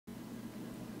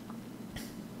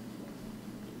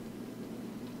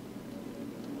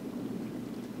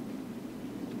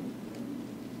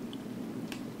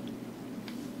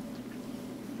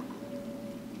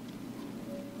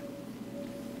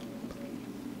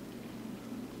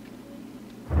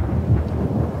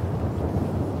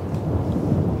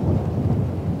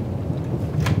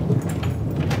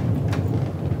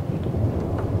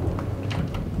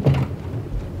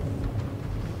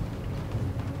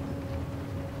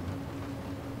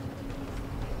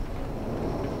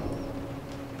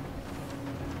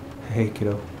Hey,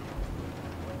 kiddo.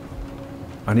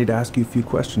 I need to ask you a few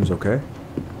questions, okay?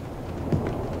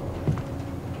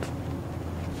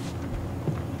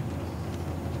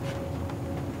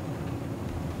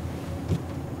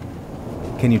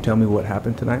 Can you tell me what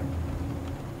happened tonight?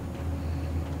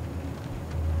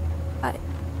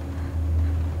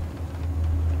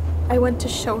 I went to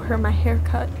show her my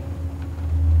haircut.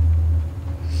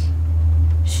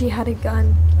 She had a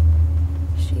gun.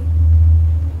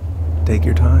 Take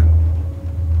your time.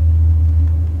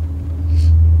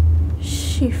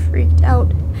 She freaked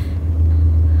out.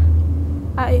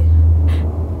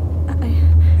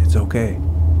 It's okay.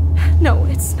 No,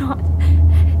 it's not.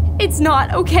 It's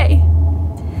not okay.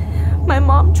 My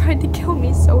mom tried to kill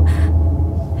me, so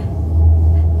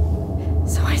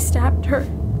I stabbed her.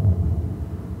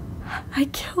 I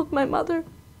killed my mother.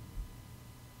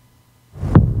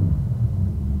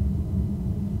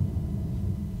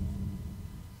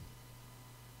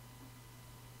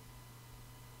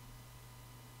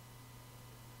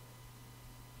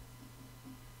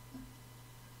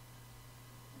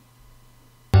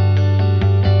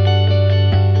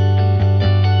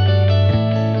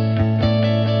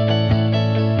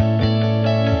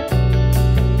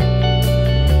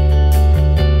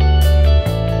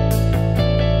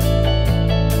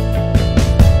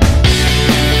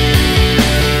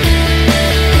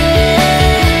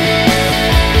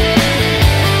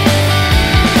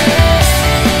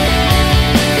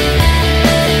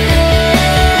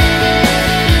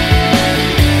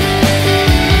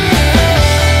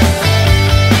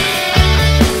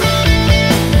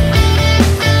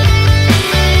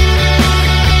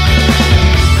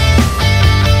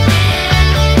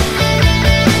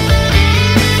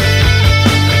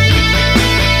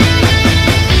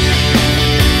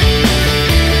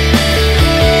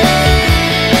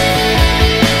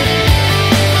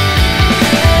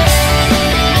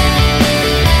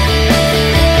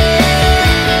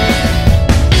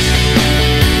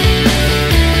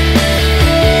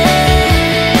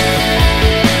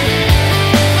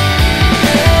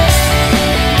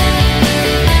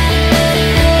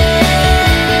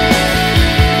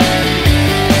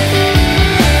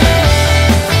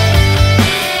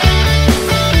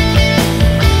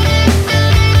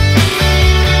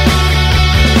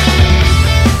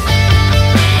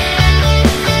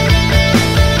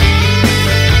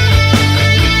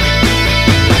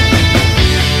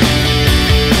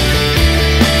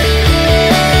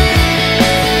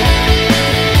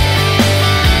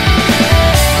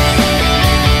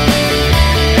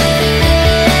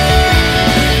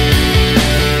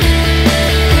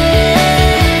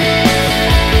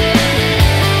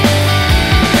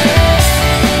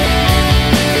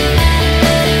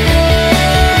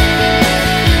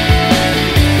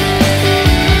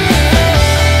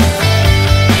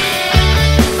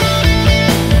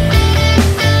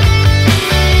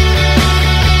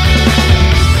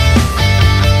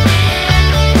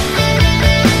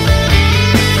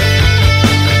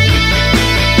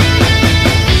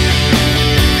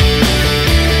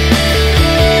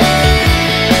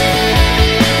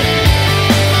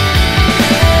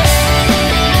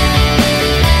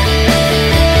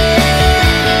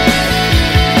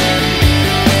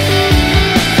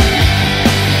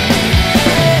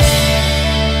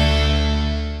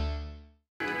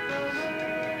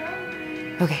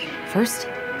 Okay, first,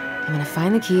 I'm gonna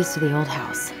find the keys to the old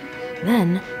house.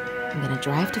 Then, I'm gonna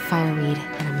drive to Fireweed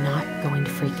and I'm not going to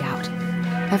freak out.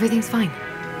 Everything's fine.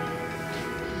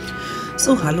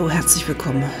 So, hallo, herzlich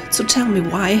willkommen zu Tell Me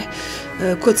Why.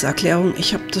 Kurze Erklärung,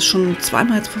 ich habe das schon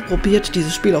zweimal jetzt probiert,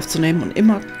 dieses Spiel aufzunehmen und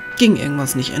immer ging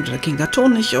irgendwas nicht. Entweder ging der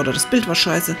Ton nicht oder das Bild war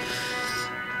scheiße.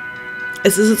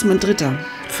 Es ist jetzt mein dritter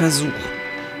Versuch.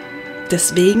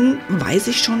 Deswegen weiß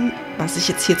ich schon, was ich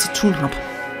jetzt hier zu tun habe.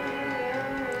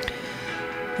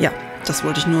 Ja, das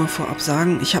wollte ich nur vorab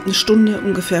sagen. Ich habe eine Stunde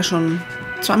ungefähr schon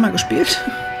zweimal gespielt.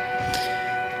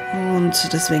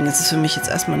 Und deswegen ist es für mich jetzt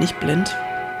erstmal nicht blind.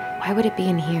 Why would it be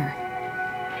in here?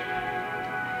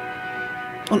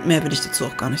 Und mehr will ich dazu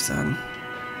auch gar nicht sagen.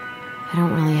 I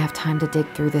don't really have time to dig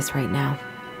through this right now.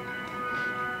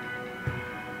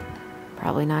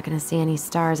 Probably not gonna see any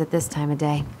stars at this time of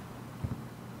day.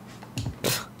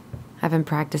 I haven't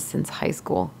practiced since high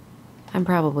school. I'm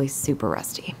probably super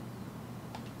rusty.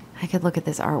 I could look at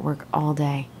this artwork all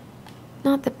day.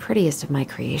 Not the prettiest of my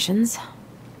creations,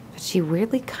 but she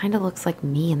weirdly kind of looks like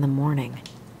me in the morning.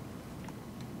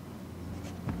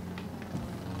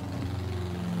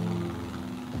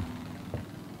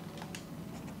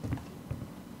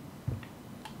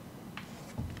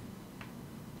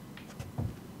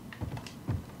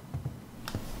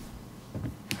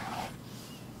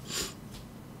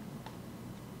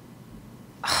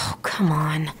 Come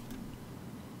on.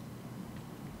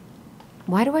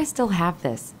 Why do I still have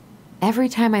this? Every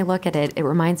time I look at it, it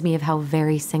reminds me of how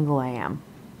very single I am.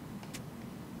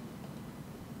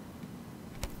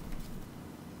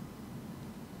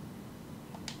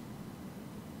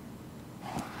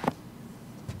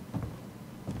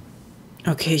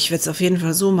 Okay, ich werde es auf jeden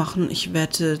Fall so machen. Ich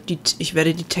werde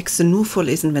die Texte nur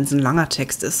vorlesen, wenn es ein langer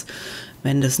Text ist.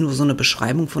 Wenn das nur so eine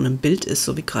Beschreibung von einem Bild ist,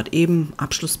 so wie gerade eben,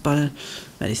 Abschlussball,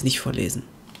 werde ich es nicht vorlesen.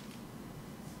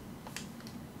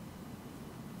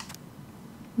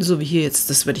 So wie hier jetzt,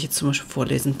 das werde ich jetzt zum Beispiel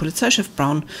vorlesen. Polizeichef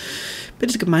Brown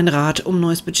bittet Gemeinderat um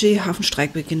neues Budget.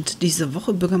 Hafenstreik beginnt diese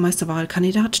Woche. Bürgermeisterwahl.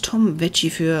 Kandidat Tom Vecchi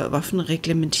für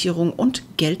Waffenreglementierung und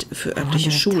Geld für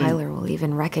örtliche Schulen. Tyler will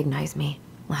even recognize me.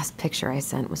 Last picture I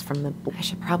sent was from the... I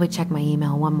should probably check my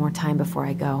email one more time before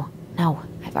I go. No,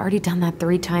 I've already done that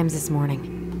 3 times this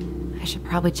morning. I should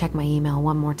probably check my email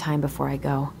one more time before I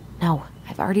go. No,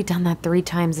 I've already done that 3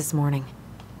 times this morning.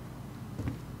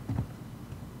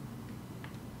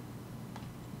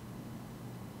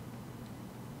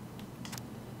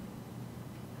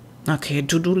 Okay,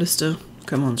 To-Do-Liste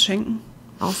können wir uns schenken.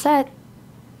 All set,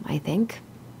 I think.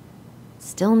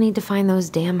 Still need to find those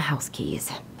damn house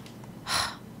keys.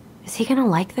 Is he gonna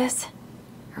like this?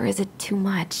 Or is it too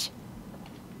much?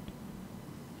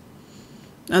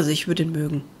 Also ich würde ihn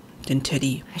mögen, den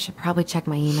Teddy. I should probably check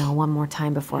my email one more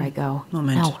time before I go.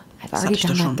 Moment, No, I've already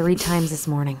done that 3 times this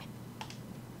morning.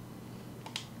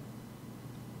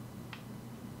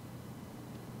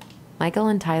 Michael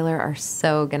and Tyler are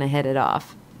so gonna hit it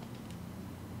off.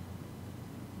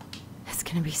 It's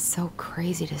gonna be so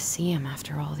crazy to see him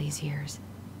after all these years.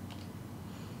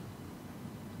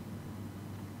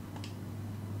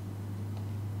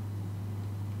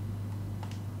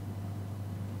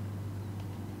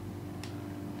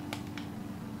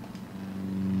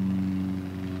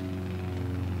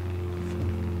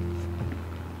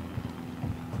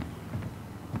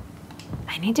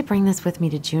 I need to bring this with me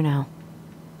to Juneau.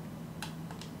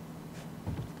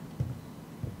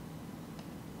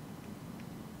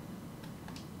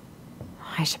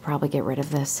 I should probably get rid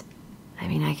of this. I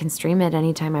mean, I can stream it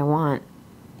anytime I want.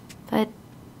 But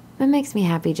it makes me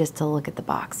happy just to look at the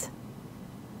box.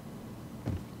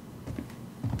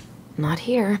 Not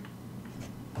here.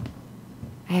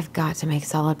 I have got to make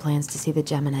solid plans to see the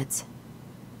Geminids.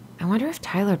 I wonder if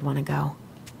Tyler'd want to go.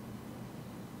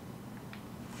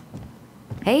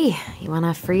 Hey, you want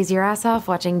to freeze your ass off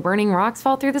watching burning rocks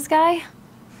fall through the sky?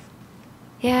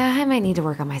 Yeah, I might need to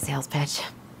work on my sales pitch.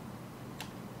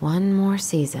 One more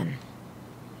season.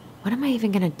 What am I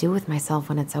even gonna do with myself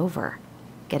when it's over?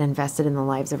 Get invested in the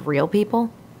lives of real people?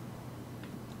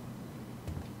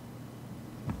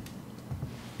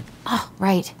 Oh,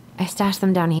 right. I stashed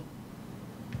them down here.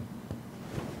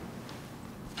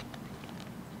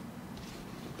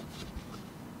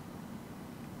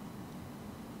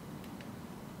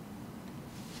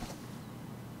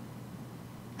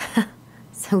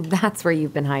 So that's where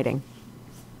you've been hiding.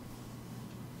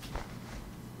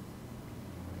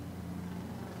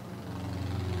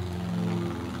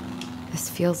 This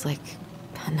feels like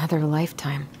another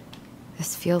lifetime.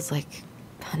 This feels like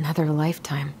another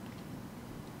lifetime.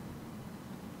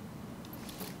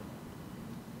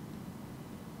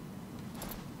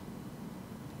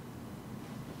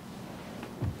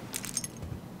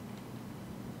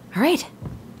 All right.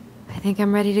 I think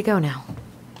I'm ready to go now.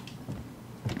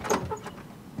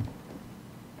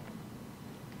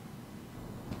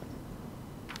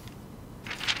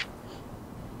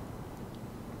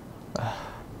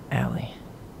 Allie,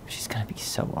 she's gonna be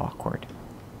so awkward.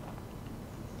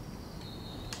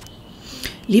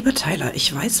 Lieber Tyler,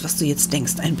 ich weiß, was du jetzt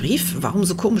denkst. Ein Brief? Warum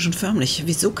so komisch und förmlich?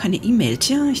 Wieso keine E-Mail?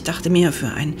 Tja, ich dachte mir für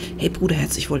ein Hey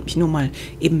Bruderherz, ich wollte mich nur mal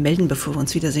eben melden, bevor wir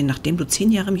uns wiedersehen, nachdem du 10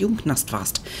 Jahre im Jugendknast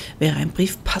warst. Wäre ein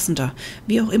Brief passender.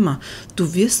 Wie auch immer.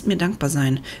 Du wirst mir dankbar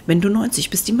sein, wenn du 90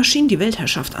 bist, die Maschinen die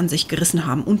Weltherrschaft an sich gerissen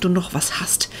haben und du noch was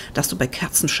hast, das du bei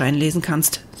Kerzenschein lesen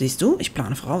kannst. Siehst du? Ich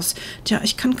plane voraus. Tja,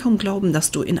 ich kann kaum glauben,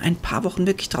 dass du in ein paar Wochen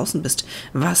wirklich draußen bist.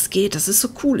 Was geht? Das ist so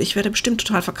cool. Ich werde bestimmt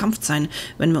total verkrampft sein,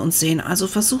 wenn wir uns sehen. Also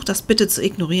versuch das bitte zu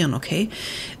ignorieren, okay?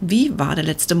 Wie war der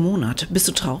letzte Monat? Bist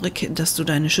du traurig, dass du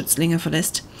deine Schützlinge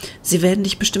verlässt? Sie werden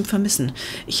dich bestimmt vermissen.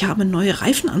 Ich habe neue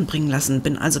Reifen anbringen lassen,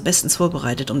 bin also bestens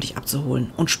vorbereitet, um dich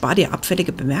abzuholen. Und spar dir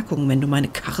abfällige Bemerkungen, wenn du meine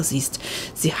Karre siehst.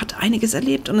 Sie hat einiges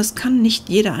erlebt und es kann nicht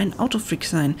jeder ein Autofreak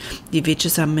sein. Die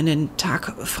Witches haben mir den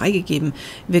Tag freigegeben.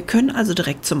 Wir können also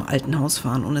direkt zum alten Haus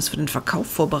fahren und es für den Verkauf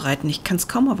vorbereiten. Ich kann es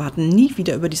kaum erwarten, nie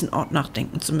wieder über diesen Ort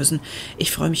nachdenken zu müssen.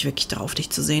 Ich freue mich wirklich darauf, dich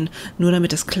zu sehen. Nur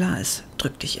damit es klar ist,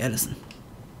 drück dich, Allison.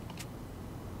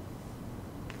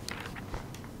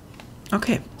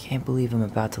 Okay. Can't believe I'm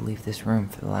about to leave this room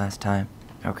for the last time.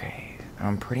 Okay,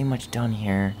 I'm pretty much done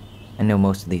here. I know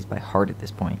most of these by heart at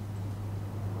this point.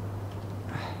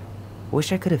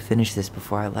 Wish I could have finished this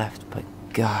before I left, but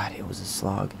God, it was a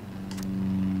slog.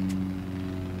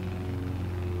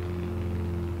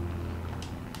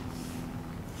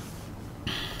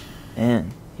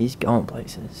 Man, he's going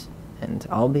places. And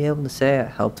I'll be able to say I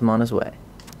helped him on his way.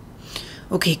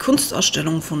 Okay,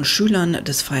 Kunstausstellung von Schülern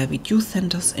des Firebeat Youth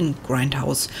Centers in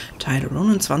Grindhouse. Teil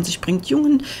 29 bringt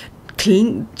jungen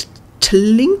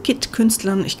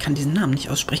Tlinkit-Künstlern, ich kann diesen Namen nicht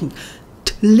aussprechen,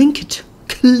 Tlinkit,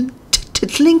 okay,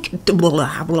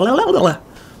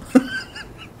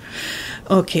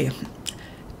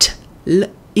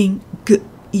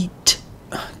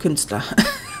 Tlinkit-Künstler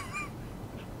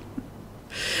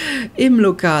im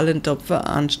lokalen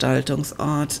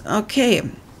Top-Veranstaltungsort. Okay,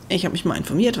 ich habe mich mal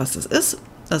informiert, was das ist.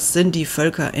 Das sind die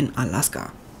Völker in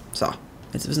Alaska. So,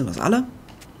 jetzt wissen wir es alle.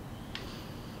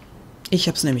 Ich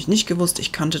habe es nämlich nicht gewusst,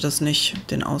 ich kannte das nicht,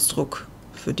 den Ausdruck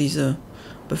für diese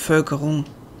Bevölkerung.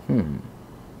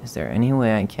 Is there any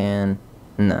way I can...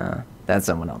 Nah, that's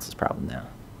someone else's problem now.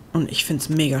 Und ich finde es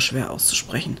mega schwer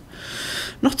auszusprechen.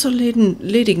 Noch zu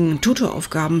ledigen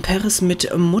Tutoraufgaben. Paris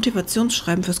mit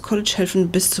Motivationsschreiben fürs College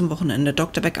helfen bis zum Wochenende.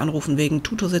 Dr. Beck anrufen wegen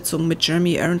Tutorsitzung mit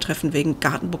Jeremy. Aaron treffen wegen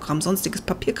Gartenprogramm. Sonstiges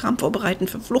Papierkram vorbereiten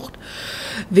für Flucht.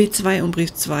 W2 und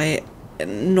Brief 2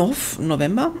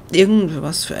 November.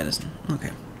 Irgendwas für Allison.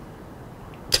 Okay.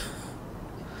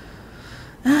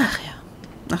 Ach ja.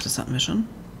 Ach, das hatten wir schon.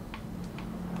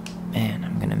 Man,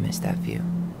 I'm gonna miss that view.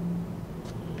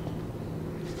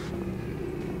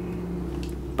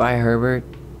 Bye, Herbert.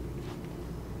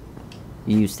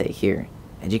 You stay here.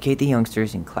 Educate the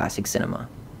youngsters in classic cinema.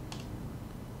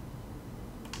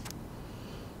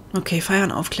 Okay,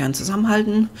 feiern, aufklären,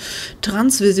 zusammenhalten.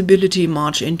 Transvisibility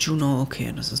March in Juno.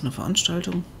 Okay, das ist eine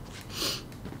Veranstaltung.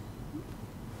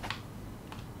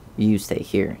 You stay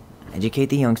here. Educate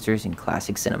the youngsters in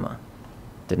classic cinema.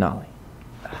 Denali.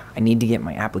 I need to get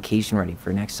my application ready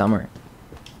for next summer.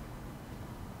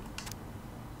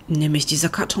 Nämlich dieser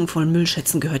Karton voll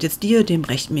Müllschätzen gehört jetzt dir, dem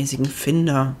rechtmäßigen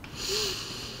Finder.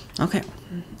 Okay,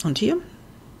 und hier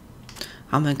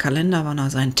haben wir einen Kalender, wann er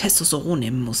sein Testosteron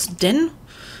nehmen muss. Denn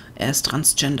er ist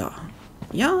Transgender.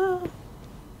 Ja,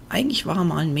 eigentlich war er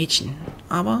mal ein Mädchen.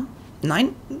 Aber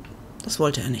nein, das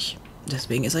wollte er nicht.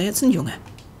 Deswegen ist er jetzt ein Junge.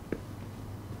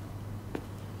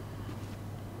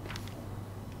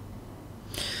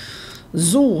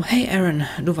 So, hey Aaron,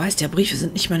 du weißt ja, Briefe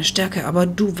sind nicht meine Stärke, aber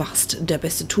du warst der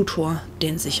beste Tutor,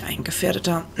 den sich ein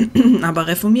gefährdeter, aber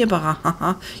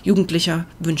reformierbarer Jugendlicher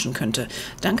wünschen könnte.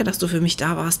 Danke, dass du für mich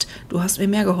da warst. Du hast mir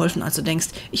mehr geholfen, als du denkst.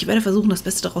 Ich werde versuchen, das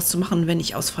Beste daraus zu machen, wenn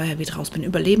ich aus Firebeat raus bin.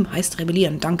 Überleben heißt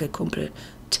rebellieren. Danke, Kumpel.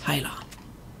 Tyler.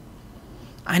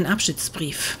 Ein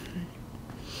Abschiedsbrief.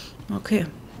 Okay.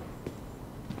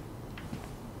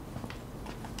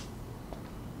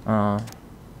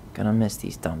 Gonna miss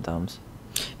these dum-dums.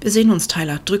 Wir sehen uns,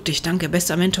 Tyler. Drück dich. Danke,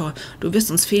 bester Mentor. Du wirst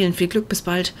uns fehlen. Viel Glück, bis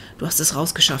bald. Du hast es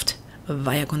rausgeschafft.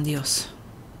 Vaya con Dios.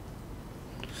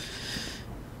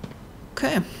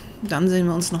 Okay, dann sehen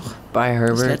wir uns noch Bye, das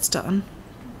Herbert. Letzte an.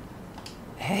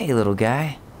 Hey, little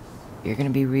guy. You're gonna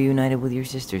be reunited with your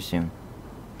sister soon.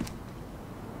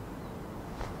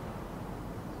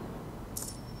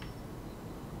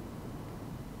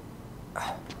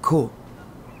 Cool.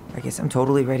 I guess I'm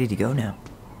totally ready to go now.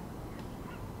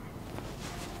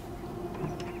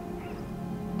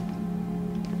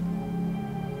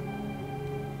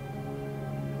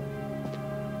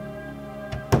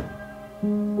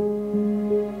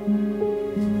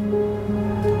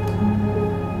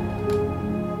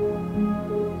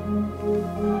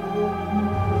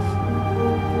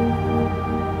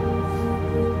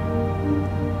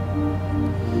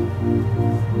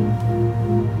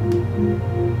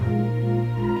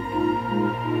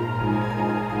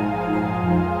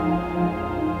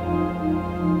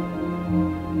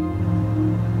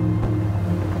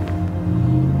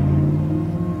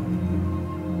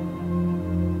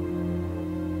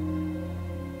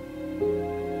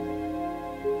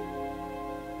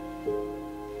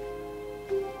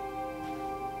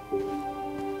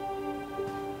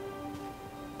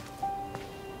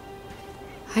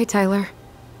 Hi, Tyler.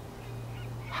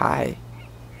 Hi.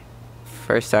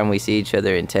 First time we see each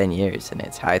other in 10 years, and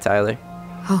it's hi, Tyler.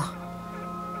 Oh,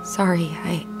 sorry,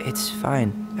 It's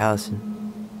fine, Allison.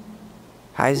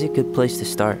 Hi's a good place to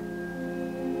start.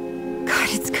 God,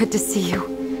 it's good to see you.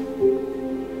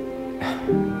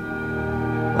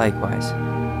 Likewise.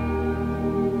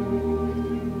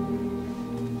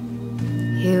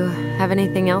 You have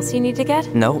anything else you need to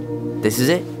get? Nope, this is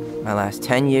it. My last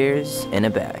 10 years in a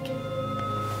bag.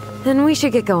 Then we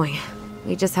should get going.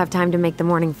 We just have time to make the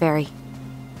morning ferry.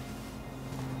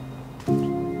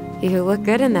 You look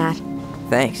good in that.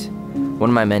 Thanks. One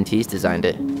of my mentees designed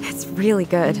it. It's really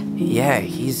good. Yeah,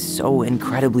 he's so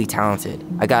incredibly talented.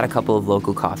 I got a couple of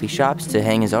local coffee shops to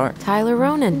hang his art. Tyler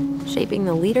Ronan, shaping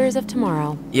the leaders of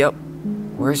tomorrow. Yep.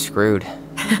 We're screwed.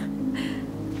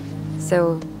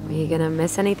 So, are you gonna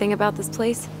miss anything about this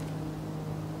place?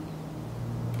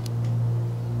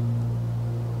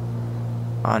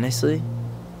 Honestly,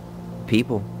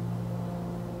 people.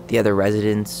 The other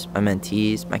residents, my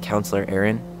mentees, my counselor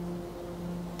Aaron.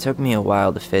 It took me a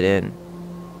while to fit in,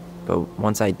 but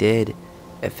once I did,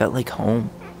 it felt like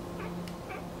home.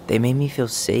 They made me feel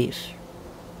safe.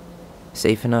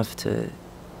 Safe enough to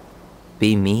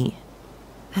be me.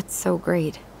 That's so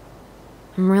great.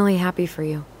 I'm really happy for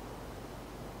you.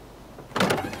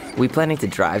 We planning to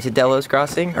drive to Delos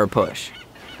Crossing or push?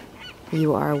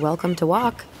 You are welcome to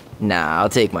walk. Nah, I'll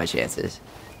take my chances.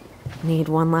 Need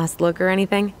one last look or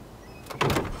anything?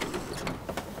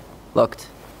 Looked.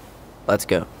 Let's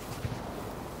go.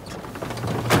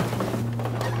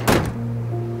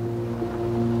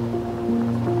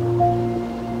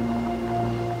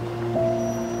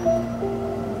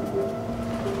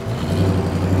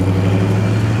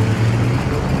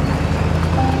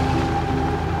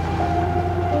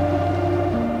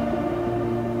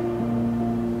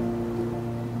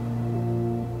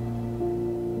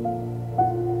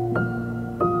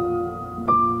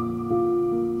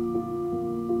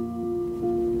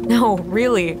 No,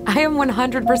 really. I am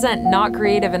 100% not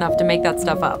creative enough to make that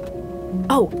stuff up.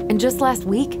 Oh, and just last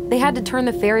week, they had to turn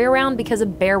the ferry around because a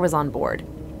bear was on board.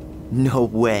 No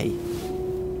way.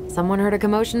 Someone heard a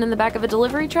commotion in the back of a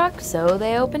delivery truck, so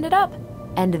they opened it up.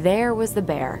 And there was the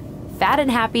bear, fat and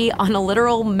happy on a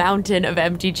literal mountain of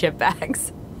empty chip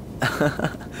bags.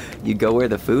 You go where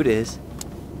the food is.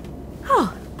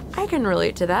 Oh, I can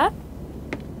relate to that.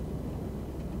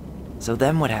 So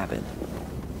then what happened?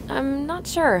 I'm not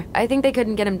sure. I think they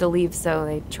couldn't get him to leave, so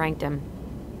they tranked him.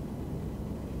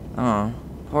 Oh,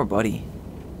 poor buddy.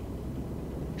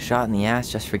 Shot in the ass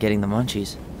just for getting the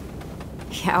munchies.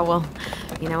 Yeah, well,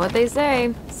 you know what they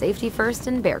say. Safety first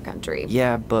in bear country.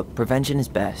 Yeah, but prevention is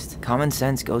best. Common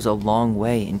sense goes a long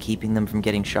way in keeping them from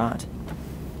getting shot.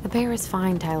 The bear is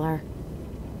fine, Tyler.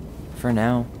 For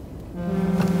now.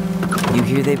 You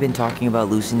hear they've been talking about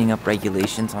loosening up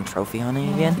regulations on trophy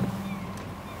hunting again?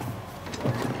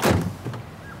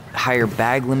 Higher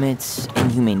bag limits,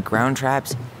 inhumane ground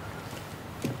traps,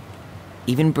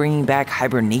 even bringing back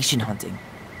hibernation hunting.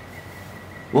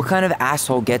 What kind of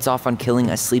asshole gets off on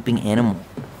killing a sleeping animal?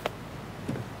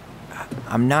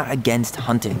 I'm not against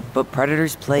hunting, but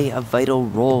predators play a vital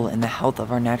role in the health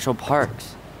of our natural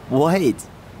parks. What?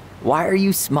 Why are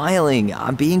you smiling?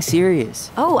 I'm being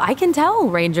serious. Oh, I can tell,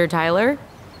 Ranger Tyler.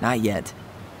 Not yet,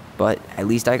 but at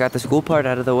least I got the school part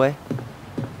out of the way.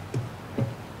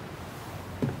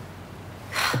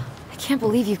 I can't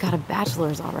believe you've got a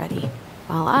bachelor's already.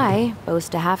 While I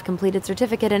boast a half-completed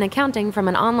certificate in accounting from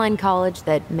an online college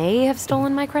that may have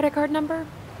stolen my credit card number.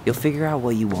 You'll figure out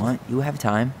what you want. You have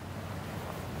time.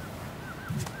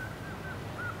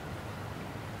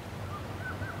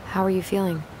 How are you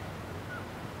feeling?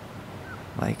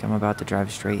 Like I'm about to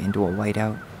drive straight into a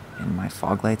whiteout and my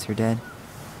fog lights are dead.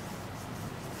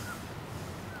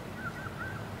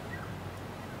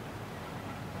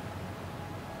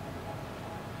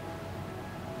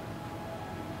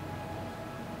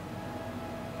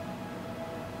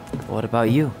 What about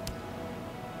you?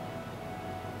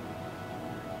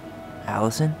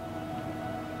 Allison?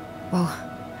 Whoa.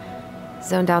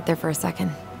 Zoned out there for a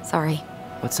second. Sorry.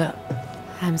 What's up?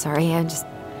 I'm sorry, I'm just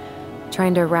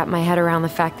trying to wrap my head around the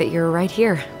fact that you're right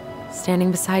here, standing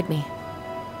beside me,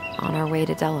 on our way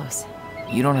to Delos.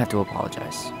 You don't have to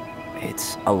apologize.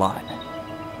 It's a lot.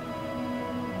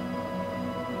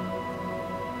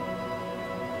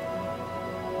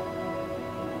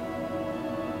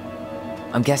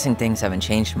 I'm guessing things haven't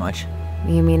changed much.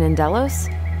 You mean in Delos?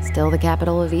 Still the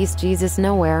capital of East Jesus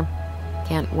Nowhere.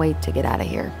 Can't wait to get out of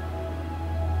here.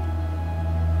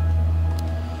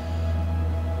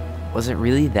 Was it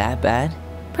really that bad?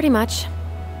 Pretty much.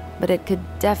 But it could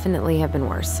definitely have been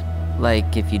worse.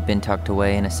 Like if you'd been tucked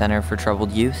away in a center for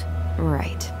troubled youth?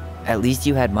 Right. At least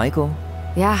you had Michael.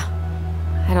 Yeah.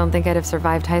 I don't think I'd have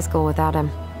survived high school without him.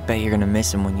 Bet you're gonna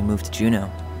miss him when you move to Juneau.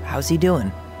 How's he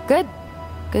doing? Good.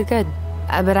 Good.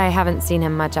 But I haven't seen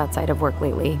him much outside of work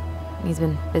lately. He's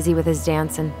been busy with his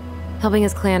dance and helping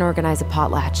his clan organize a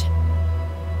potlatch.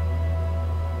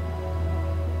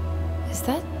 Is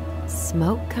that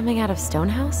smoke coming out of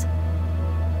Stonehouse?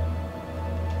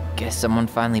 Guess someone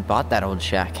finally bought that old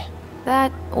shack.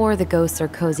 That, or the ghosts are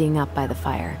cozying up by the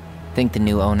fire. Think the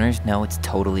new owners know it's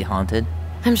totally haunted?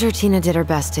 I'm sure Tina did her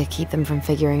best to keep them from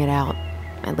figuring it out.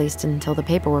 At least until the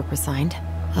paperwork was signed.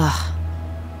 Ugh.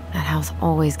 That house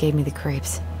always gave me the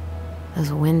creeps.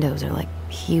 Those windows are like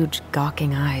huge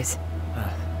gawking eyes.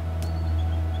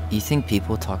 You think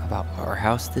people talk about our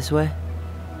house this way?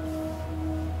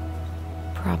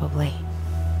 Probably.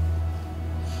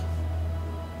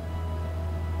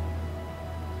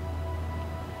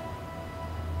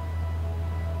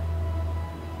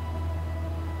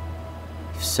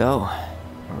 So,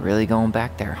 we're really going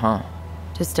back there, huh?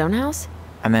 To Stonehouse?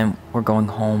 I mean, we're going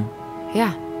home.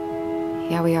 Yeah.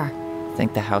 Yeah, we are.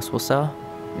 Think the house will sell?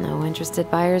 No interested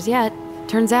buyers yet.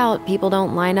 Turns out people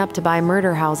don't line up to buy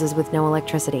murder houses with no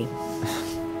electricity.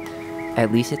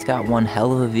 At least it's got one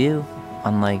hell of a view,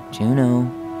 unlike Juneau.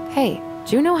 Hey,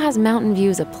 Juneau has mountain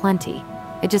views aplenty.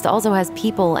 It just also has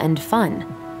people and fun.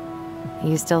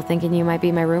 You still thinking you might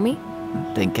be my roomie?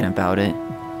 I'm thinking about it.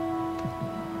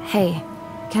 Hey,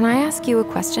 can I ask you a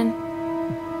question?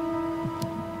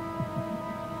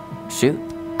 Shoot.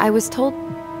 I was told...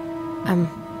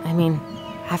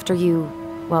 after you,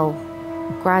 well,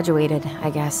 graduated, I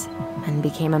guess, and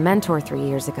became a mentor 3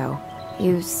 years ago,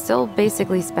 you still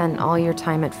basically spent all your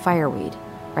time at Fireweed,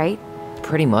 right?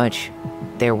 Pretty much.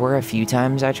 There were a few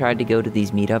times I tried to go to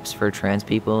these meetups for trans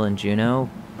people in Juneau,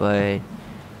 but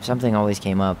something always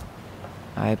came up.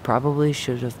 I probably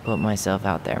should have put myself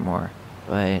out there more,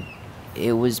 but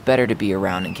it was better to be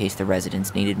around in case the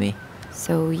residents needed me.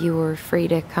 So you were free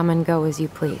to come and go as you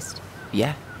pleased?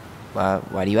 Yeah.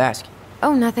 Why do you ask?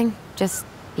 Oh, nothing. Just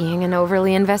being an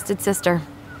overly invested sister.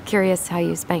 Curious how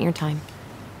you spent your time.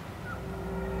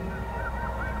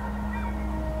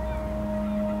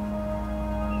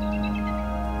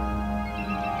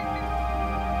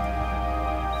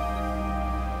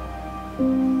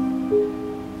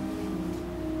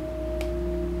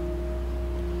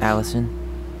 Allison,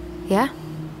 Yeah?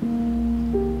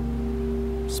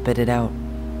 spit it out.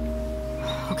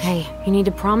 Okay, you need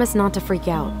to promise not to freak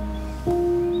out.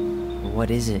 What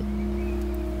is it?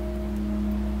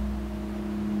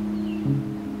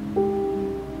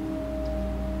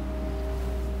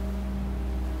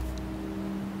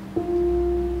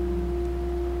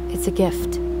 It's a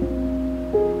gift.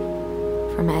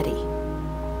 From Eddie.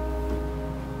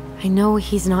 I know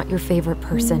he's not your favorite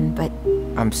person, but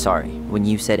I'm sorry. When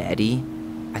you said Eddie,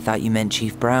 I thought you meant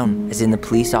Chief Brown, as in the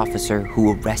police officer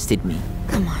who arrested me.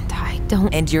 come on, Ty,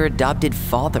 don't... And your adopted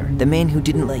father, the man who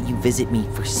didn't let you visit me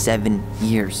for 7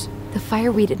 years. The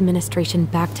Fireweed administration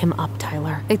backed him up,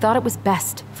 Tyler. They thought it was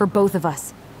best for both of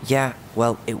us. Yeah,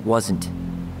 well, it wasn't.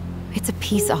 It's a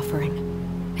peace offering.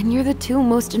 And you're the two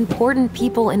most important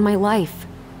people in my life.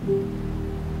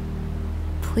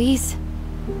 Please?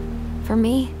 For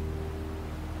me?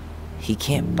 He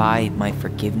can't buy my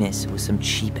forgiveness with some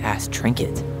cheap-ass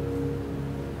trinket.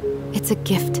 It's a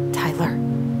gift, Tyler.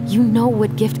 You know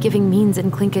what gift-giving means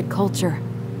in Tlingit culture,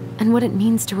 and what it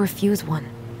means to refuse one.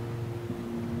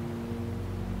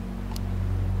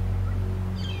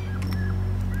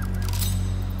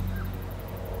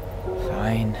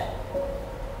 Fine.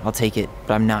 I'll take it,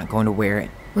 but I'm not going to wear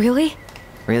it. Really?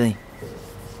 Really.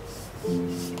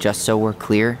 Just so we're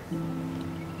clear,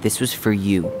 this was for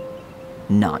you,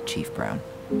 not Chief Brown.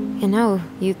 You know,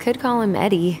 you could call him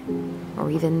Eddie, or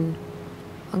even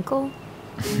Uncle?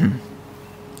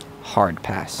 Hard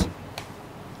pass.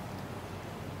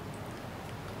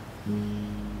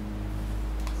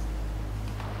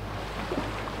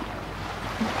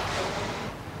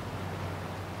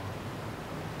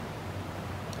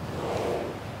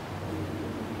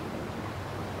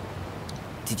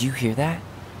 Did you hear that?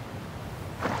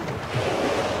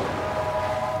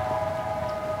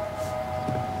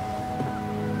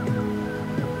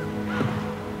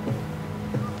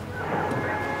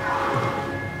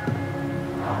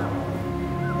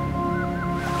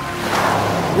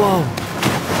 Whoa!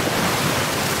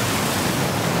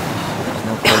 There's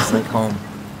no place like home.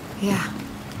 Yeah.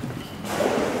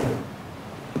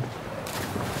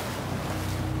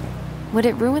 Would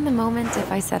it ruin the moment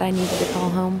if I said I needed to call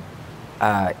home?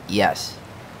 Yes.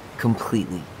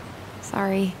 Completely.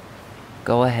 Sorry.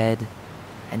 Go ahead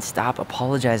and stop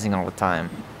apologizing all the time.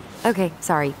 Okay,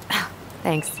 sorry.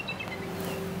 Thanks.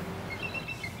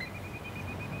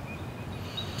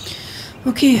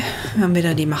 Okay, wir haben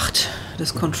wieder die Macht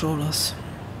des Controllers.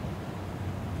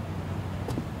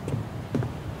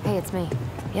 Hey, it's me.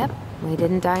 Yep, we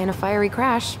didn't die in a fiery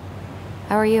crash.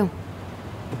 How are you?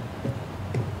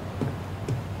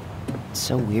 It's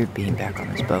so weird being back on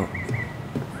this boat.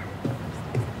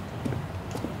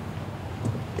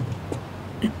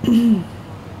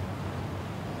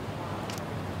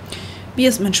 Wie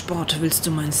ist mein Sport? Willst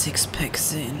du mein Sixpack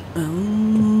sehen?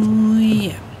 Oh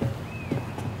yeah.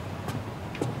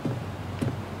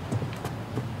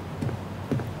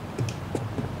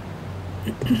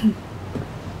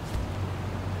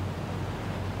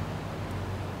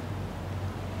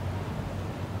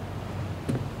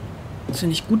 Das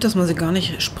finde ich gut, dass man sie gar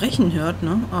nicht sprechen hört,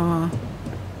 ne? Aber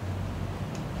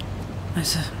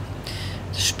also,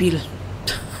 das Spiel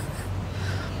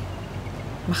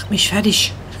macht mich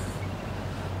fertig.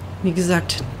 Wie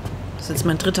gesagt, das ist jetzt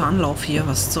mein dritter Anlauf hier,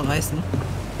 was zu reißen.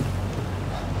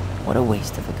 What a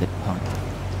waste of a good punt.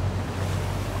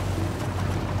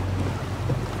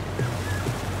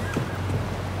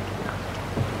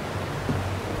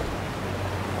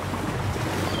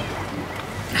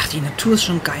 Ach, die Natur ist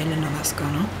schon geil in Alaska,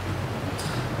 ne?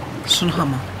 Das ist schon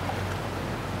Hammer.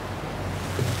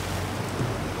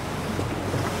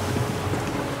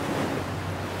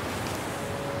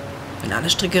 Wenn alle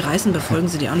Stricke reißen, befolgen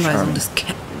sie die Anweisung des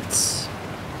Captains.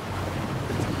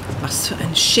 Was für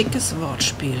ein schickes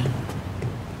Wortspiel.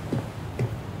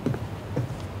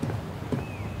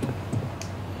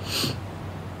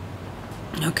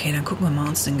 Okay, dann gucken wir mal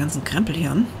uns den ganzen Krempel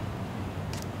hier an.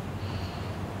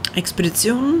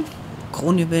 Expedition,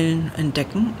 Kronjuwelen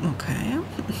entdecken. Okay.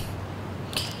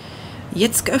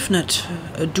 Jetzt geöffnet.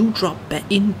 Do drop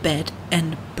in bed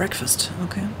and breakfast.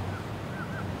 Okay.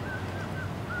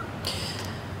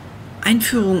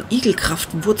 Einführung Igelkraft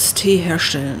Wurztee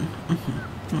herstellen.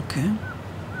 Okay.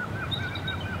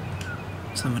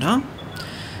 Was haben wir da?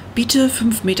 Biete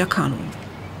 5 Meter Kanu.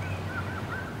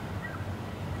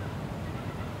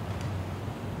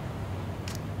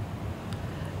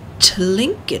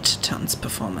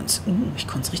 Tlingit-Tanz-Performance. Ich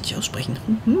konnte es richtig aussprechen.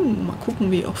 Mal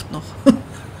gucken, wie oft noch. Das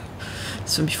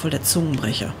ist für mich voll der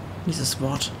Zungenbrecher, dieses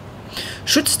Wort.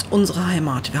 Schützt unsere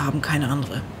Heimat, wir haben keine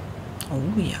andere.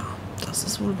 Oh ja, das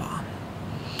ist wohl wahr.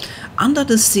 Under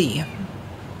the Sea.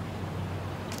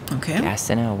 Okay.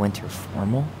 Gaston Winter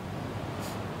Formal?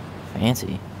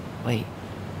 Fancy. Wait,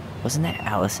 wasn't that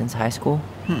Allison's high school?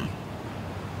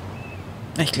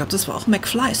 Ich glaube, das war auch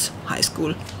McFlys High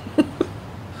School.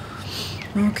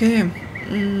 Okay.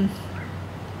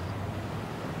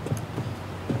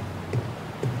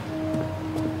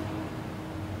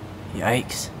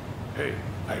 Yikes. Hey,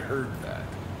 I heard that.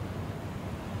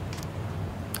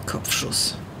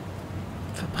 Kopfschuss.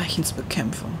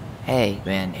 Verbrechensbekämpfung. Hey,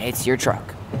 man, it's your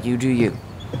truck. You do you.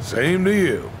 Same to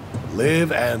you.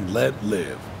 Live and let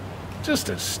live. Just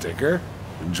a sticker.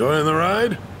 Enjoying the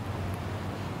ride?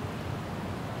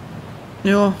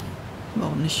 Ja,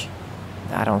 warum nicht?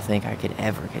 I don't think I could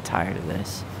ever get tired of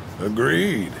this.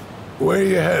 Agreed. Where are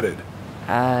you headed?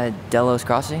 Delos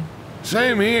Crossing?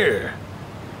 Same here.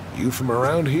 You from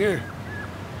around here?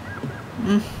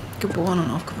 Geboren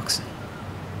und aufgewachsen.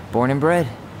 Born and bred.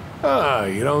 Ah,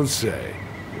 you don't say.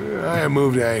 I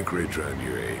moved to Anchorage around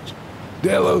your age.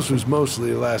 Delos was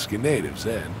mostly Alaska natives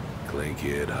then.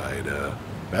 Clinkhead, Haida.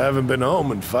 I haven't been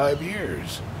home in 5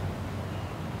 years.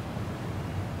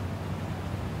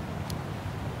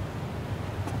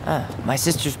 My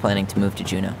sister's planning to move to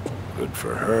Juneau. Good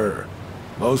for her.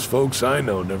 Most folks I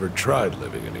know never tried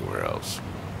living anywhere else.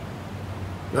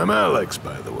 I'm Alex,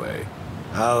 by the way.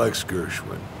 Alex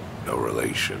Gershwin. No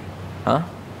relation. Huh?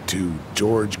 To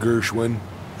George Gershwin.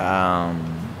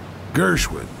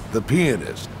 Gershwin, the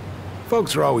pianist.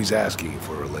 Folks are always asking if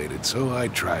we're related, so I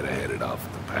try to head it off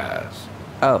at the pass.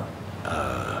 Oh,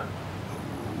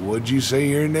 What'd you say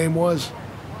your name was?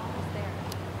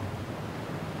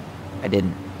 I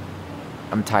didn't.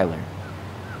 I'm Tyler.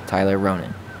 Tyler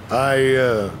Ronan.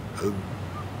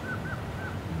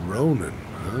 Ronan,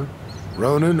 huh?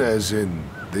 Ronan as in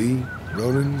the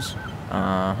Ronans?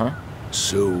 Uh-huh.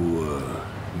 So,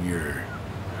 you're...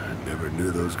 I never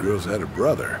knew those girls had a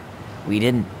brother. We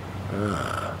didn't.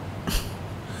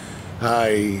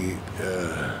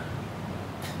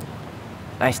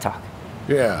 Nice talk.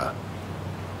 Yeah.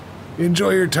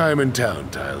 Enjoy your time in town,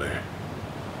 Tyler.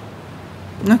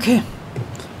 Okay.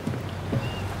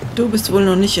 Du bist wohl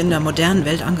noch nicht in der modernen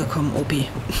Welt angekommen, Opi.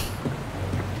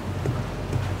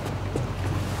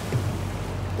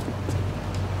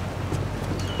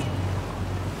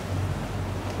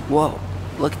 Whoa,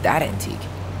 look at that antique.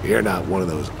 You're not one of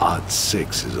those odd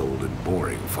sixes old and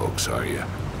boring folks, are you?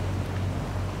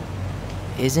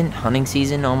 Isn't hunting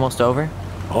season almost over?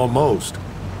 Almost.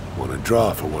 Want to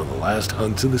draw for one of the last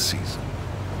hunts of the season.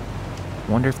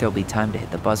 Wonder if there'll be time to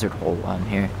hit the buzzard hole while I'm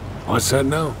here. What's that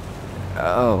now?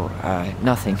 Oh,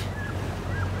 nothing.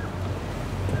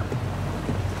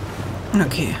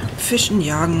 Okay, Fischen,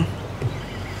 Jagen.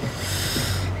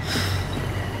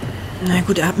 Na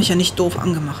gut, er hat mich ja nicht doof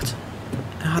angemacht.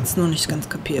 Er hat's nur nicht ganz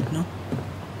kapiert, ne?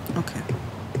 Okay.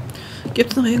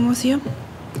 Gibt's noch irgendwas hier?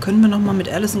 Können wir noch mal mit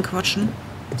Allison quatschen?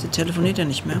 Sie telefoniert ja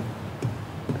nicht mehr.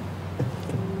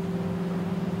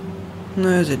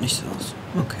 Nö, sieht nicht so aus.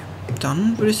 Okay.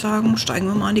 Dann würde ich sagen, steigen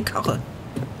wir mal in die Karre.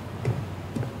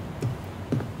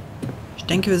 Ich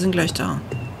denke, wir sind gleich da.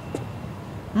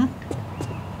 Hm?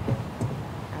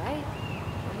 Alright,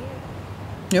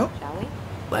 we're here. Ja, Shall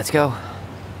we? Let's go.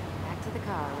 Back to the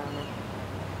car, Roman.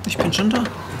 ich bin schon da.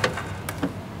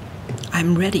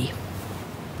 I'm ready.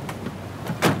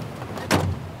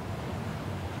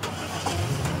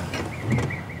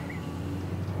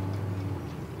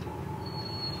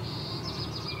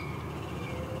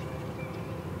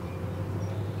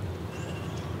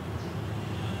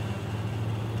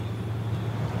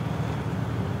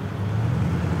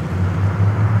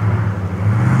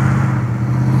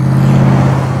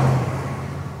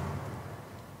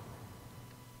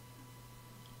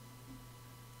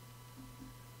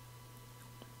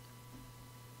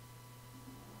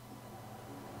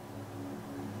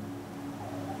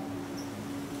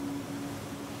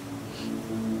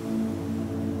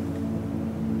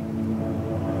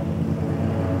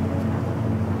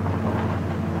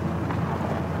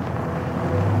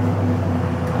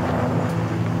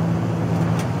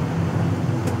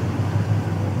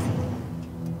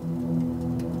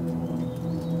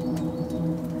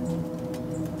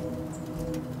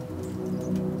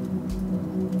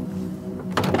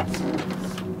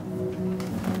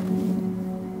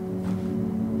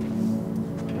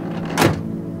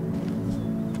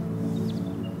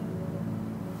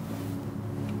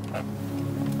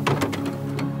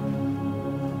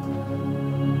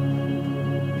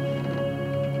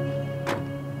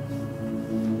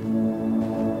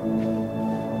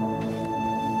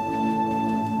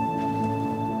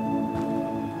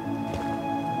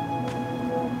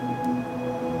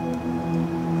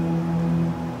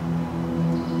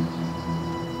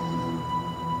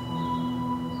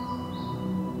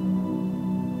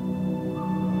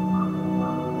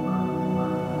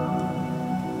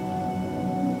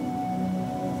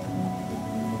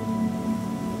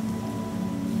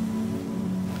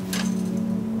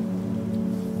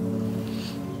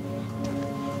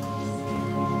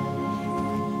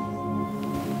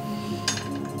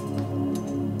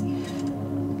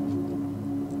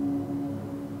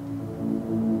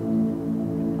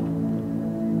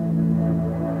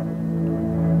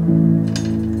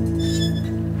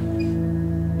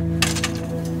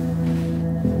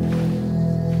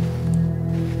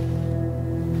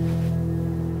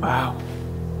 Wow.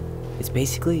 It's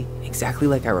basically exactly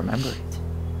like I remember it.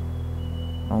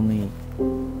 Only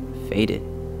faded.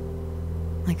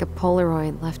 Like a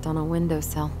Polaroid left on a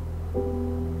windowsill.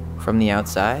 From the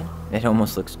outside, it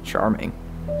almost looks charming.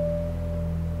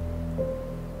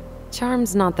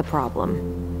 Charm's not the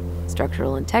problem.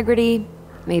 Structural integrity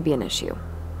may be an issue.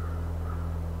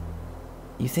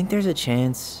 You think there's a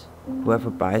chance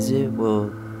whoever buys it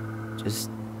will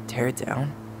just tear it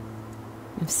down?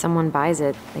 If someone buys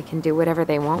it, they can do whatever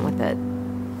they want with it.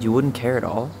 You wouldn't care at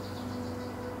all?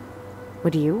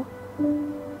 Would you?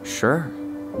 Sure.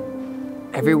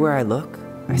 Everywhere I look,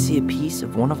 I see a piece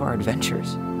of one of our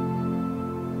adventures.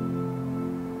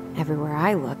 Everywhere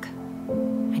I look,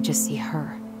 I just see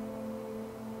her.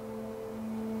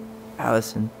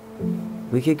 Allison,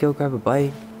 we could go grab a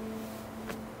bite.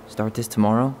 Start this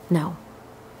tomorrow? No.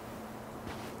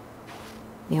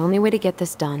 The only way to get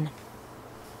this done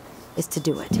is to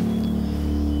do it.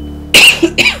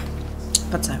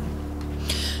 Verzeihung.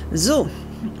 So,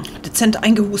 dezent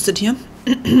eingehustet hier.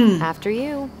 After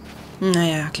you.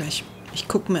 Naja, gleich. Ich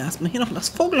gucke mir erstmal hier noch das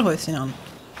Vogelhäuschen an.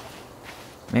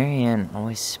 Marianne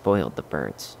always spoiled the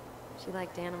birds. She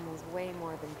liked animals way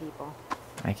more than people.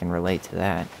 I can relate to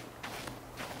that.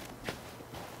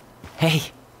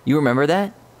 Hey, you remember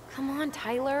that? Come on,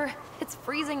 Tyler. It's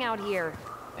freezing out here.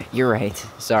 You're right.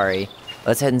 Sorry.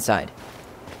 Let's head inside.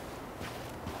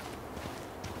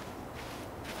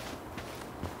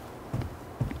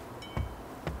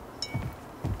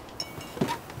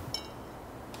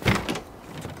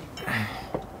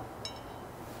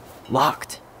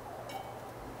 Locked.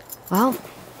 Well,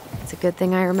 it's a good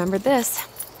thing I remembered this.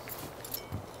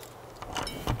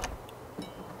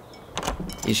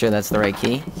 You sure that's the right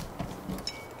key?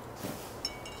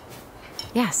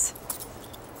 Yes.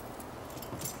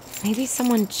 Maybe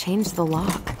someone changed the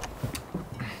lock.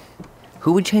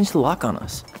 Who would change the lock on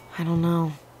us? I don't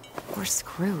know. We're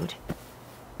screwed.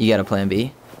 You got a plan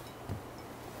B?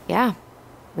 Yeah,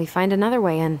 we find another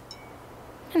way in.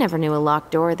 I never knew a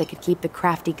locked door that could keep the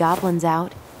crafty goblins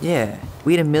out. Yeah,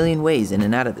 we had a million ways in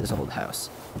and out of this old house.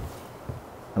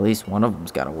 At least one of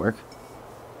them's gotta work.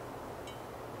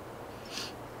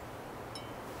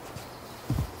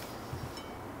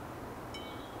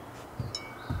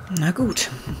 Na gut.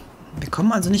 Wir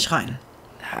kommen also nicht rein.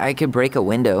 I could break a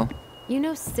window. You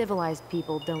know civilized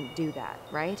people don't do that,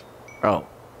 right? Oh,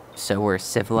 so we're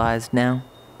civilized now?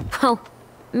 Well,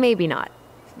 maybe not.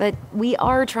 But we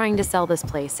are trying to sell this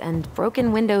place, and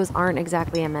broken windows aren't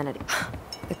exactly amenity.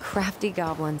 The crafty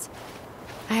goblins.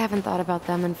 I haven't thought about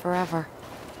them in forever.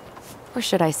 Or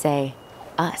should I say,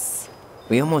 us.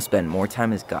 We almost spent more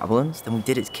time as goblins than we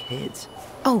did as kids.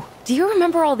 Oh, do you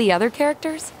remember all the other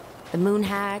characters? The Moon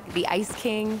Hag, the Ice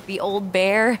King, the Old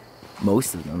Bear?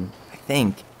 Most of them, I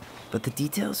think. But the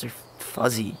details are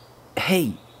fuzzy.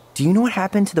 Hey, do you know what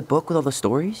happened to the book with all the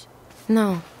stories?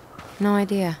 No, no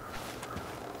idea.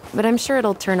 But I'm sure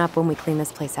it'll turn up when we clean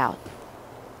this place out.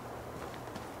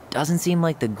 Doesn't seem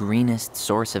like the greenest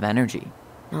source of energy.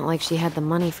 Not like she had the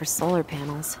money for solar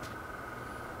panels.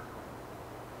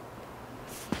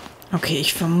 Okay,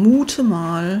 ich vermute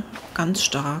mal ganz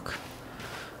stark,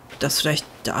 dass vielleicht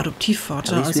der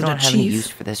Adoptivvater, At least we also der don't have any use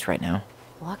Chief, for this right now.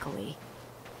 Luckily.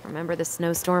 Remember the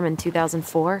snowstorm in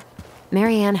 2004?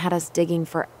 Marianne had us digging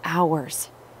for hours.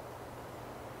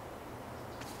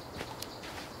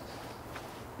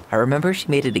 I remember she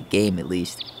made it a game at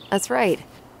least. That's right.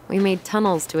 We made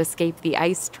tunnels to escape the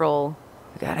ice troll.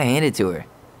 I gotta hand it to her.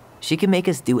 She could make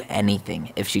us do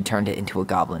anything if she turned it into a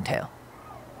goblin tale.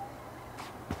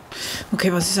 Okay,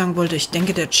 was ich sagen wollte, ich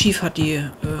denke, der Chief hat die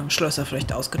Schlösser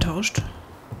vielleicht ausgetauscht.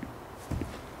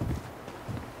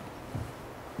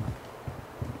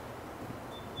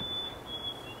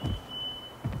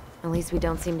 At least we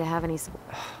don't seem to have any...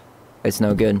 It's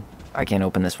no good. I can't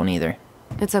open this one either.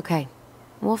 It's okay.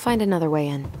 We'll find another way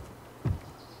in.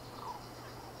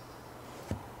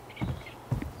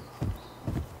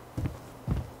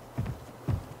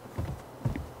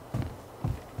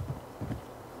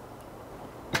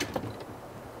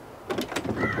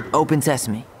 Open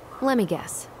sesame. Let me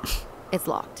guess. It's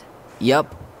locked.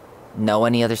 Yup. Know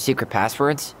any other secret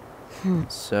passwords?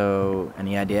 So,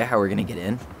 any idea how we're gonna get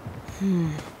in?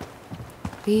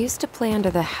 We used to play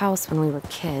under the house when we were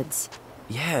kids.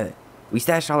 Yeah, we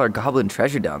stashed all our goblin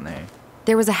treasure down there.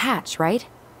 There was a hatch, right?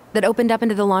 That opened up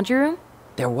into the laundry room?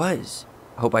 There was.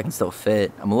 Hope I can still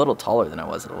fit. I'm a little taller than I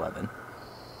was at 11.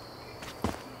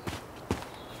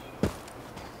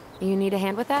 You need a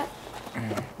hand with that?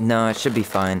 No, it should be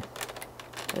fine.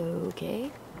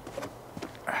 Okay.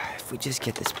 If we just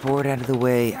get this board out of the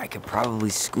way, I could probably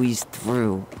squeeze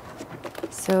through.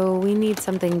 So we need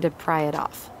something to pry it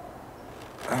off.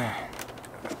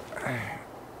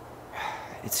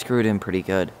 It's screwed in pretty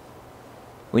good.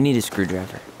 We need a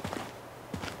screwdriver.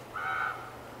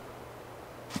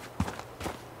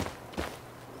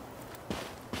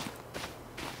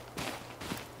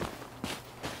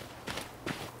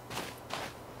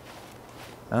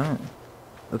 Oh,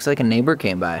 looks like a neighbor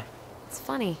came by. It's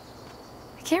funny.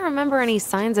 I can't remember any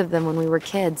signs of them when we were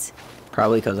kids.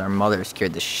 Probably because our mother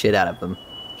scared the shit out of them.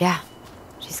 Yeah,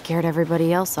 she scared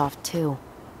everybody else off too.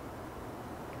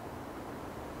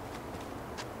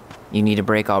 You need a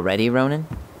break already, Ronan?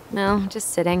 No,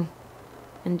 just sitting.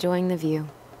 Enjoying the view.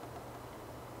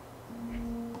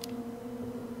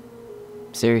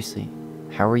 Seriously,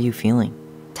 how are you feeling?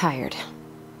 Tired.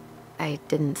 I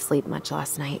didn't sleep much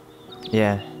last night.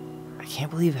 Yeah, I can't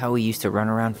believe how we used to run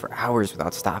around for hours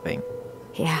without stopping.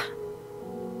 Yeah.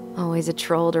 Always a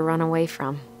troll to run away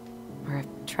from. Or a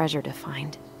treasure to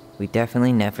find. We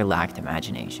definitely never lacked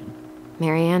imagination.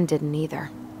 Marianne didn't either.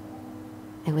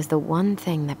 It was the one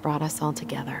thing that brought us all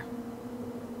together.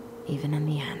 Even in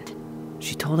the end.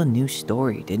 She told a new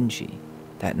story, didn't she?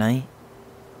 That night?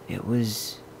 It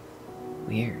was...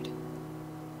 weird.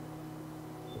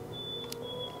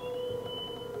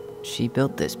 She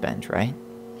built this bench, right?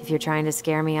 If you're trying to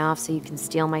scare me off so you can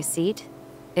steal my seat,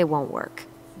 it won't work.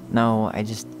 No, I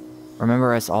just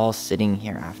remember us all sitting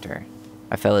here after.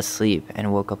 I fell asleep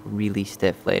and woke up really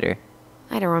stiff later.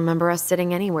 I don't remember us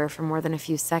sitting anywhere for more than a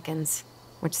few seconds,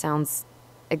 which sounds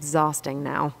exhausting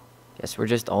now. Guess we're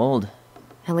just old.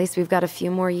 At least we've got a few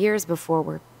more years before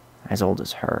we're... As old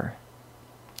as her.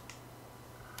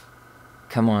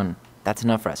 Come on, that's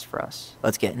enough rest for us.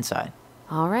 Let's get inside.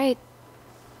 All right.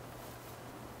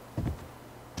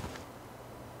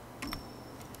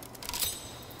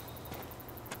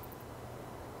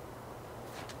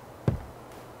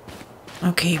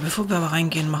 Okay, bevor wir aber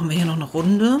reingehen, machen wir hier noch eine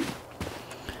Runde.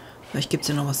 Vielleicht gibt es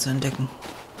hier noch was zu entdecken.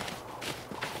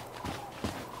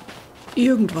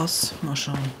 Irgendwas. Mal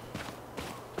schauen.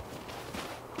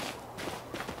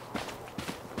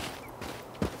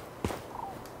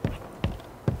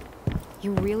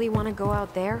 You really want to go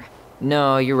out there?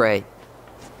 No, you're right.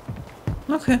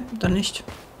 Okay, dann nicht.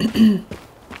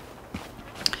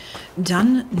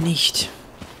 Dann nicht.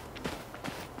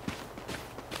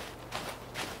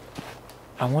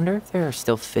 I wonder if there are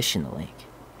still fish in the lake.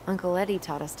 Uncle Eddie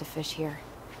taught us to fish here.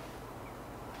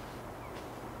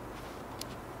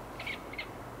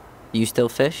 You still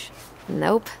fish?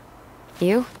 Nope.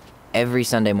 You? Every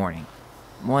Sunday morning.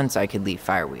 Once I could leave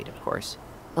fireweed, of course.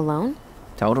 Alone?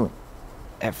 Totally.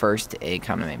 At first, it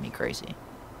kind of made me crazy.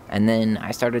 And then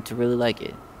I started to really like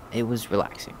it. It was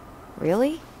relaxing.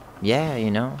 Really? Yeah,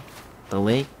 you know, the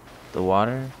lake, the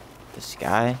water, the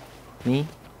sky, me,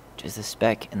 just a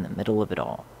speck in the middle of it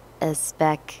all. A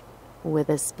speck with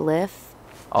a spliff?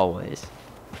 Always.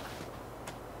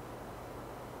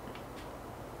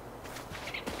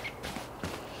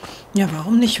 Ja,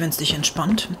 warum nicht, wenn es dich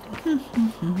entspannt?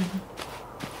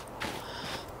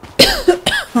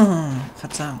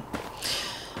 Verzeihung.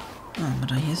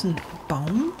 Aber hier ist ein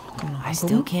Baum. Komm noch I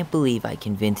still can't believe I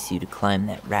convinced you to climb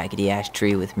that raggedy-ass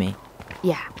tree with me.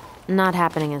 Yeah, not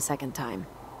happening a second time.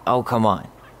 Oh, come on.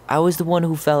 I was the one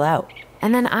who fell out.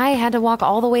 And then I had to walk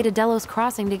all the way to Delos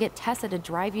Crossing to get Tessa to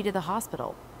drive you to the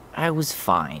hospital. I was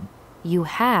fine. You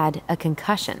had a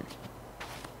concussion.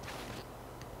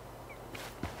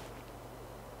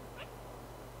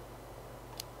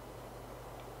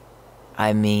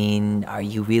 I mean, are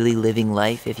you really living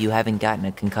life if you haven't gotten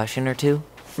a concussion or two?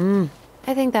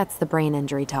 I think that's the brain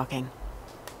injury talking.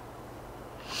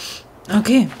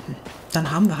 Okay, dann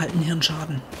haben wir halt einen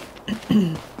Hirnschaden.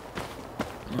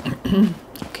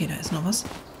 Okay, da ist noch was.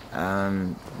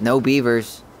 No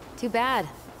beavers. Too bad.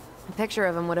 A picture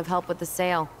of him would have helped with the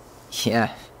sale.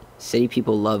 Yeah, city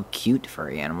people love cute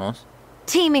furry animals.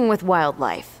 Teeming with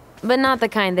wildlife, but not the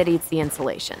kind that eats the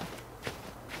insulation.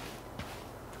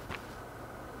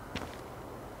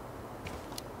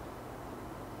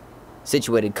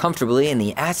 Situated comfortably in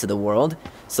the ass of the world,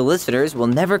 solicitors will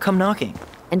never come knocking.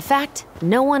 In fact,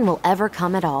 no one will ever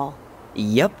come at all.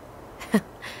 Yep,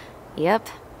 Yep.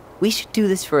 we should do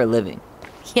this for a living.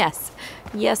 Yes.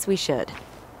 Yes, we should.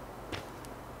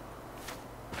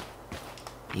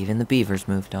 Even the beavers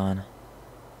moved on.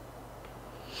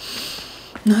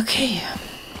 Okay.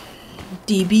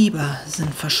 Die Biber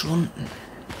sind verschwunden.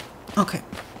 Okay.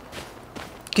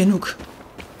 Genug.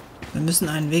 Wir müssen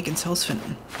einen Weg ins Haus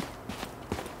finden.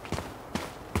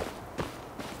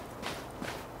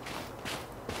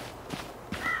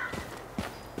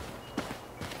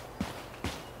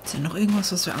 Ist hier noch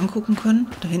irgendwas, was wir angucken können?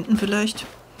 Da hinten vielleicht?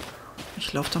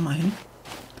 Ich laufe da mal hin.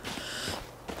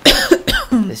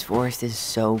 This forest is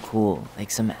so cool,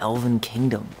 like some elven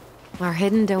kingdom. Our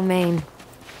hidden domain.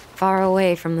 Far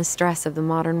away from the stress of the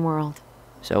modern world.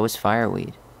 So is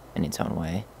fireweed, in its own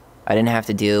way. I didn't have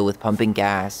to deal with pumping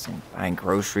gas and buying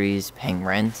groceries, paying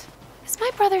rent. Is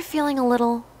my brother feeling a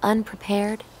little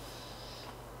unprepared?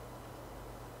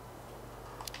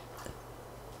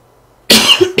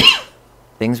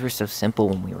 Things were so simple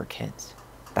when we were kids.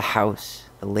 The house,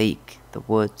 the lake, the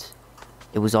woods.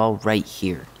 It was all right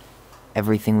here.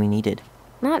 Everything we needed.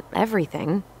 Not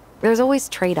everything. There's always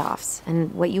trade-offs,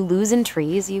 and what you lose in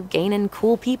trees, you gain in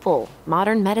cool people,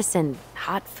 modern medicine,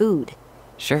 hot food.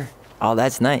 Sure, all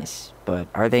that's nice, but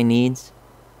are they needs?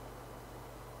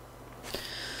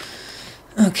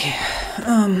 Okay.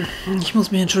 Ich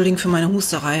muss mich entschuldigen für meine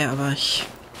Husterei, aber ich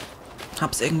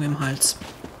hab's irgendwie im Hals.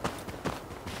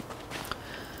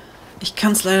 Ich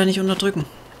kann's leider nicht unterdrücken.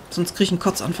 Sonst krieg ich einen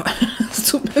Kotzanfall. Es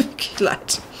tut mir wirklich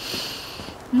leid.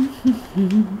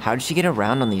 How did she get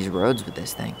around on these roads with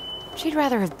this thing? She'd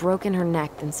rather have broken her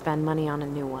neck than spend money on a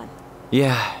new one.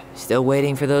 Yeah, still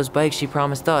waiting for those bikes she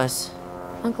promised us.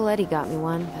 Uncle Eddie got me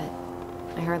one,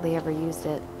 but I hardly ever used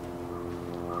it.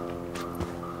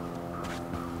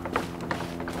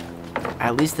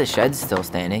 At least the shed's still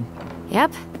standing.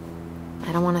 Yep.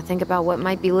 I don't want to think about what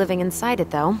might be living inside it,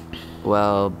 though.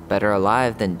 Well, better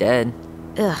alive than dead.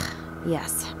 Ugh,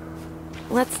 yes.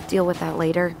 Let's deal with that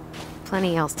later.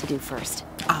 Plenty else to do first.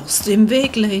 Aus dem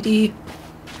Weg, Lady.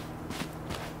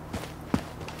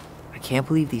 I can't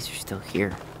believe these are still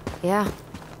here. Yeah,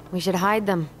 we should hide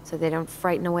them so they don't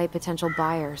frighten away potential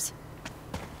buyers.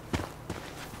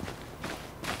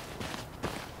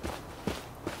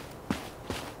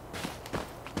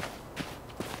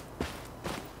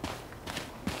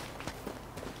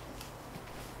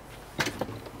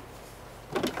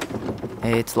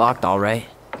 It's locked, all right.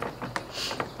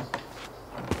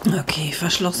 Okay,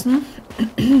 verschlossen.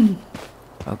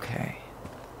 Okay.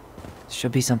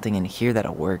 Should be something in here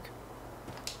that'll work.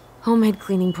 Homemade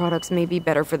cleaning products may be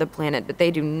better for the planet, but they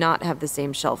do not have the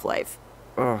same shelf life.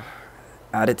 Ugh.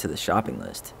 Add it to the shopping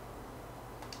list.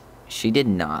 She did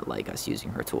not like us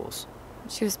using her tools.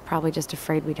 She was probably just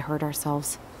afraid we'd hurt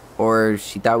ourselves. Or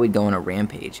she thought we'd go on a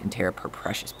rampage and tear up her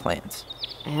precious plants.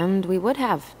 And we would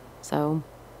have, so...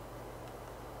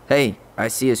 Hey, I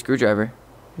see a screwdriver.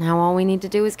 Now all we need to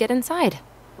do is get inside.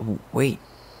 Wait,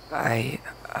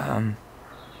 I'm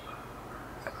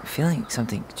feeling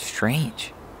something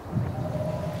strange.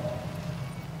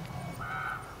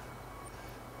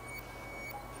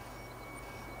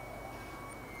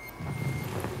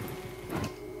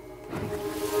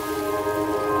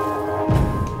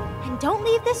 And don't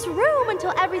leave this room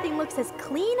until everything looks as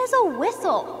clean as a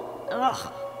whistle.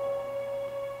 Ugh.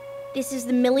 This is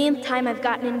the millionth time I've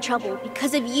gotten in trouble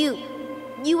because of you.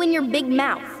 You and your big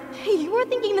mouth. You were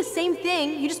thinking the same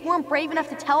thing, you just weren't brave enough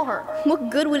to tell her. What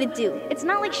good would it do? It's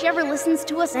not like she ever listens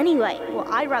to us anyway. Well,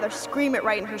 I'd rather scream it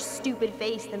right in her stupid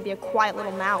face than be a quiet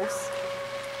little mouse.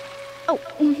 Oh,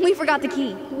 we forgot the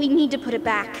key. We need to put it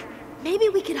back. Maybe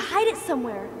we could hide it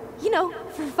somewhere. You know,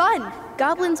 for fun.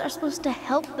 Goblins are supposed to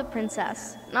help the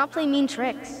princess, not play mean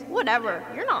tricks. Whatever,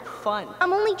 you're not fun.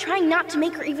 I'm only trying not to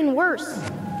make her even worse.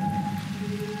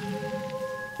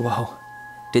 Whoa,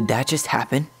 did that just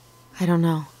happen? I don't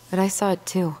know, but I saw it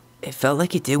too. It felt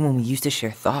like it did when we used to share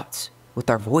thoughts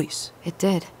with our voice. It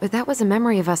did, but that was a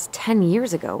memory of us 10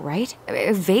 years ago, right?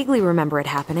 I vaguely remember it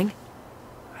happening.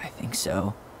 I think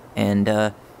so.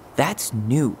 And, that's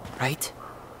new, right?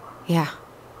 Yeah.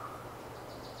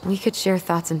 We could share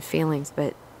thoughts and feelings,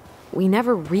 but we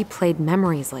never replayed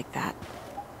memories like that.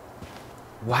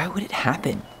 Why would it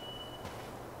happen?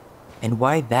 And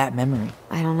why that memory?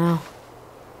 I don't know.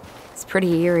 It's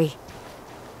pretty eerie.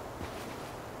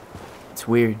 It's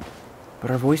weird,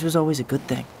 but our voice was always a good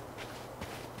thing.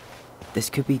 This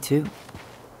could be too.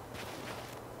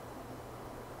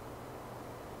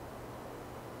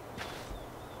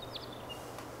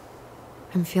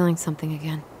 I'm feeling something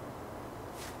again.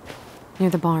 Near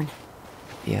the barn.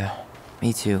 Yeah,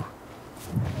 me too.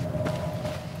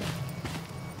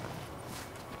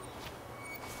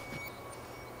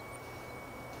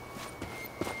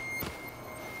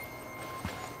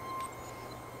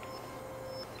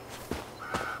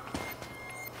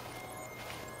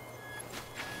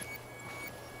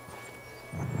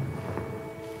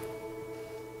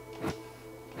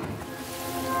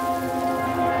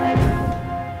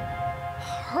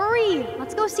 Hurry!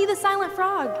 Let's go see the silent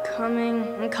frog.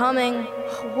 I'm coming.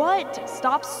 What?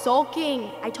 Stop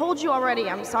sulking. I told you already,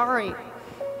 I'm sorry.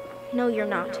 No, you're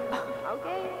not.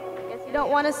 Okay, guess you don't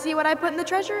want to see what I put in the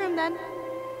treasure room then.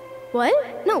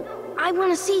 What? No, I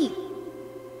want to see.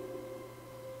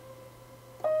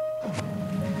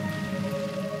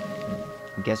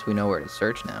 I guess we know where to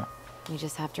search now. We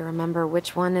just have to remember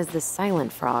which one is the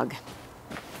silent frog.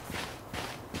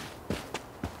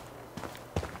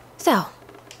 So,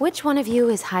 which one of you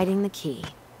is hiding the key?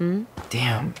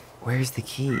 Damn, where's the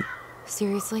key?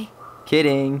 Seriously?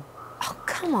 Kidding. Oh,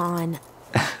 come on.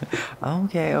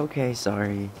 Okay,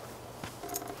 sorry.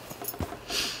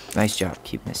 Nice job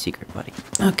keeping a secret, buddy.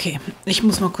 Okay, ich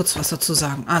muss mal kurz was dazu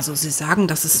sagen. Also, sie sagen,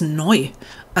 das ist neu.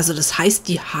 Also, das heißt,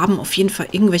 die haben auf jeden Fall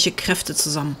irgendwelche Kräfte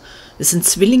zusammen. Es sind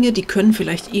Zwillinge, die können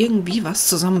vielleicht irgendwie was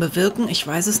zusammen bewirken. Ich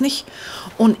weiß es nicht.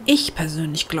 Und ich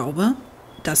persönlich glaube,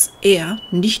 dass er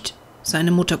nicht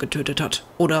seine Mutter getötet hat.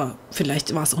 Oder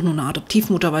vielleicht war es auch nur eine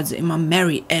Adoptivmutter, weil sie immer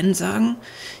Mary Ann sagen.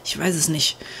 Ich weiß es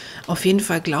nicht. Auf jeden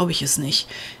Fall glaube ich es nicht.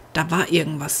 Da war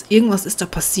irgendwas. Irgendwas ist da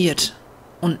passiert.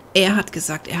 Und er hat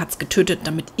gesagt, er hat es getötet,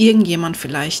 damit irgendjemand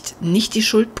vielleicht nicht die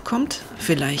Schuld bekommt.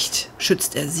 Vielleicht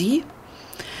schützt er sie.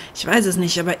 Ich weiß es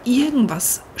nicht, aber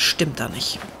irgendwas stimmt da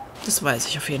nicht. Das weiß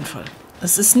ich auf jeden Fall.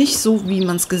 Es ist nicht so, wie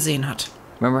man es gesehen hat.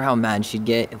 Remember how mad she'd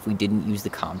get if we didn't use the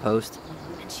compost?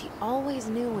 And she always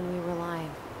knew when we were lying.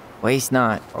 Waste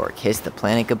not, or kiss the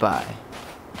planet goodbye.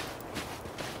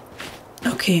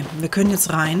 Okay, wir können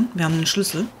jetzt rein. Wir haben einen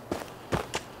Schlüssel.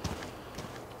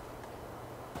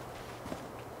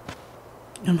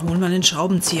 Und holen wir den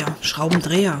Schraubenzieher,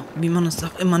 Schraubendreher, wie man es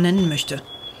auch immer nennen möchte.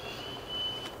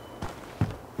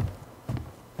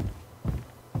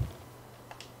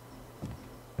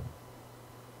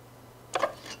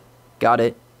 Got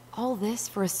it. All this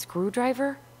for a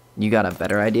screwdriver? You got a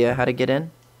better idea how to get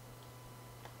in?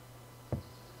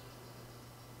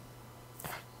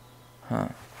 Huh.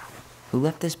 Who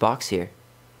left this box here?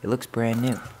 It looks brand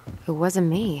new. It wasn't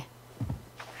me.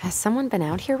 Has someone been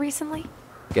out here recently?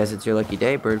 Guess it's your lucky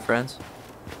day, bird friends.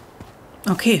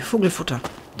 Okay, Vogelfutter.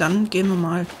 Dann gehen wir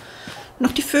mal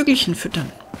noch die Vögelchen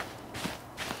füttern.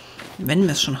 Wenn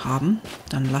wir es schon haben,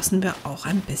 dann lassen wir auch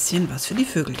ein bisschen was für die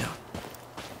Vögel da.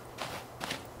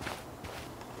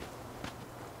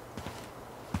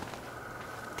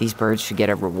 These birds should get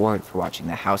a reward for watching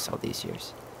the house all these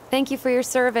years. Thank you for your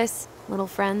service, little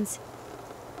friends.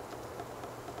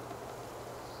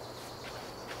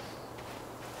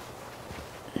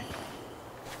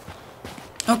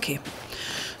 Okay,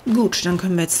 gut, dann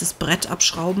können wir jetzt das Brett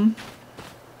abschrauben.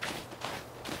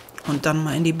 Und dann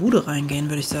mal in die Bude reingehen,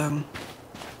 würde ich sagen.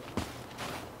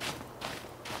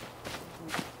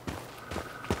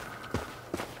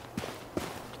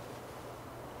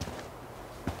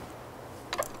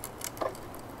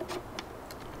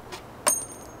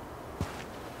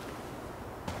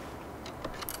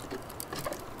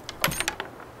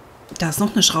 Da ist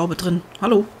noch eine Schraube drin.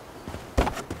 Hallo?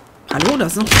 Hallo, da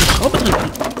ist noch eine Schraube drin.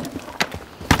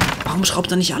 Warum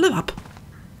schraubt er nicht alle ab?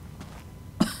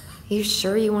 You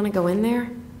sure you want to go in there?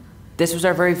 This was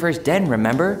our very first den,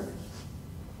 remember?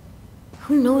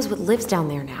 Who knows what lives down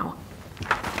there now?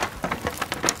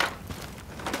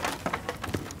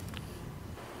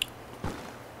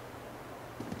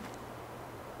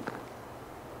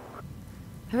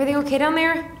 Everything okay down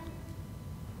there?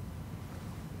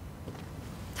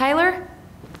 Tyler?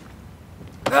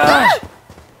 That's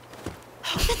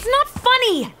not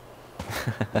funny!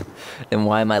 Then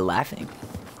why am I laughing?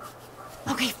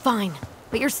 Okay, fine.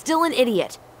 But you're still an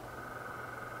idiot.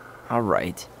 All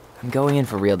right. I'm going in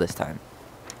for real this time.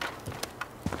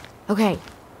 Okay.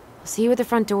 I'll see you at the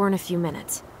front door in a few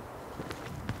minutes.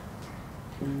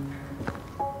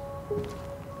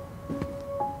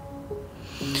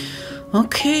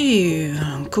 Okay,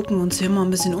 dann gucken wir uns hier mal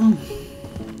ein bisschen um.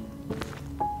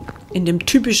 In dem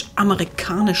typisch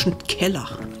amerikanischen Keller.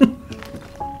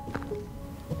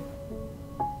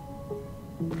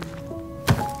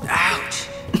 Ouch!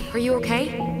 Are you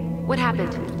okay? What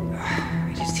happened?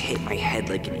 I just hit my head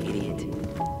like an idiot.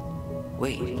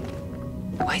 Wait.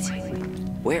 What?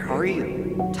 Where are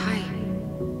you? Ty,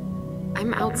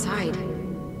 I'm outside.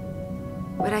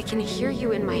 But I can hear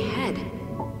you in my head.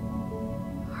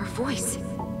 Our voice.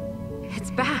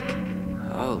 It's back.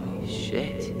 Holy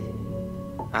shit.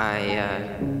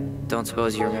 I don't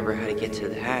suppose you remember how to get to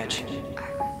the hatch.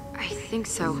 I think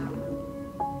so.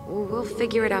 We'll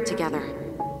figure it out together.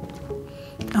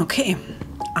 Okay,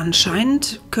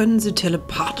 anscheinend können sie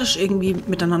telepathisch irgendwie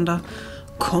miteinander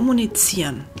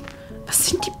kommunizieren. Was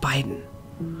sind die beiden?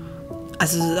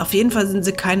 Also auf jeden Fall sind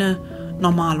sie keine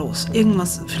Normalos.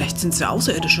 Irgendwas, vielleicht sind sie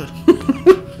Außerirdische.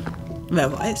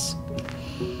 Wer weiß.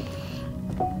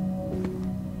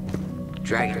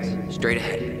 Dragons, straight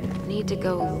ahead. Need to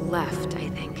go left, I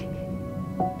think.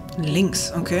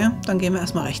 Links, okay. Dann gehen wir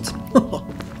erstmal rechts.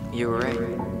 You were right.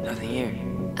 Nothing here.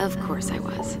 Of course I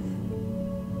was.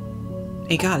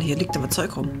 Egal, hier liegt aber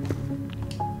Zeug rum.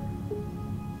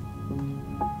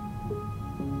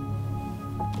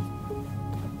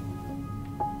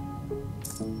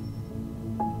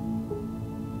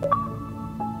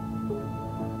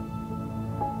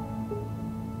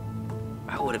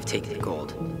 I would have taken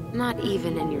gold. Not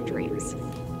even in your dreams.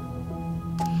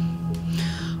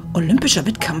 Olympischer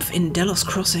Wettkampf in Delos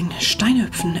Crossing.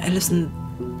 Steinhüpfen, Allison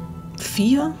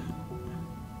 4.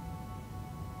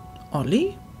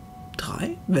 Olli?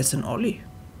 3? Wer ist denn Olli?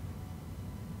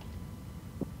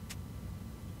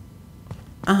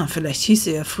 Ah, vielleicht hieß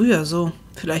sie ja früher so.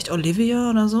 Vielleicht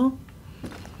Olivia oder so?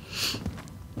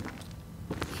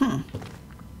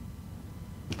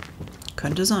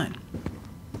 Könnte sein.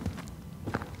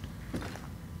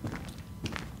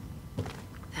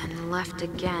 Then left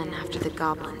again after the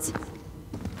goblins.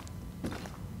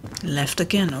 Left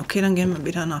again. Okay, dann gehen wir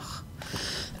wieder nach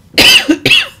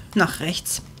nach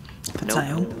rechts.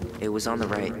 Verzeihung. Nope. It was on the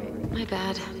right. My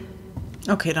bad.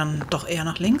 Okay, dann doch eher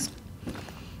nach links.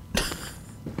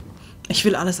 Ich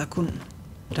will alles erkunden.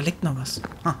 Da liegt noch was.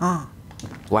 Aha.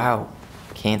 Wow.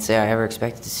 Can't say I ever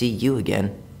expected to see you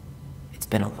again. It's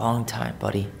been a long time,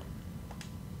 buddy.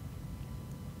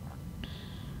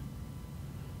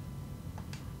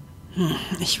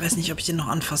 Ich weiß nicht, ob ich den noch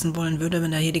anfassen wollen würde,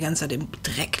 wenn er hier die ganze Zeit im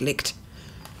Dreck liegt.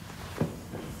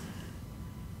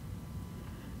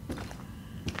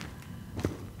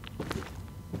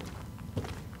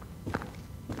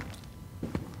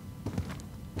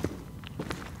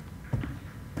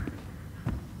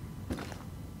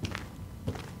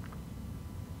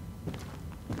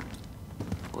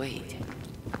 Wait.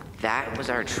 That was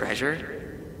our treasure?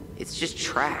 It's just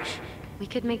trash. We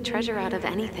could make treasure out of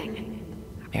anything.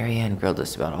 Marianne grilled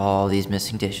us about all these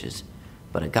missing dishes,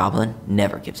 but a goblin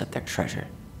never gives up their treasure.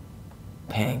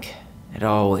 Pink. It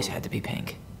always had to be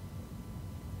pink.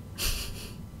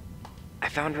 I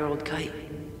found her old kite.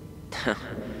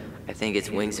 I think its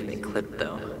wings have been clipped,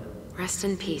 though. Rest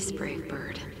in peace, brave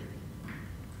bird.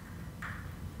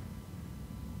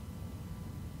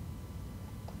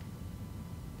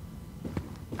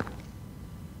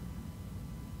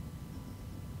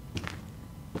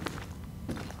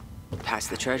 Past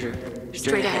the treasure.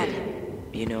 Straight ahead.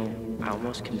 You know, I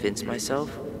almost convinced myself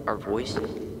our voice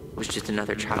was just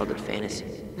another childhood fantasy.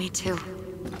 Me too.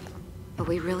 But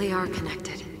we really are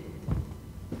connected.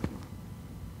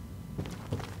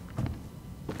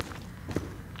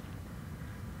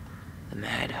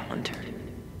 Mad Hunter.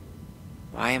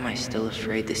 Why am I still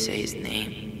afraid to say his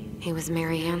name? He was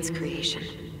Mary Ann's creation.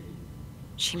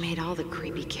 She made all the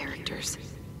creepy characters.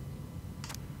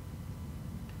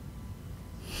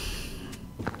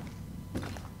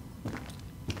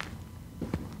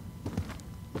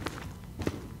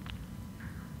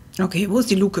 Okay, wo ist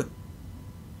die Luke?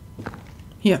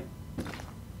 Hier.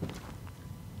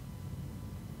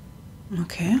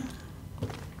 Okay.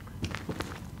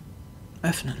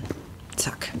 Öffnen.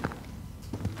 Zack.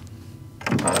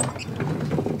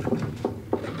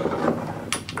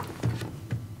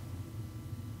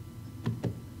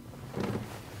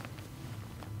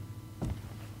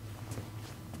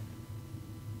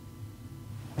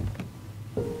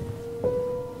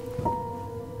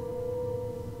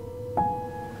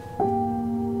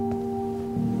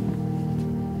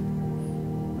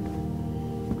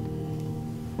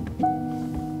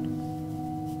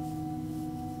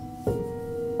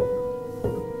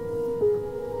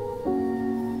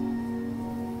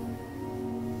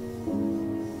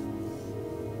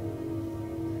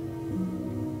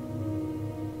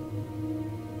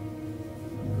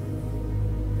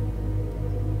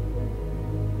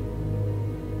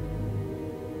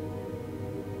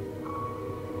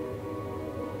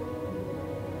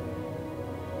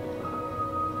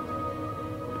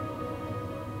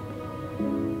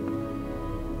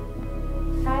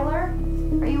 Tyler,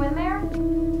 are you in there?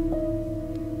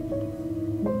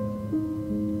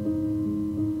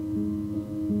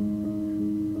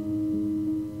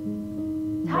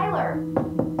 Tyler!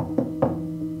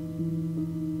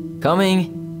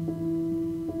 Coming!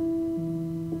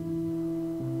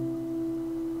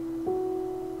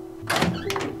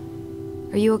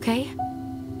 Are you okay?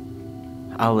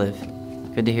 Olive,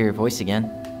 good to hear your voice again.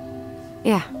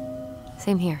 Yeah,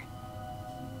 same here.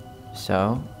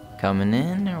 So, coming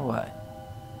in or what?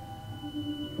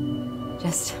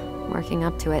 Just working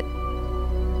up to it.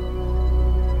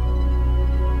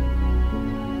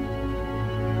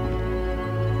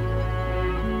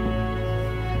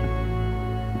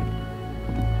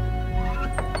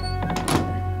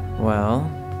 Well,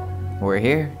 we're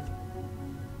here.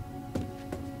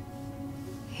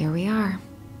 Here we are.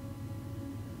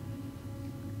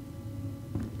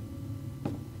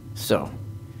 So,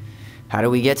 how do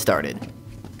we get started?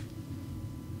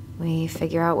 We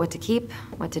figure out what to keep,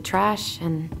 what to trash,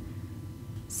 and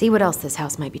see what else this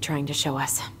house might be trying to show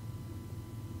us.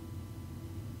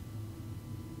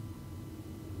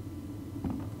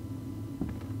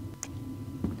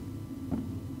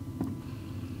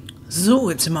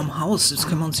 So, jetzt sind wir im Haus. Jetzt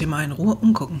können wir uns hier mal in Ruhe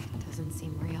umgucken. Doesn't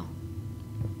seem real.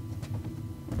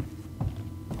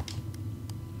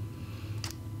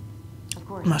 Of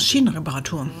course.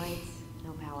 Maschinenreparatur. No lights,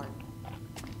 no power.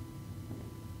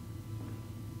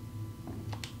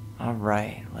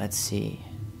 Alright, let's see.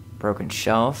 Broken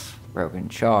shelf, broken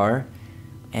jar,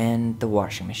 and the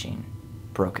washing machine.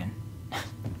 Broken.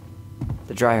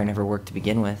 The dryer never worked to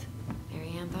begin with.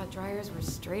 Mary Ann thought dryers were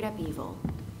straight up evil.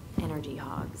 Energy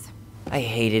hogs. I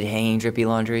hated hanging drippy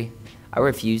laundry. I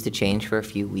refused to change for a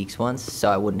few weeks once, so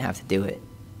I wouldn't have to do it.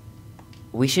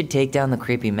 We should take down the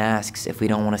creepy masks if we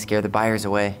don't want to scare the buyers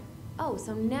away. Oh,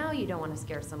 so now you don't want to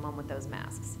scare someone with those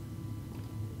masks.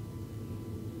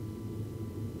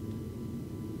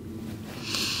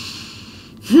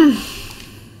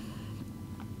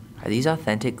 Are these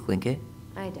authentic Glinkit?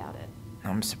 I doubt it.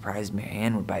 I'm surprised Mary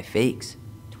Ann would buy fakes.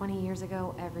 20 years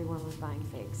ago, everyone was buying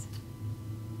figs.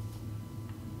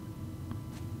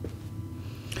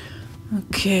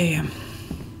 Okay.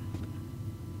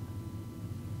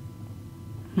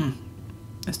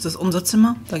 Ist das unser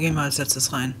Zimmer? Da gehen wir als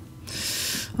letztes rein.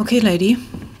 Okay, Lady.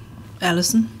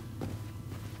 Allison.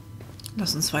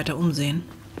 Lass uns weiter umsehen.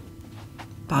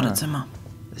 Badezimmer.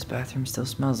 This bathroom still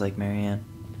smells like Mary Ann.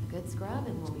 Good scrub,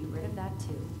 and we'll be rid of that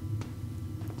too.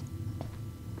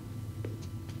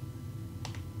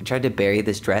 I tried to bury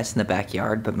this dress in the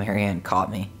backyard, but Mary Ann caught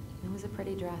me. It was a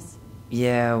pretty dress.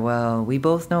 Yeah, well, we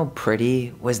both know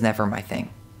pretty was never my thing.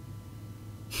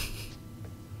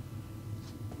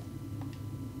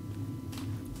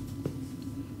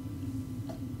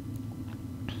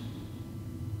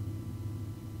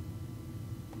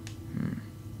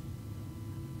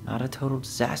 Not a total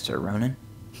disaster, Ronan.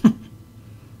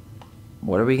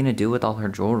 What are we gonna do with all her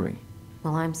jewelry?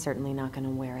 Well, I'm certainly not gonna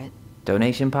wear it.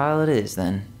 Donation pile it is,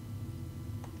 then.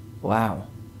 Wow.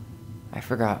 I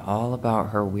forgot all about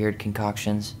her weird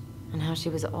concoctions. And how she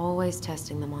was always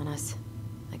testing them on us.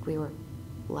 Like we were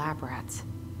lab rats.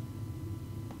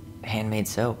 Handmade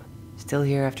soap. Still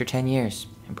here after 10 years.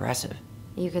 Impressive.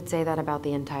 You could say that about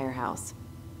the entire house.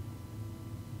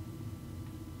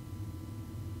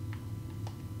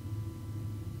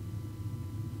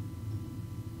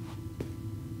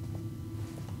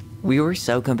 We were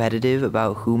so competitive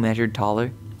about who measured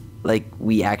taller. Like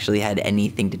we actually had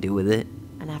anything to do with it.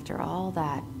 And after all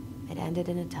that, it ended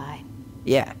in a tie.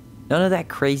 Yeah, none of that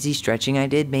crazy stretching I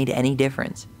did made any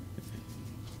difference.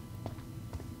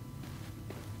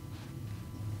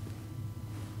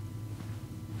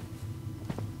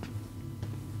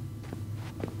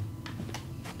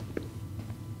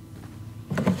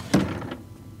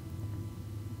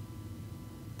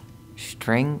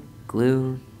 String,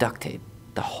 glue, duct tape.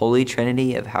 The holy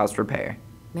trinity of house repair.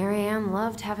 Marianne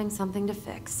loved having something to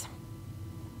fix.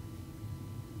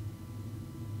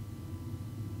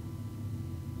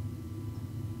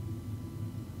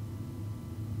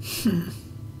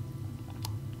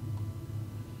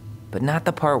 But not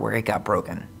the part where it got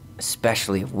broken.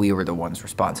 Especially if we were the ones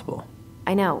responsible.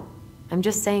 I know. I'm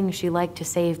just saying she liked to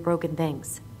save broken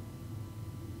things.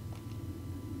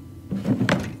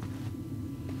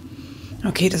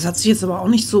 Okay, das hat sich jetzt aber auch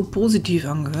nicht so positiv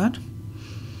angehört.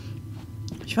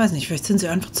 Ich weiß nicht, vielleicht sind sie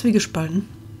einfach zwiegespalten.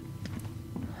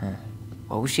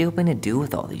 What was she hoping to do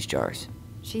with all these jars?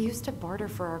 She used to barter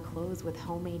for our clothes with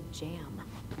homemade jam.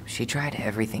 She tried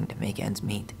everything to make ends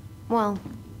meet. Well,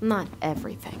 not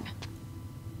everything.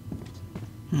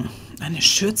 Eine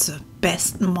Schürze.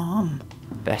 Best Mom.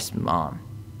 Best mom.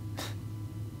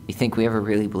 You think we ever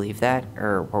really believed that?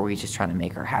 Or were we just trying to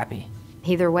make her happy?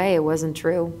 Either way, it wasn't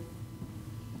true.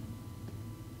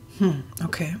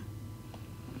 Okay.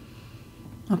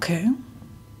 Okay.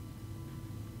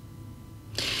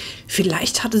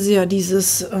 Vielleicht hatte sie ja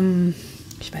dieses,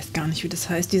 ich weiß gar nicht, wie das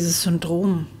heißt, dieses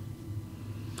Syndrom,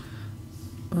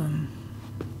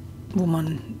 wo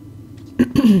man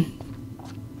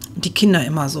die Kinder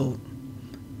immer so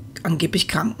angeblich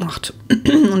krank macht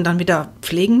und dann wieder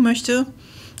pflegen möchte.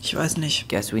 Ich weiß nicht.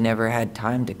 Guess we never had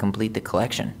time to complete the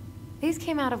collection. These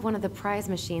came out of one of the prize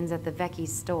machines at the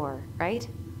Vecchi's store, right?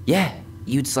 Yeah,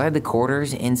 you'd slide the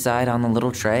quarters inside on the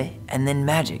little tray, and then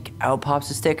magic, out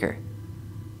pops a sticker.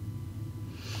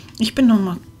 Ich bin noch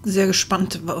mal sehr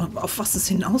gespannt, auf was es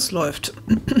hinausläuft.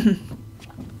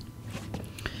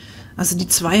 Also die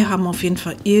zwei haben auf jeden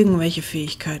Fall irgendwelche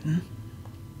Fähigkeiten.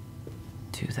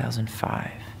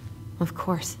 2005. Of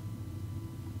course.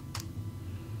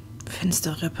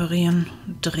 Fenster reparieren,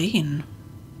 drehen.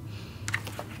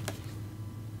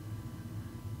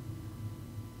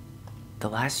 The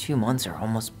last few months are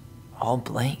almost all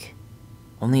blank.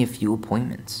 Only a few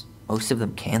appointments, most of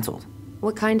them canceled.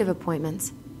 What kind of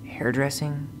appointments?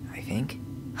 Hairdressing, I think.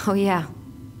 Oh yeah,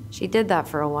 she did that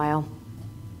for a while.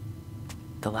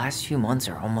 The last few months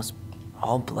are almost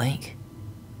all blank.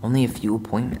 Only a few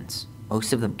appointments,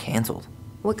 most of them canceled.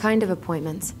 What kind of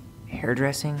appointments?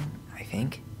 Hairdressing, I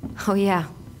think. Oh yeah,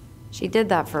 she did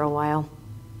that for a while.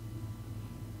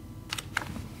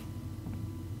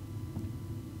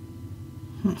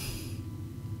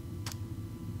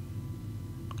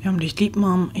 Wir haben dich lieb,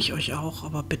 Mom, ich euch auch,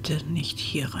 aber bitte nicht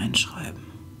hier reinschreiben.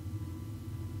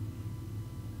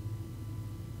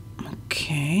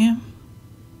 Okay.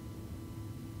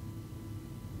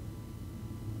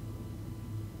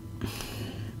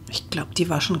 Ich glaube, die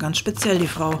war schon ganz speziell, die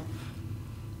Frau.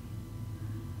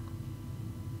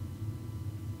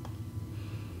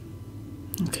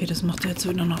 Okay, das macht er jetzt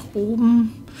wieder nach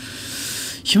oben.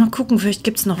 Ich will mal gucken, vielleicht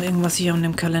gibt es noch irgendwas hier an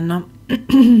dem Kalender.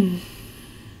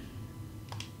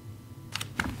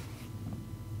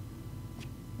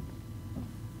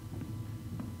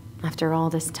 After all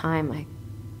this time, I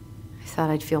thought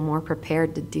I'd feel more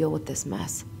prepared to deal with this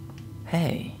mess.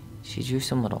 Hey, she drew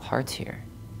some little hearts here.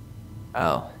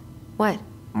 Oh, What?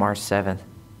 March 7th.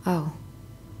 Oh,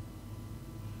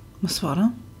 Was war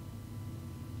da?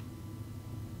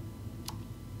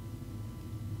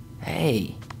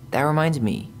 Hey, that reminds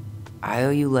me. I owe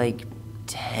you like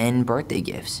 10 birthday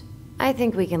gifts. I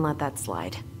think we can let that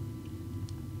slide.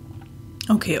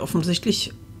 Okay,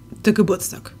 offensichtlich der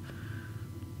Geburtstag.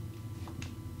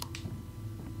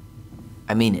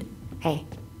 I mean it. Hey,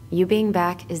 you being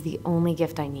back is the only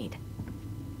gift I need.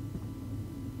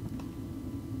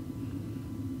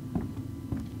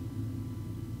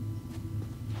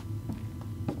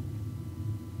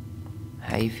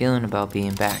 How you feeling about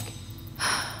being back?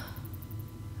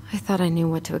 I thought I knew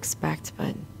what to expect,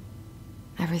 but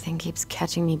everything keeps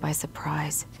catching me by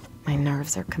surprise. My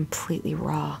nerves are completely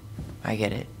raw. I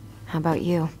get it. How about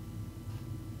you?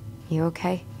 You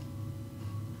okay?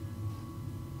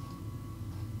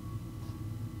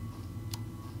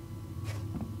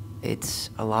 It's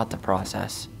a lot to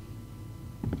process.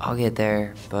 I'll get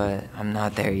there, but I'm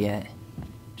not there yet.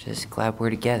 Just glad we're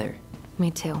together.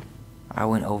 Me too. I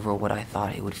went over what I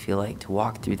thought it would feel like to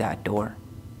walk through that door.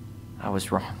 I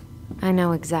was wrong. I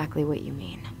know exactly what you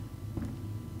mean.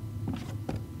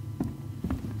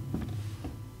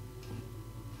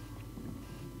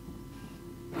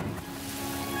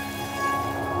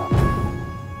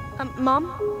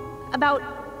 Mom? About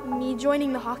me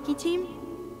joining the hockey team?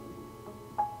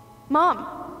 Mom!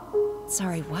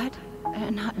 Sorry, what?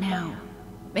 Not now.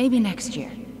 Maybe next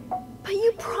year. But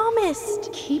you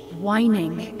promised! Keep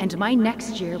whining, and my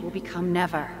next year will become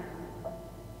never.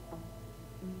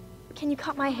 Can you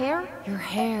cut my hair? Your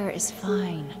hair is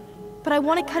fine. But I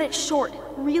want to cut it short.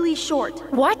 Really short.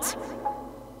 What?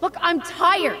 Look, I'm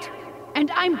tired,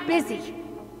 and I'm busy.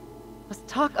 Let's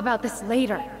talk about this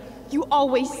later. You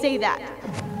always say that.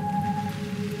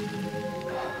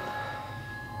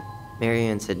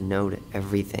 Marianne said no to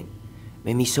everything.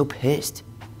 Made me so pissed.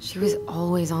 She was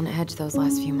always on edge those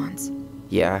last few months.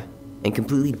 Yeah, and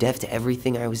completely deaf to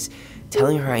everything I was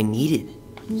telling her I needed.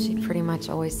 She'd pretty much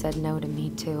always said no to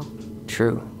me, too.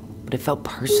 True, but it felt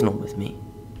personal with me.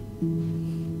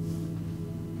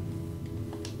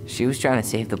 She was trying to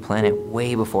save the planet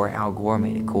way before Al Gore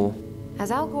made it cool.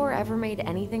 Has Al Gore ever made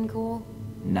anything cool?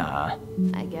 Nah.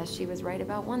 I guess she was right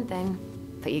about one thing.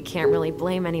 But you can't really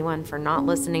blame anyone for not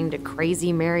listening to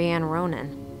crazy Marianne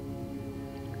Ronan.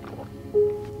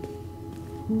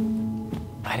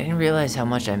 I didn't realize how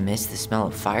much I missed the smell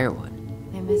of firewood.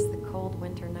 I miss the cold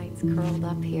winter nights curled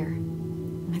up here,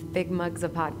 with big mugs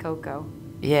of hot cocoa.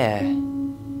 Yeah.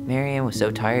 Marianne was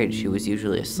so tired she was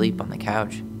usually asleep on the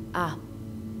couch. Ah,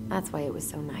 that's why it was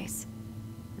so nice.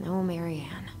 No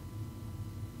Marianne.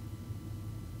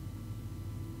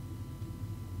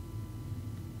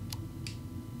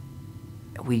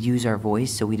 We'd use our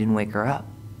voice so we didn't wake her up.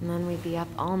 And then we'd be up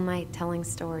all night telling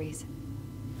stories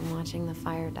and watching the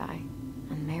fire die.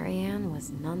 And Marianne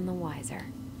was none the wiser.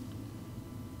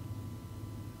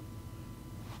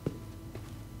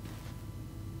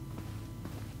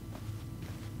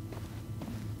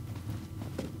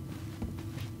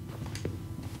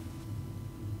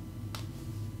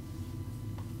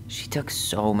 She took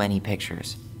so many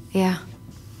pictures. Yeah.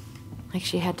 Like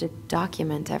she had to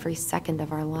document every second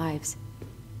of our lives.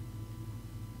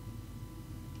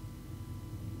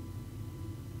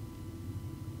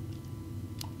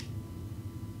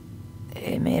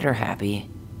 It made her happy,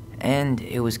 and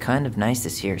it was kind of nice to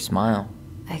see her smile.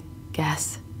 I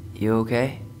guess. You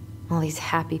okay? All these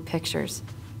happy pictures.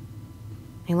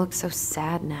 They look so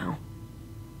sad now.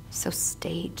 So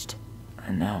staged.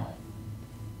 I know.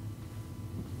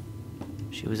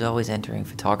 She was always entering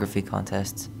photography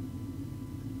contests.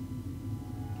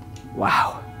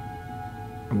 Wow.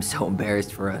 I'm so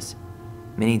embarrassed for us.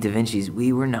 Mini Da Vinci's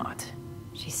we were not.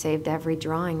 She saved every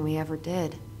drawing we ever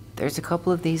did. There's a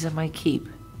couple of these I might keep.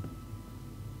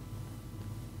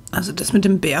 Also das mit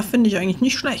dem Bär finde ich eigentlich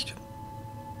nicht schlecht.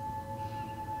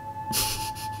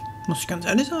 Muss ich ganz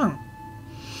ehrlich sagen.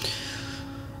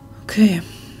 Okay.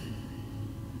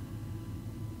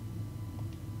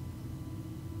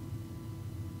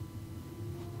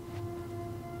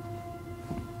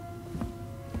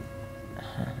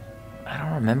 I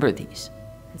don't remember these.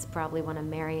 It's probably one of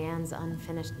Marianne's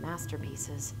unfinished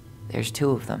masterpieces. There's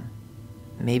two of them.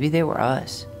 Maybe they were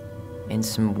us. In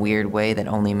some weird way that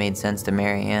only made sense to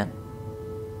Marianne.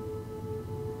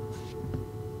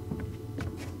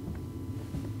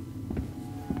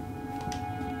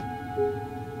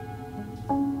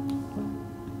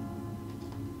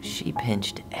 She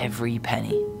pinched every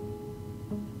penny.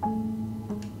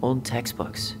 Old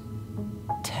textbooks.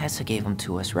 Tessa gave them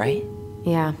to us, right?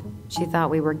 Yeah, she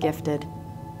thought we were gifted.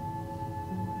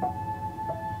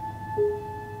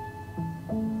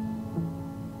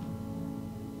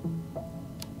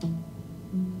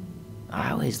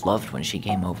 I always loved when she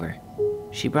came over.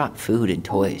 She brought food and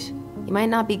toys. You might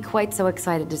not be quite so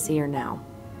excited to see her now.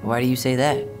 Why do you say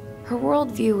that? Her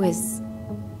worldview is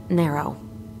narrow,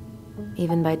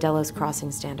 even by Delos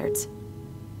Crossing standards.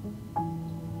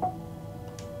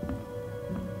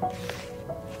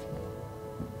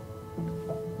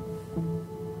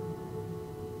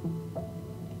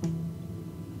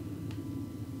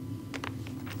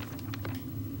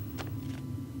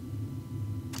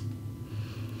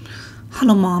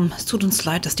 Hallo Mom, es tut uns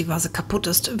leid, dass die Vase kaputt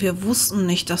ist. Wir wussten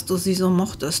nicht, dass du sie so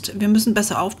mochtest. Wir müssen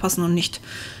besser aufpassen und nicht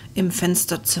im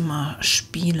Fensterzimmer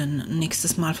spielen.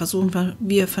 Nächstes Mal versuchen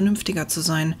wir vernünftiger zu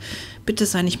sein. Bitte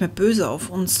sei nicht mehr böse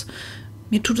auf uns.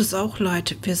 Mir tut es auch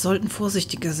leid. Wir sollten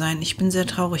vorsichtiger sein. Ich bin sehr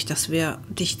traurig, dass wir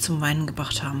dich zum Weinen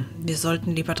gebracht haben. Wir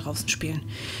sollten lieber draußen spielen.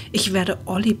 Ich werde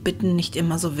Olli bitten, nicht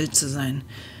immer so wild zu sein.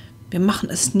 Wir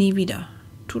machen es nie wieder.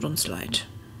 Tut uns leid.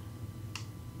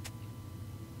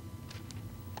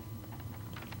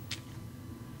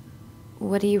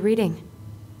 What are you reading?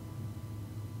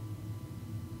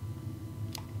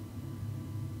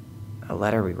 A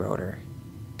letter we wrote her.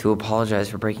 To apologize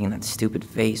for breaking that stupid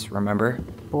vase, remember?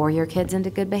 Bore your kids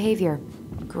into good behavior.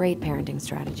 Great parenting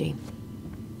strategy.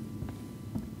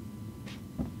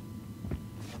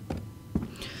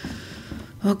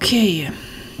 Okay,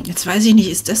 jetzt weiß ich nicht,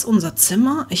 ist das unser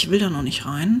Zimmer? Ich will da noch nicht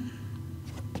rein.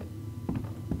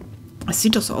 Es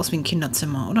sieht doch so aus wie ein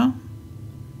Kinderzimmer, oder?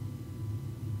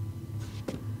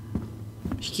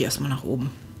 Ich gehe erstmal nach oben.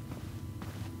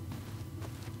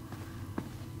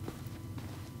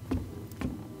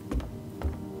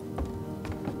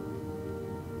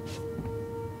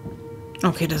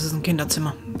 Okay, das ist ein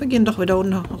Kinderzimmer. Wir gehen doch wieder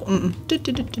nach unten.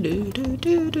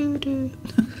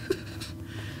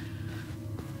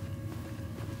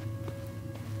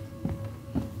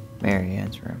 Mary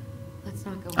Ann's room. Let's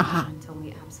not go Aha. in until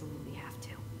we absolutely have to.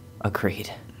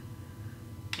 Agreed.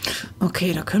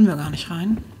 Okay, da können wir gar nicht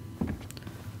rein.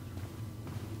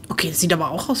 Okay, das sieht aber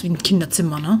auch aus wie ein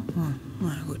Kinderzimmer, ne?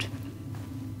 Na gut.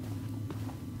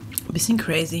 Ein bisschen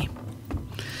crazy.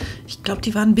 Ich glaube,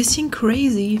 die waren ein bisschen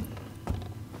crazy.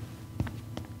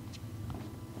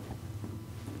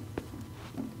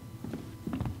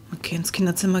 Okay, ins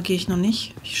Kinderzimmer gehe ich noch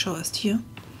nicht. Ich schaue erst hier.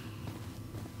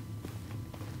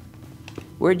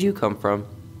 Where'd you come from?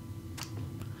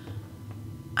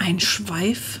 Ein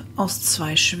Schweif aus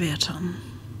 2 Schwertern.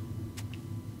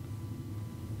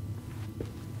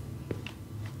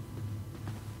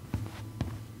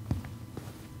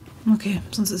 Okay,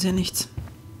 sonst ist ja nichts.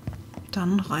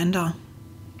 Dann rein da.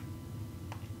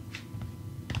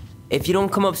 If you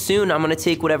don't come up soon, I'm gonna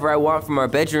take whatever I want from our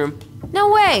bedroom. No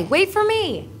way! Wait for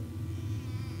me!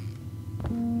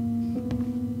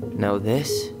 No,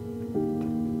 this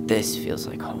feels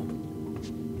like home.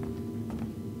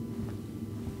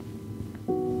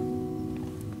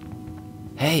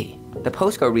 Hey, the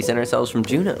postcard we sent ourselves from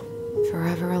Juneau.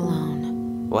 Forever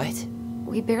alone. What?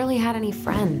 We barely had any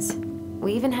friends.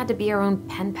 We even had to be our own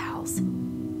pen pals.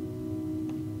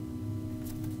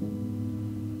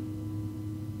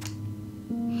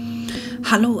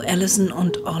 Hallo Allison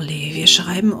und Ollie, wir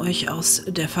schreiben euch aus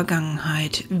der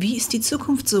Vergangenheit. Wie ist die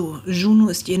Zukunft so? Juneau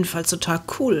ist jedenfalls total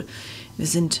cool. Wir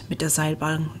sind mit der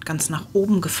Seilbahn ganz nach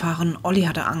oben gefahren. Ollie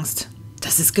hatte Angst.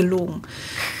 Das ist gelogen.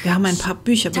 Wir haben ein paar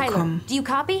Bücher Tyler, bekommen. do you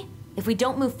copy? If we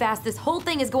don't move fast, this whole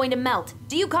thing is going to melt.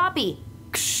 Do you copy?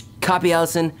 Shh, copy,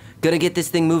 Allison. Gonna get this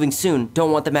thing moving soon.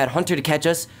 Don't want the Mad Hunter to catch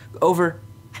us. Over.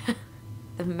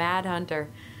 The Mad Hunter.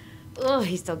 Ugh,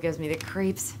 he still gives me the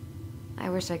creeps. I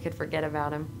wish I could forget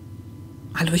about him.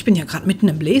 Hallo, ich bin ja gerade mitten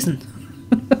im Lesen.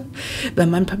 Wir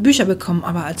haben ein paar Bücher bekommen,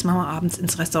 aber als Mama abends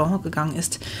ins Restaurant gegangen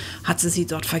ist, hat sie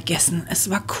dort vergessen. Es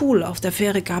war cool, auf der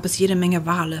Fähre gab es jede Menge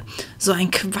Wale. So ein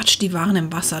Quatsch, die waren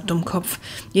im Wasser, Dummkopf.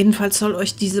 Jedenfalls soll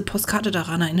euch diese Postkarte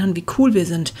daran erinnern, wie cool wir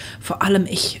sind. Vor allem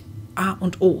ich, A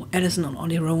und O, Allison und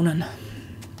Ollie Ronan.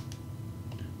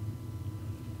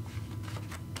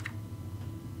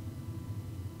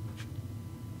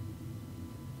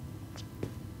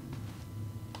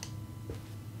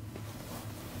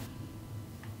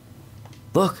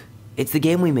 Look, it's the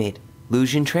game we made.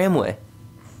 Lucian Tramway.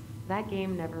 That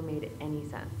game never made any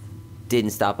sense.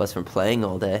 Didn't stop us from playing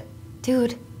all day.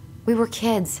 Dude, we were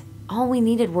kids. All we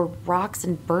needed were rocks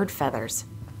and bird feathers.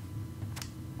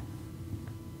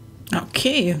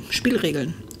 Okay,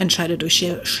 Spielregeln. Entscheide durch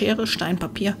Schere, Stein,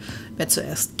 Papier, wer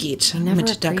zuerst geht. We never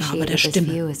Mit der Gabe der appreciated this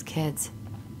Stimme. view as kids.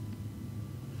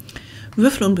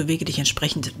 Würfle und bewege dich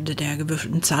entsprechend der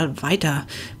gewürfelten Zahl weiter.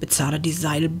 Bezahle die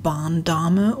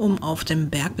Seilbahndame, um auf dem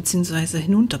Berg bzw.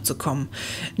 hinunterzukommen.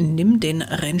 Nimm den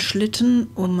Rennschlitten,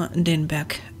 um den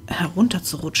Berg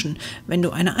herunterzurutschen. Wenn du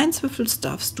eine 1 würfelst,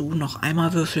 darfst du noch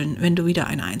einmal würfeln. Wenn du wieder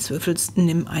eine 1 würfelst,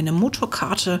 nimm eine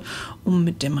Motorkarte, um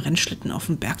mit dem Rennschlitten auf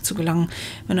den Berg zu gelangen.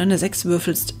 Wenn du eine 6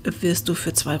 würfelst, wirst du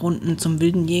für 2 Runden zum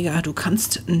wilden Jäger. Du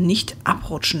kannst nicht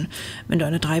abrutschen. Wenn du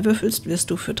eine 3 würfelst,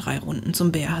 wirst du für 3 Runden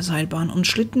zum Bär. Seilbahn und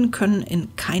Schlitten können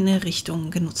in keine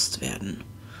Richtung genutzt werden.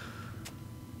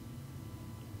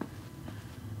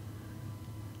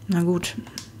 Na gut,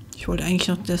 ich wollte eigentlich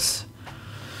noch das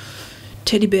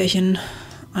Teddybärchen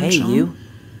anschauen. Hey, you.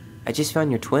 I just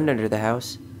found your twin under the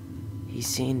house. He's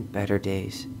seen better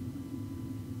days.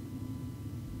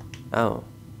 Oh,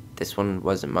 this one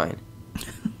wasn't mine.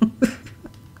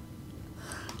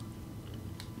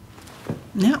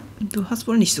 Ja, du hast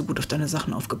wohl nicht so gut auf deine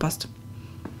Sachen aufgepasst.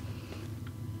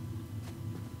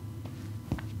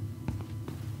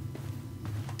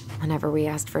 Whenever we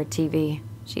asked for a TV,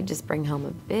 she'd just bring home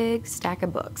a big stack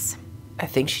of books. I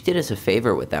think she did us a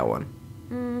favor with that one.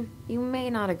 You may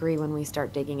not agree when we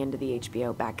start digging into the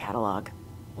HBO back catalog.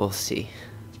 We'll see.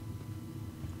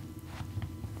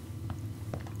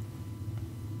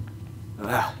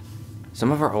 Ugh.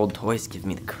 Some of our old toys give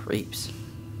me the creeps.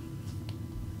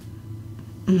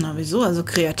 Na wieso? Also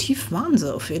kreativ waren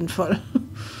sie auf jeden Fall.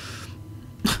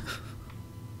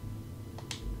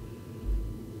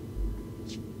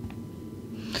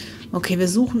 Okay, wir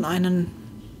suchen einen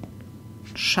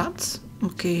Schatz.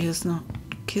 Okay, hier ist eine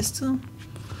Kiste.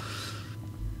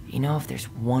 You know, if there's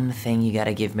one thing you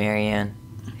gotta give Marianne,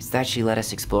 it's that she let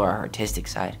us explore our artistic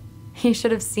side. You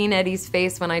should have seen Eddie's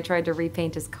face when I tried to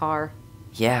repaint his car.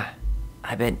 Yeah,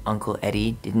 I bet Uncle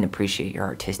Eddie didn't appreciate your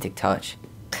artistic touch.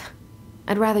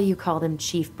 I'd rather you called him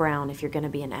Chief Brown if you're gonna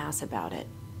be an ass about it.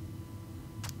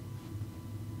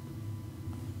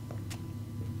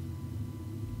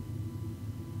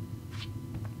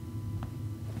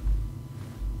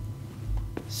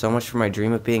 So much for my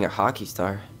dream of being a hockey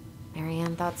star.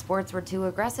 Marianne thought sports were too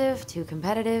aggressive, too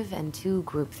competitive, and too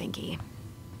groupthinky.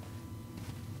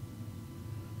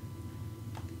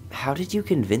 How did you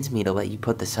convince me to let you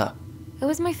put this up? It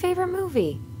was my favorite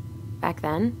movie. Back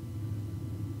then.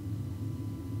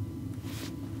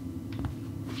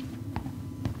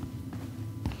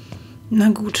 Na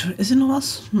gut, ist hier noch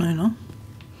was? Nein, ne?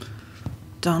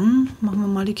 Dann machen wir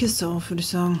mal die Kiste auf, würde ich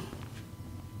sagen.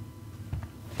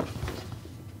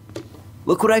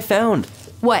 Look what I found!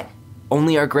 What?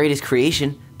 Only our greatest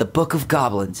creation, the Book of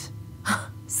Goblins.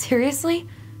 Seriously?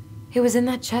 It was in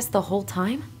that chest the whole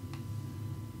time?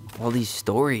 All these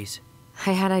stories.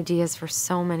 I had ideas for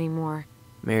so many more.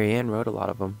 Marianne wrote a lot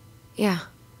of them. Yeah.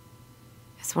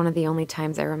 It's one of the only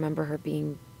times I remember her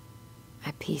being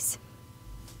at peace.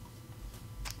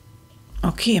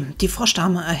 Okay, die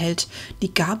Froschdame erhält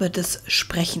die Gabe des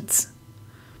Sprechens.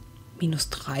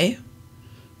 -3.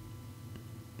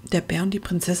 Der Bär und die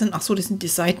Prinzessin. Ach so, die sind die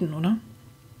Seiten, oder?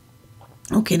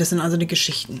 Okay, das sind also die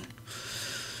Geschichten.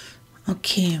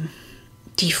 Okay.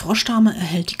 Die Froschdame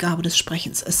erhält die Gabe des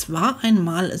Sprechens. Es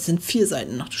sind 4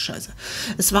 Seiten, ach du Scheiße.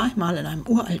 Es war einmal in einem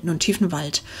uralten und tiefen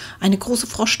Wald eine große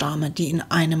Froschdame, die in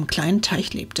einem kleinen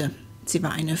Teich lebte. Sie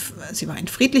war ein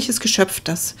friedliches Geschöpf,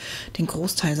 das den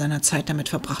Großteil seiner Zeit damit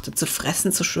verbrachte, zu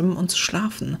fressen, zu schwimmen und zu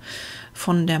schlafen.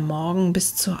 Von der Morgen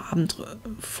bis zur Abendröte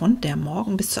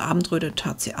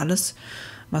tat sie alles,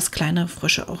 was kleinere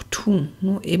Frösche auch tun,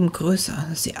 nur eben größer.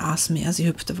 Sie aß mehr, sie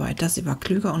hüpfte weiter, sie war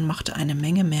klüger und machte eine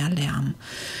Menge mehr Lärm.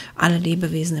 Alle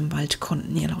Lebewesen im Wald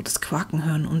konnten ihr lautes Quaken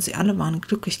hören und sie alle waren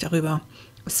glücklich darüber.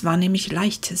 Es war nämlich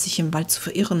leicht, sich im Wald zu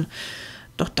verirren.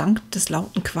 Doch dank des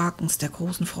lauten Quakens der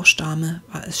großen Froschdame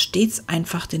war es stets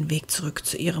einfach, den Weg zurück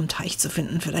zu ihrem Teich zu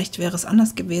finden. Vielleicht wäre es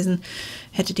anders gewesen,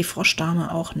 hätte die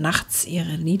Froschdame auch nachts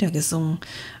ihre Lieder gesungen,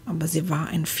 aber sie war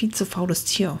ein viel zu faules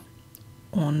Tier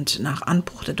und nach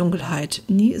Anbruch der Dunkelheit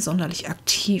nie sonderlich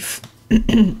aktiv.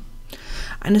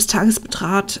 Eines Tages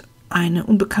betrat eine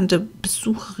unbekannte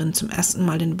Besucherin zum ersten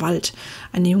Mal den Wald,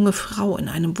 eine junge Frau in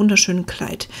einem wunderschönen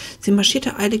Kleid. Sie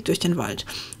marschierte eilig durch den Wald,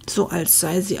 so als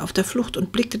sei sie auf der Flucht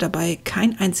und blickte dabei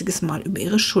kein einziges Mal über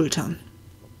ihre Schulter.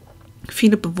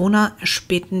 Viele Bewohner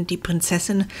erspähten die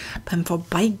Prinzessin beim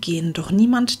Vorbeigehen, doch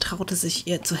niemand traute sich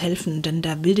ihr zu helfen, denn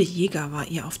der wilde Jäger war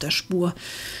ihr auf der Spur.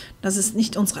 Das ist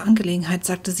nicht unsere Angelegenheit,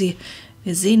 sagte sie,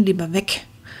 wir sehen lieber weg.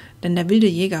 Denn der wilde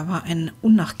Jäger war ein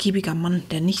unnachgiebiger Mann,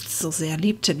 der nichts so sehr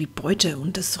liebte wie Beute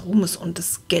und des Ruhmes und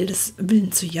des Geldes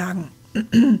willen zu jagen.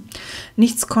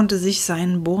 Nichts konnte sich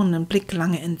seinen bohrenden Blick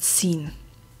lange entziehen.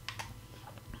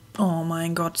 Oh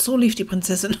mein Gott, so lief die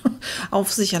Prinzessin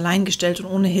auf sich allein gestellt und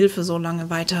ohne Hilfe so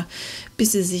lange weiter,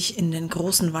 bis sie sich in den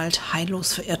großen Wald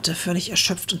heillos verirrte. Völlig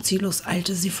erschöpft und ziellos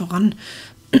eilte sie voran,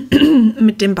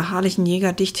 mit dem beharrlichen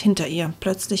Jäger dicht hinter ihr.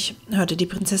 Plötzlich hörte die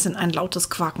Prinzessin ein lautes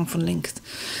Quaken von links.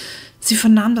 Sie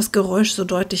vernahm das Geräusch so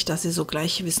deutlich, dass sie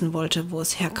sogleich wissen wollte, wo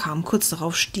es herkam. Kurz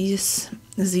darauf stieß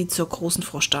sie zur großen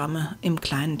Froschdame im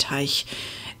kleinen Teich,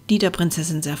 die der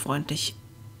Prinzessin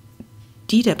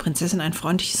ein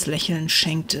freundliches Lächeln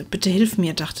schenkte. Bitte hilf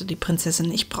mir, dachte die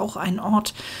Prinzessin, ich brauche einen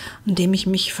Ort, an dem ich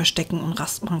mich verstecken und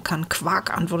Rast machen kann.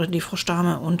 Quak, antwortete die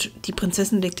Froschdame, und die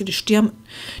Prinzessin legte die Stirn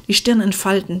in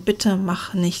Falten. Bitte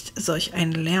mach nicht solch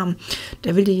einen Lärm.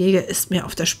 Der wilde Jäger ist mir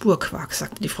auf der Spur, Quak,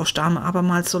 sagte die Froschdame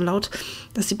abermals so laut,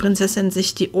 dass die Prinzessin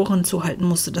sich die Ohren zuhalten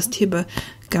musste. Das Tier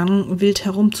begann wild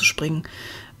herumzuspringen.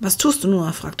 »Was tust du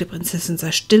nur?« fragte die Prinzessin.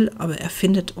 »Sei still, aber er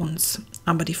findet uns.«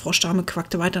 Aber die Froschdame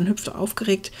quackte weiter und hüpfte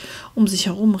aufgeregt um sich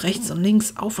herum, rechts und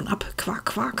links, auf und ab, quak,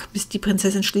 quak, bis die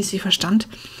Prinzessin schließlich verstand,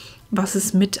 was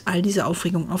es mit all dieser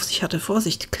Aufregung auf sich hatte.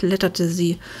 Vorsicht, kletterte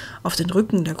sie auf den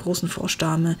Rücken der großen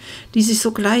Froschdame, die sich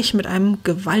sogleich mit einem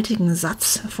gewaltigen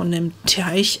Satz von dem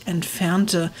Teich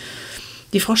entfernte.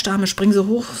 Die Froschdame sprang so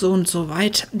hoch, so und so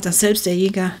weit, dass selbst der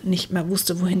Jäger nicht mehr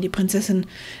wusste, wohin die Prinzessin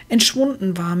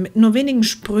entschwunden war. Mit nur wenigen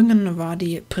Sprüngen war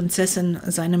die Prinzessin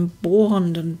seinem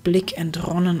bohrenden Blick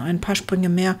entronnen. Ein paar Sprünge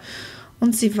mehr,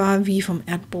 und sie war wie vom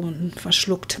Erdboden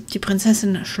verschluckt. Die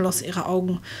Prinzessin schloss ihre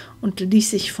Augen und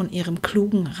ließ sich von ihrem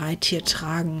klugen Reittier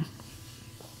tragen.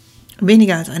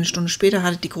 Weniger als eine Stunde später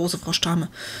hatte die große Frau Stame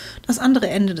das andere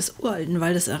Ende des uralten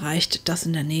Waldes erreicht, das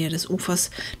in der Nähe des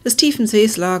Ufers des tiefen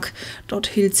Sees lag. Dort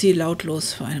hielt sie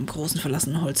lautlos vor einem großen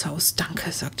verlassenen Holzhaus.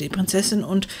 »Danke«, sagte die Prinzessin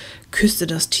und küsste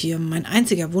das Tier. »Mein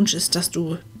einziger Wunsch ist, dass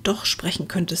du doch sprechen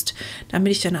könntest,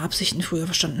 damit ich deine Absichten früher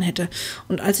verstanden hätte.«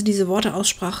 Und als sie diese Worte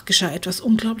aussprach, geschah etwas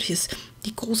Unglaubliches.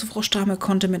 Die große Frau Stame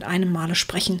konnte mit einem Male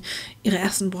sprechen. Ihre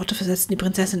ersten Worte versetzten die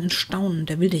Prinzessin in Staunen.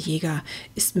 »Der wilde Jäger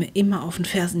ist mir immer auf den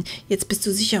Fersen. Jetzt bist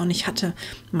du sicher und ich hatte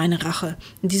meine Rache.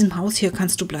 In diesem Haus hier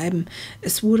kannst du bleiben.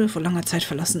 Es wurde vor langer Zeit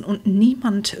verlassen und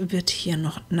niemand wird hier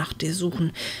noch nach dir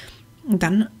suchen.«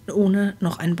 Dann, ohne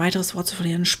noch ein weiteres Wort zu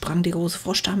verlieren, sprang die große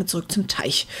Frau Stame zurück zum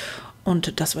Teich.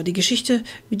 Und das war die Geschichte,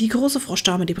 wie die große Frau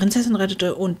Stame die Prinzessin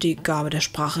rettete und die Gabe der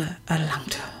Sprache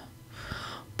erlangte.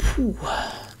 Puh.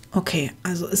 Okay,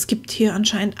 also es gibt hier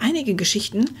anscheinend einige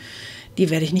Geschichten, die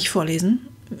werde ich nicht vorlesen.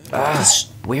 Das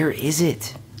Where is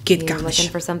it? geht You gar looking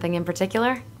nicht. for something in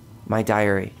particular? My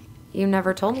diary. You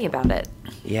never told me about it.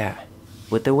 Yeah.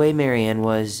 With the way Marianne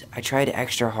was, I tried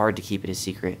extra hard to keep it a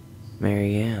secret.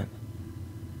 Marianne.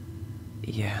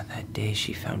 Yeah, that day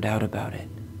she found out about it.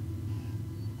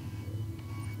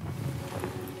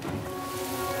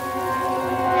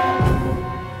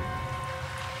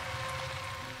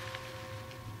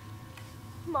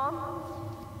 Mom?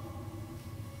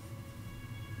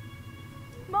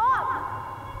 Mom!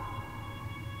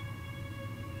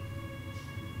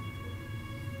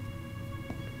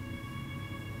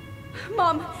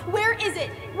 Mom, where is it?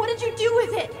 What did you do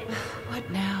with it? What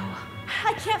now?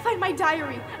 I can't find my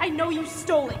diary. I know you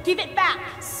stole it. Give it back.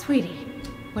 Sweetie,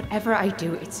 whatever I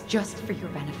do, it's just for your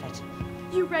benefit.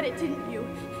 You read it, didn't you?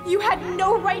 You had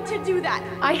no right to do that.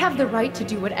 I have the right to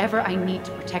do whatever I need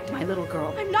to protect my little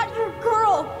girl. I'm not your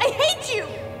girl. I hate you.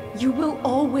 You will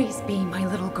always be my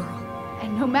little girl.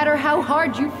 And no matter how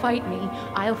hard you fight me,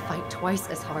 I'll fight twice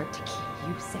as hard to keep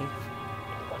you safe.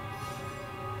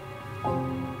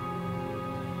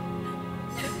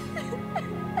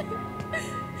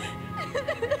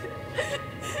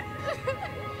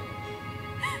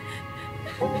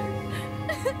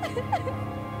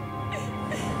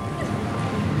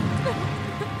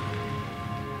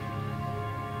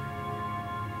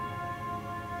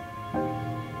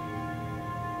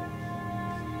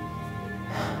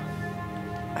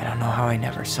 I don't know how I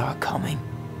never saw it coming.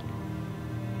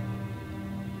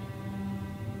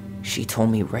 She told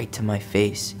me right to my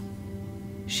face.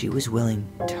 She was willing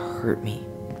to hurt me,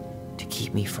 to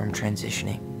keep me from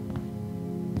transitioning.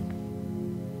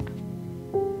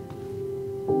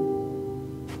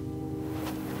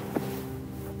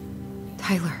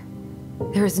 Tyler,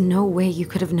 there is no way you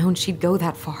could have known she'd go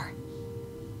that far.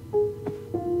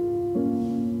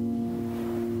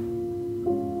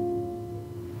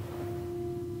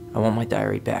 I want my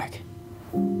diary back.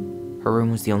 Her room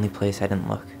was the only place I didn't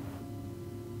look.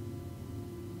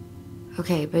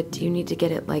 Okay, but do you need to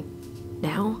get it, like,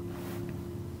 now?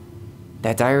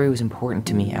 That diary was important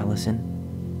to me, Allison.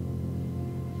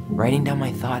 Writing down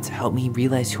my thoughts helped me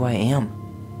realize who I am.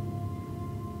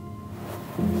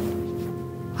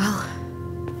 Well,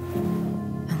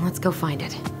 then let's go find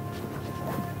it.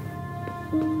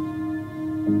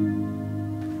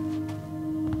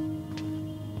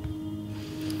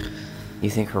 You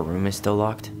think her room is still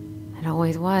locked? It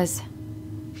always was.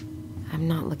 I'm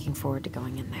not looking forward to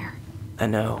going in there. I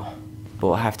know, but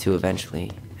we'll have to eventually,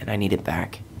 and I need it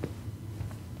back.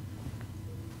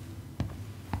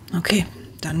 Okay,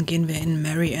 dann gehen wir in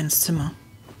Mary Anns Zimmer.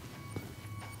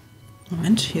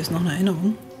 Moment, hier ist noch eine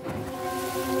Erinnerung.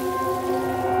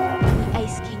 The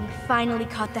Ice King finally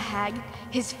caught the hag.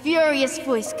 His furious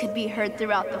voice could be heard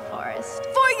throughout the forest.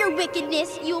 For your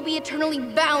wickedness, you will be eternally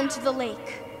bound to the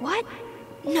lake. What?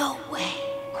 No way.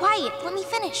 Quiet, let me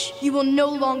finish. You will no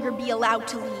longer be allowed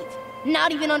to leave.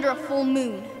 Not even under a full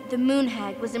moon. The moon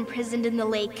hag was imprisoned in the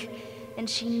lake, and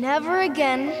she never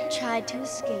again tried to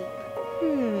escape.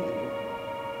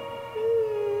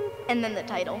 And then the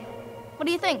title. What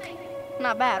do you think?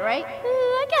 Not bad, right?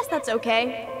 I guess that's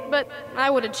okay. But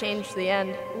I would have changed the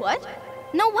end. What?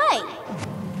 No way!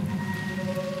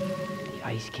 The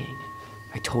Ice King.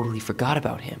 I totally forgot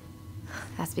about him.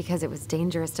 That's because it was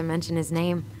dangerous to mention his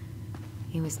name.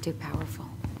 He was too powerful.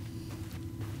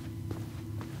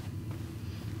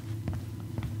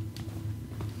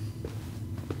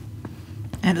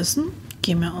 Allison,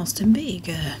 geh mir aus dem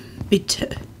Wege. Bitte.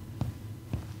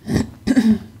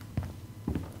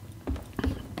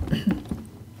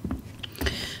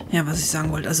 Ja, was ich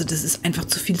sagen wollte, also das ist einfach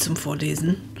zu viel zum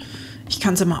Vorlesen. Ich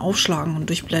kann es ja mal aufschlagen und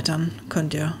durchblättern.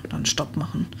 Könnt ihr dann Stopp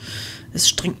machen. Es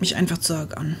strengt mich einfach zu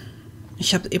arg an.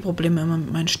 Ich habe Probleme immer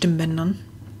mit meinen Stimmbändern.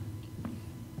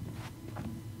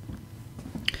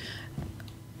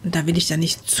 Da will ich ja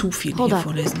nicht zu viel Hold hier up.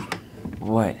 vorlesen.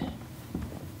 What?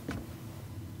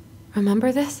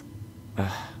 Remember this?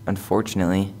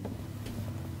 Unfortunately.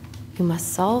 You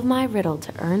must solve my riddle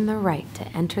to earn the right to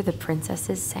enter the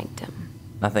princess's sanctum.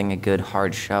 Nothing a good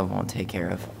hard shove won't take care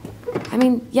of. I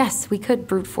mean, yes, we could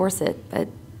brute force it, but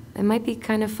it might be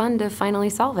kind of fun to finally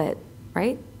solve it,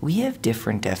 right? We have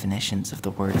different definitions of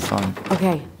the word fun.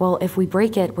 Okay, well, if we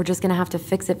break it, we're just gonna have to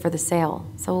fix it for the sale.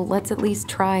 So let's at least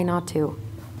try not to.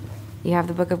 You have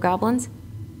the Book of Goblins?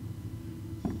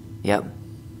 Yep.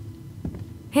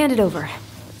 Hand it over.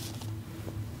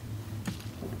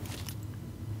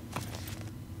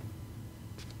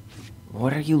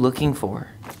 What are you looking for?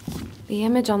 The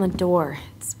image on the door.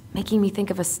 It's making me think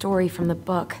of a story from the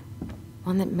book.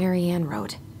 One that Marianne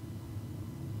wrote.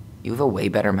 You have a way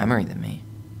better memory than me.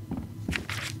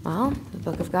 Well, the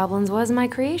Book of Goblins was my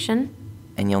creation.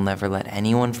 And you'll never let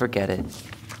anyone forget it.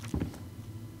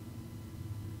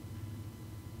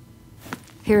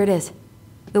 Here it is.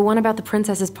 The one about the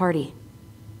princess's party.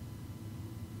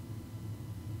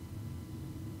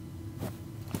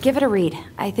 Give it a read.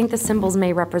 I think the symbols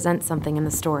may represent something in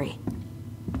the story.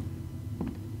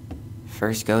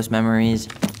 First ghost memories,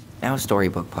 now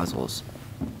storybook puzzles.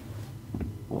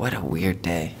 What a weird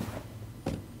day.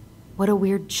 What a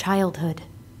weird childhood.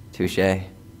 Touché.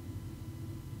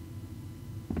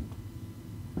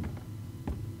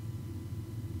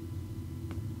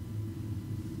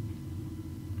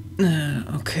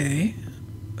 Okay.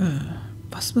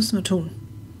 Was müssen wir tun?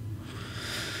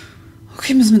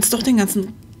 Okay, müssen wir jetzt doch den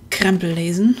ganzen Krempel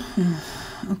lesen.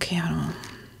 Okay, warte mal.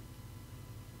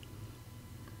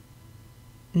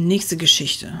 Nächste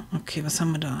Geschichte. Okay, was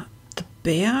haben wir da? The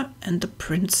Bear and the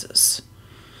Princess.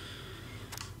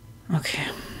 Okay.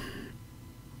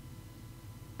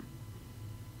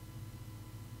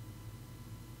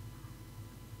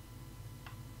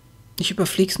 Ich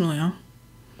überflieg's nur, ja.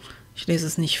 Ich lese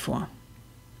es nicht vor.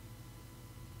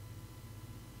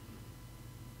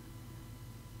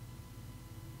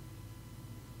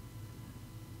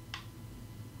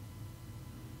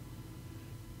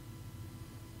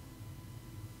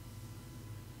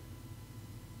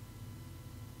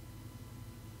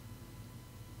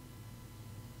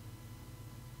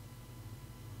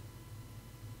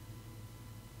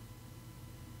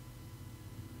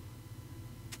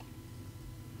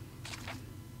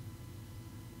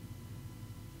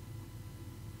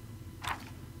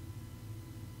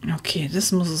 Okay,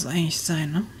 das muss es eigentlich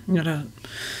sein, ne? Ja, da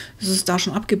ist es da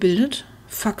schon abgebildet.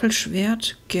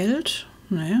 Fackelschwert, Geld.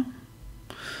 Naja,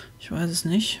 ich weiß es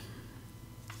nicht.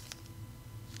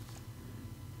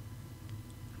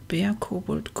 Bär,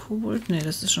 Kobold, Kobold. Ne,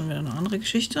 das ist schon wieder eine andere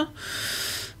Geschichte.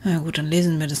 Na gut, dann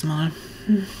lesen wir das mal.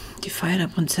 Die Feier der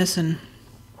Prinzessin.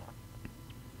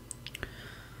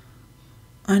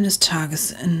 Eines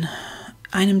Tages in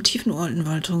einem tiefen uralten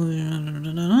Wald. Oh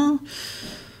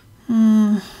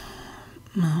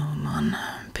Mann.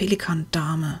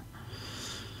 Pelikan-Dame.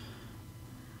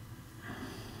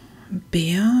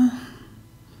 Bär.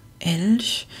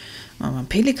 Elch. Warte mal,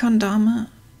 Pelikan-Dame.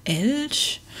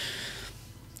 Elch.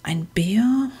 Ein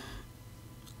Bär.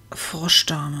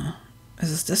 Froschdame.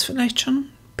 Ist es das vielleicht schon?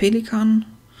 Pelikan,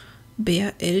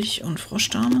 Bär, Elch und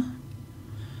Froschdame?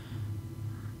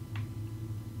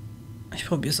 Ich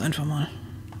probiere es einfach mal.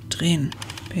 Drehen.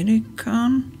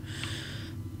 Pelikan.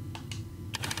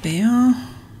 Bär.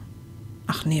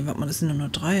 Ach nee, warte mal, das sind nur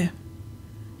 3.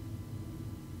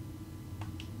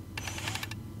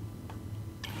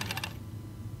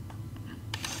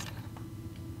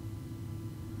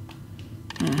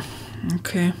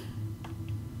 Okay.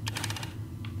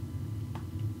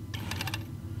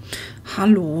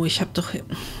 Hallo, ich habe doch...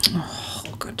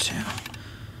 Oh Gott, ja.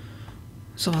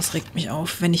 Sowas regt mich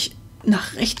auf, wenn ich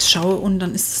nach rechts schaue und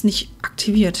dann ist es nicht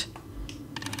aktiviert.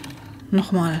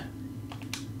 Nochmal.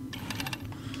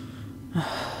 Da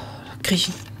kriege ich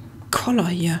einen Koller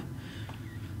hier.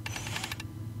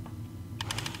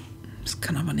 Das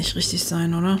kann aber nicht richtig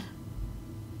sein, oder?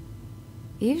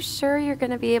 You sure you're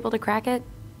gonna be able to crack it?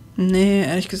 Nee,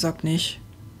 ehrlich gesagt nicht.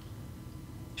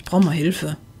 Ich brauche mal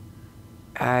Hilfe.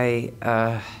 I,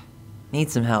 need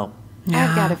some help.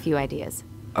 I've got a few ideas.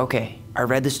 Okay, I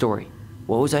read the story.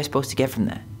 What was I supposed to get from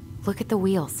that? Look at the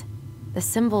wheels. The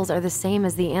symbols are the same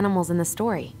as the animals in the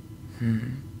story.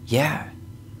 Yeah.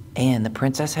 And the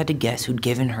princess had to guess who'd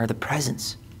given her the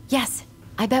presents. Yes,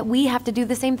 I bet we have to do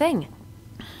the same thing.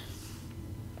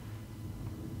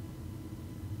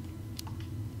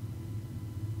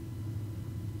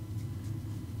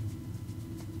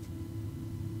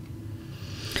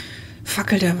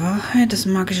 Fackel der Wahrheit, das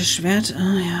magische Schwert.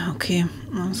 Ah ja, okay,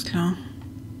 alles klar.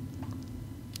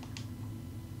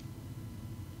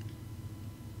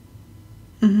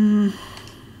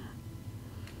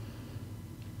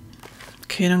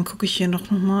 Okay, dann gucke ich hier noch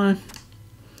mal.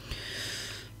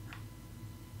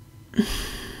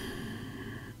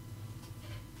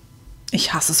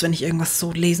 Ich hasse es, wenn ich irgendwas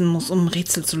so lesen muss, um ein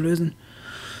Rätsel zu lösen.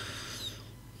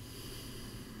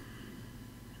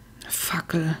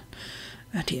 Fackel.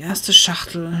 Die erste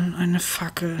Schachtel, eine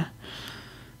Fackel.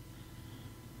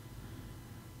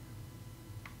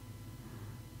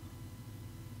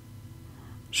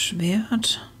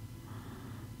 Schwert.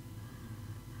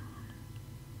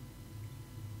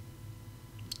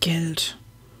 Geld.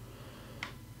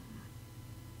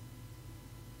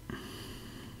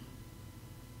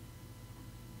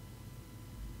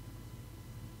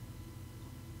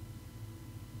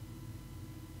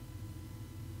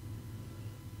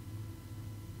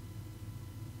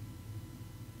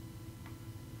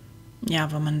 Ja,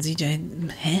 aber man sieht ja,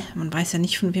 man weiß ja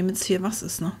nicht, von wem jetzt hier was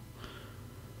ist, ne?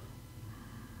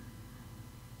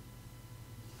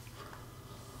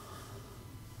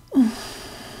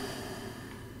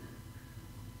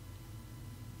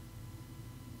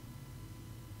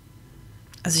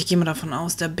 Also ich gehe mal davon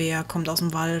aus, der Bär kommt aus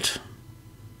dem Wald,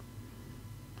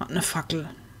 hat eine Fackel.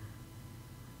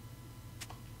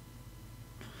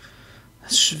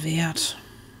 Das Schwert.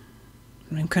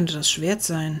 Von wem könnte das Schwert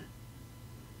sein?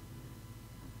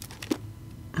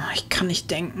 Ich kann nicht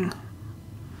denken.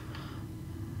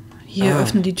 Hier,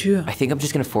 öffne die Tür. I think I'm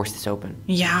just gonna force this open.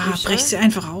 Ja, brech sie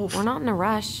einfach auf. We're not in a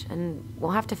rush, and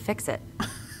we'll have to fix it.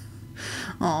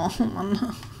 Oh,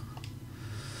 Mann.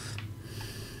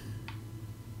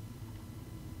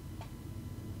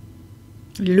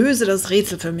 Löse das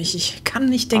Rätsel für mich. Ich kann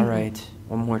nicht denken. Alright,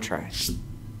 one more try.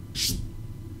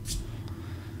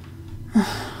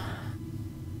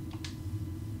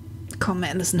 Komm,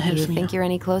 Allison, Do you helf mir. think you're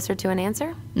any closer to an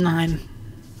answer? Nein.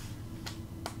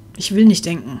 Ich will nicht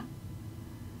denken.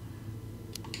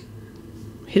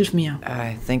 Hilf mir.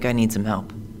 I think I need some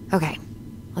help. Okay,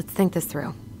 let's think this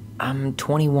through. I'm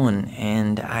 21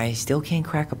 and I still can't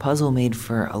crack a puzzle made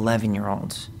for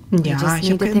 11-year-olds. Ja, just ich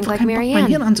need habe to think keinen like Bock, Mary mein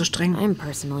Ann. Hirn anzustrengen. I'm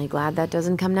personally glad that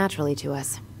doesn't come naturally to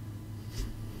us.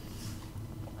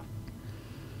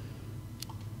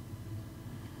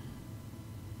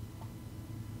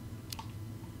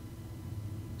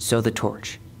 So the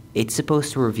torch. It's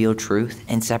supposed to reveal truth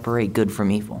and separate good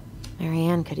from evil. Mary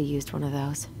Ann could have used one of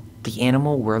those. The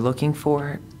animal we're looking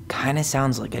for kinda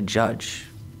sounds like a judge.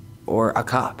 Or a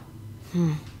cop.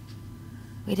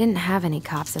 We didn't have any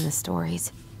cops in the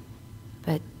stories.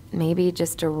 But maybe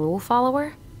just a rule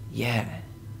follower? Yeah.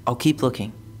 I'll keep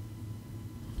looking.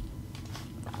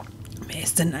 Wer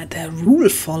ist denn der Rule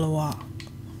Follower?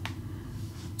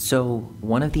 So,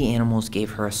 one of the animals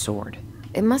gave her a sword.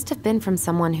 It must have been from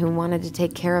someone who wanted to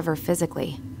take care of her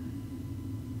physically.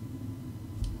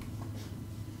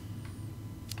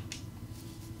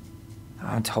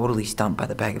 I'm totally stumped by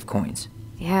the bag of coins.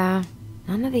 Yeah,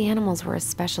 none of the animals were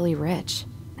especially rich.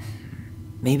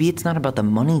 Maybe it's not about the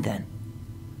money then.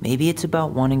 Maybe it's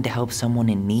about wanting to help someone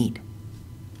in need.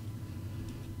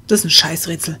 Das ist ein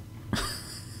Scheißrätsel.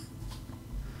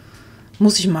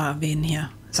 Muss ich mal erwähnen hier.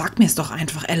 Sag mir es doch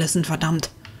einfach, Allison,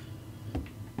 verdammt.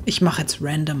 Ich mache jetzt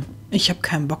random. Ich habe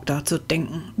keinen Bock da zu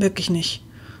denken. Wirklich nicht.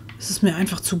 Es ist mir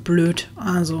einfach zu blöd.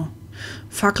 Also,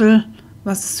 Fackel.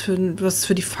 Was ist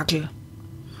für die Fackel?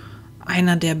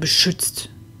 Einer, der beschützt.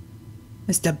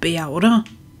 Ist der Bär, oder?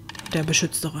 Der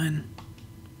beschützt doch einen.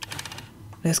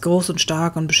 Der ist groß und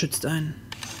stark und beschützt einen.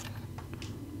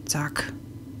 Zack.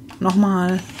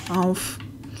 Nochmal auf.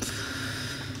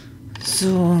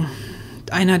 So.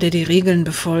 Einer, der die Regeln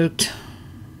befolgt.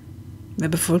 Wer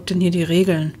befolgt denn hier die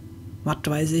Regeln? Was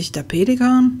weiß ich, der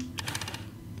Pelikan?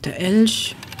 Der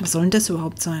Elch? Was soll denn das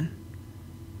überhaupt sein?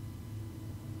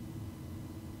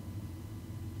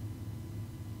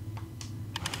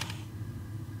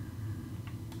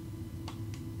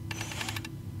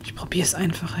 Ich probiere es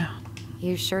einfach, ja.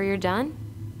 You sure you're done?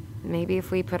 Maybe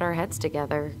if we put our heads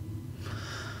together.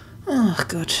 Ach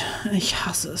Gott, ich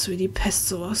hasse es wie die Pest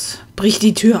sowas. Brich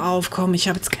die Tür auf, komm, ich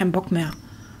habe jetzt keinen Bock mehr.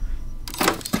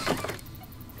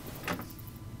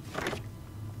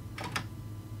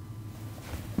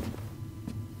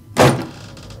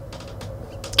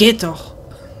 Geht doch.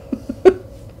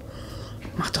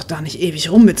 Mach doch da nicht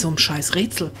ewig rum mit so einem scheiß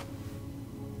Rätsel.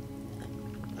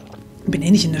 Bin eh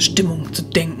nicht in der Stimmung zu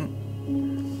denken.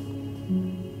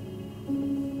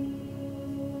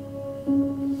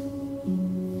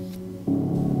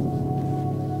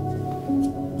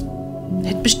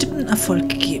 Hätte bestimmt einen Erfolg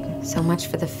gegeben. So much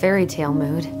for the fairy tale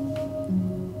mood.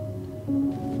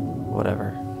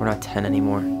 Whatever. We're not 10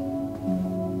 anymore.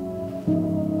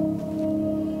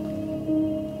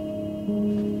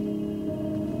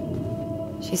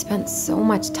 She spent so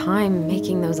much time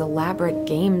making those elaborate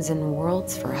games and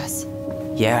worlds for us.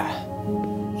 Yeah.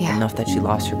 Yeah. Enough that she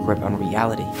lost her grip on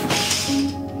reality.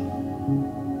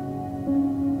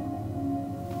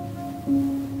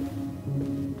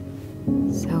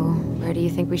 So, where do you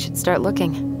think we should start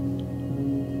looking?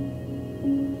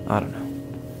 I don't know.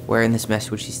 Where in this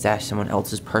mess would she stash someone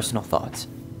else's personal thoughts?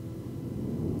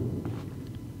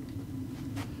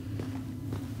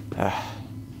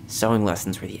 Sewing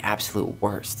lessons were the absolute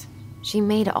worst. She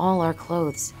made all our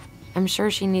clothes. I'm sure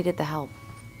she needed the help.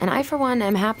 And I, for one,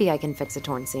 am happy I can fix a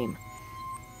torn seam.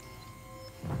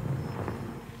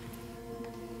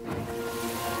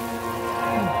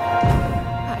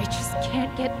 I just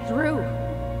can't get through.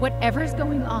 Whatever's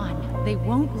going on, they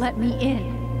won't let me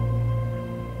in.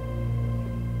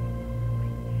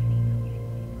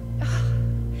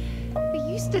 They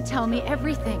used to tell me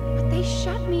everything, but they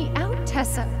shut me out,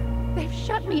 Tessa. They've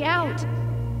shut me out.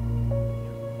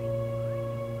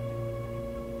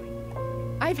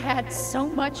 I've had so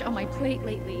much on my plate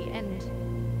lately, and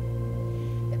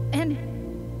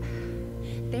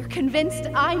they're convinced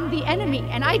I'm the enemy,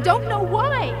 and I don't know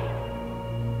why.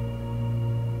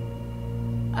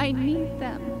 I need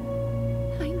them.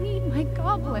 I need my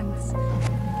goblins. I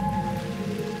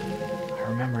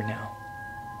remember now.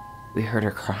 We heard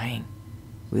her crying.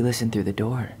 We listened through the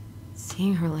door.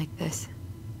 Seeing her like this,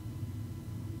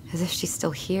 as if she's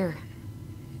still here,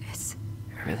 It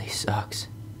really sucks.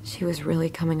 she was really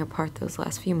coming apart those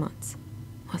last few months,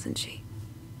 wasn't she?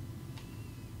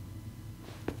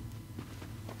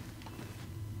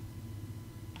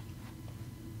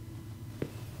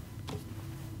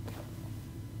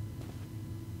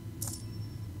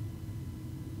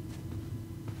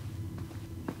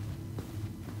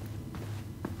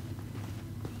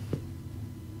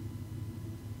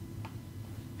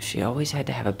 She always had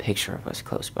to have a picture of us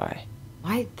close by.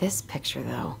 Why this picture,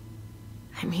 though?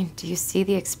 I mean, do you see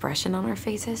the expression on our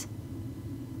faces?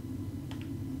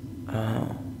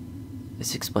 Oh,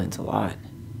 this explains a lot.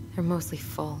 They're mostly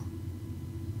full.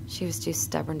 She was too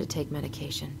stubborn to take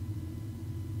medication.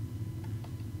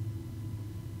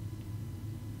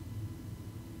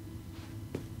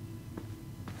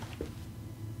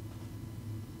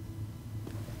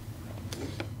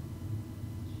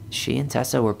 She and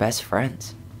Tessa were best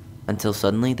friends. Until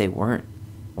suddenly they weren't.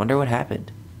 Wonder what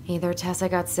happened. Either Tessa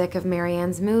got sick of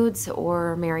Marianne's moods,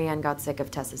 or Marianne got sick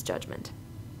of Tessa's judgment.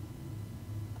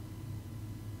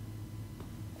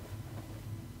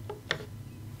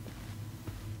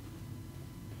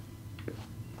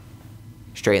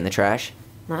 Straight in the trash?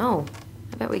 No.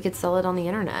 I bet we could sell it on the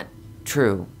internet.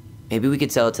 True. Maybe we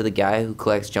could sell it to the guy who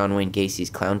collects John Wayne Gacy's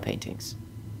clown paintings.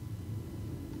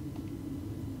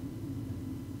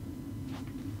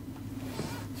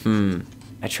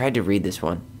 I tried to read this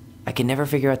one. I can never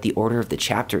figure out the order of the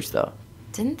chapters, though.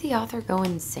 Didn't the author go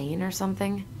insane or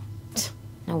something?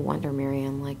 No wonder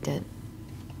Marianne liked it.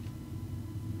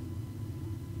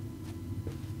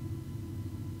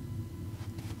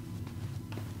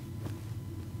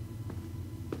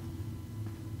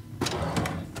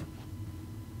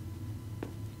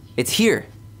 It's here.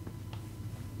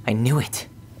 I knew it.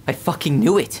 I fucking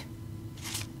knew it.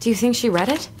 Do you think she read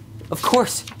it? Of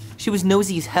course. She was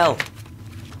nosy as hell.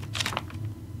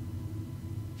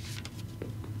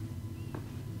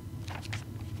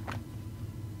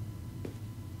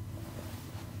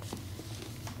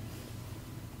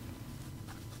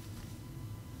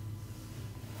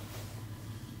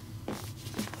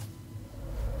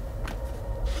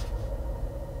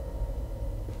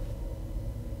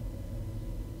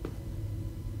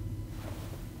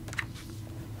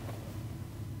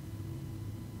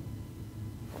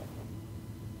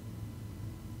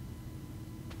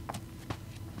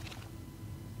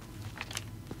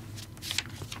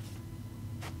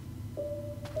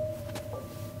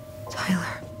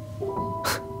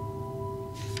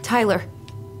 Tyler.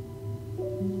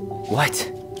 What?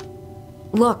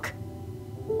 Look.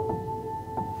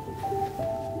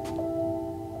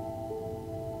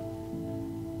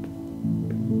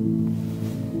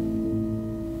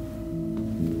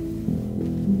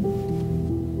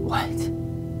 What?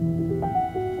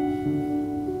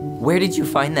 Where did you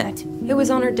find that? It was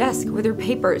on her desk with her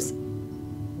papers.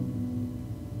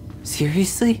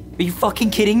 Seriously? Are you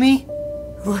fucking kidding me?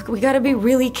 Look, we gotta be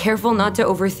really careful not to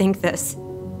overthink this.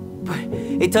 But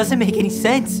it doesn't make any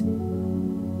sense.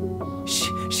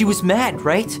 She was mad,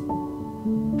 right?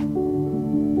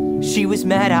 She was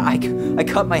mad I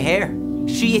cut my hair.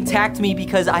 She attacked me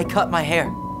because I cut my hair.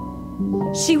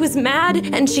 She was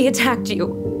mad and she attacked you.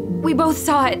 We both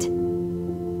saw it.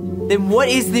 Then what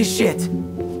is this shit?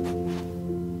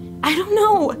 I don't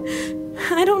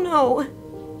know.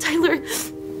 Tyler,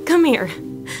 come here.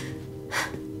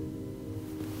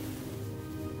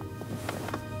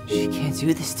 She can't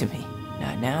do this to me.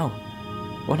 Not now.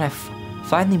 When I've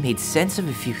finally made sense of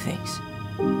a few things.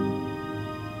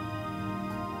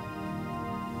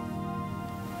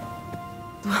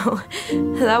 Well,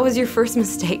 that was your first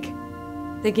mistake.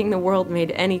 Thinking the world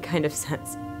made any kind of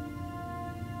sense.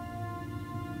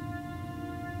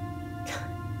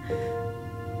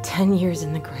 "10 years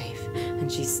in the grave,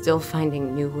 and she's still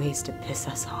finding new ways to piss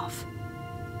us off."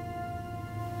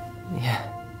 Yeah.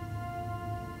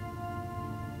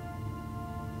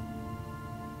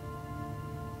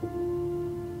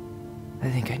 I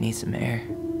think I need some air.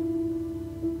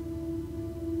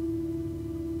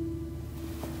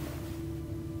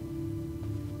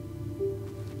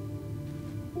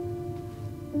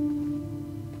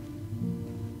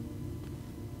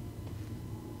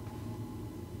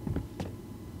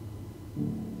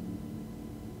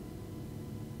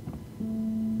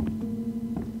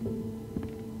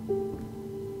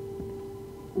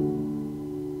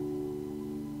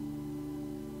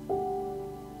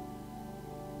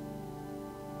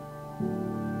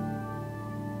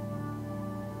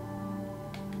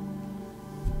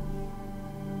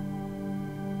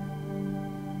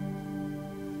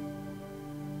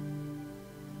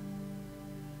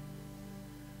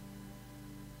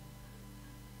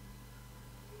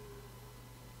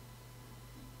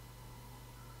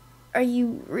 Are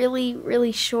you really,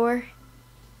 really sure?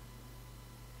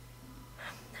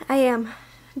 I am.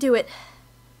 Do it.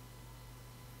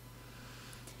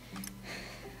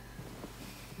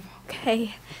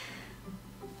 Okay.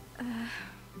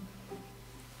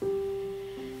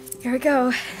 Here we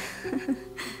go.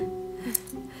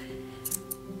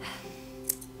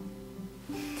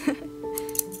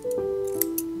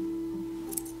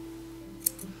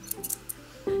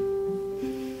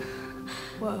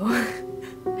 Whoa.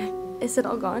 Is it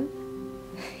all gone?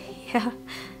 Yeah.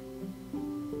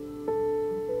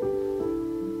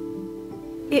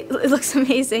 It looks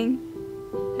amazing.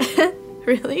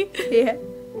 Really? Yeah.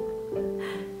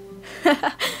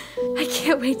 I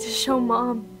can't wait to show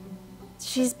Mom.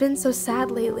 She's been so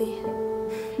sad lately.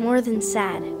 More than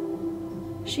sad.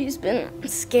 She's been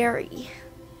scary.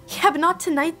 Yeah, but not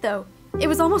tonight, though. It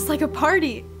was almost like a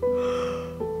party.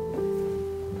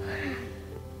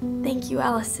 Thank you,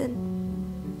 Allison.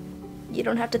 You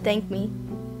don't have to thank me.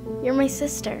 You're my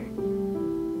sister.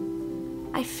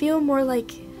 I feel more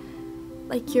like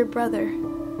your brother.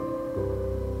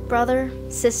 Brother,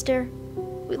 sister,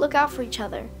 we look out for each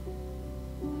other.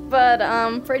 But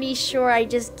I'm pretty sure I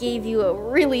just gave you a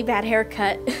really bad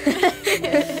haircut.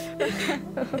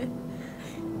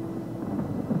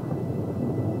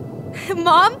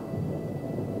 Mom?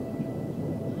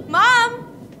 Mom?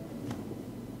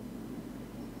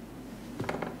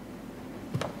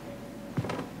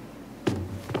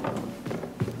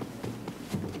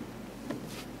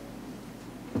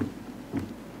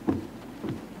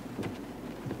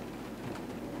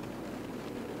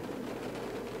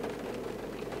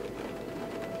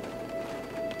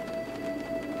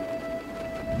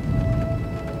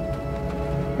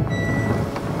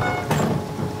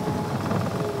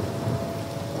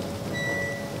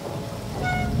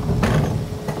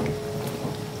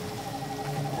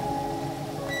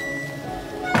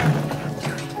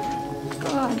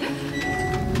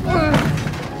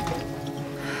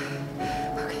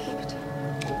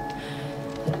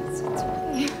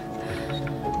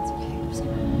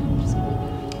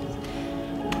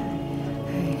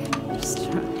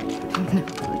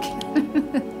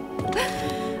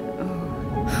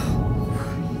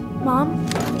 Mom?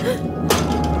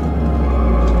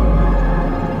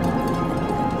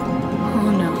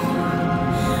 Oh no.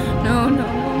 No, no,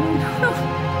 no, no, no.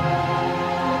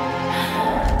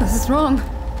 This is wrong.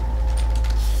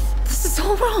 This is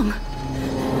all wrong.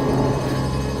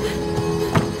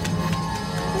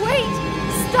 Wait!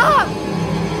 Stop!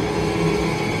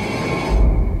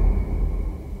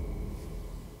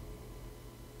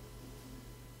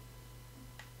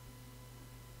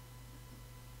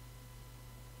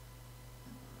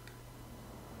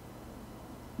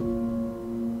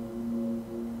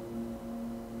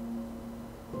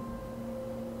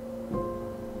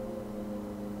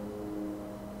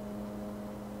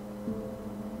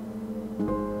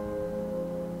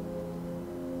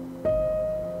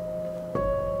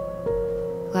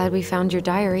 Glad we found your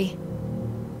diary.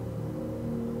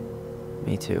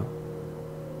 Me too.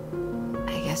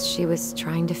 I guess she was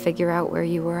trying to figure out where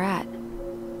you were at.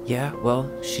 Yeah, well,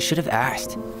 she should have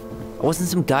asked. I wasn't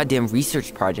some goddamn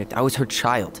research project. I was her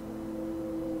child.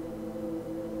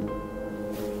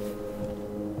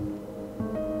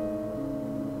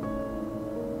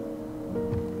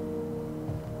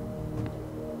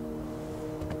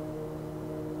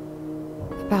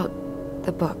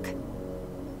 The book.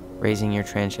 Raising your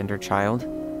transgender child?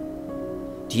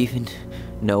 Do you even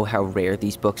know how rare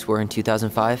these books were in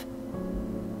 2005?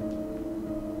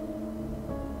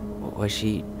 Was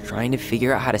she trying to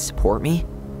figure out how to support me?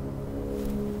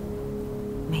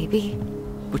 Maybe.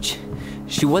 Which,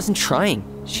 she wasn't trying.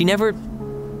 She never...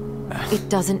 It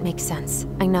doesn't make sense.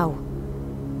 I know.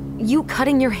 You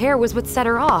cutting your hair was what set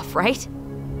her off, right?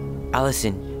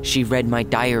 Allison, she read my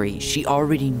diary. She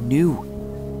already knew.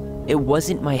 It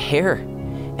wasn't my hair.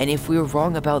 And if we were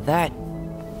wrong about that...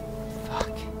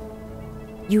 Fuck.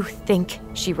 You think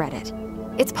she read it.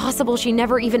 It's possible she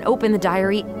never even opened the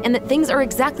diary, and that things are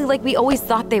exactly like we always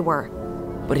thought they were.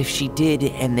 But if she did,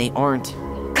 and they aren't...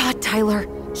 God, Tyler.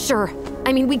 Sure.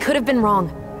 I mean, we could have been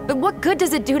wrong. But what good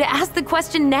does it do to ask the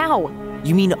question now?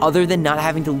 You mean other than not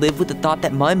having to live with the thought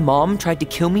that my mom tried to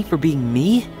kill me for being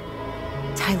me?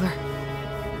 Tyler,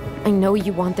 I know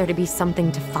you want there to be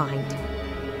something to find.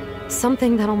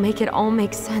 Something that'll make it all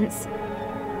make sense.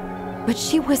 But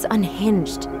she was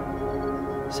unhinged.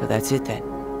 So that's it then.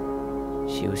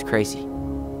 She was crazy.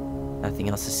 Nothing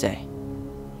else to say.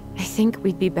 I think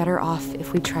we'd be better off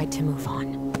if we tried to move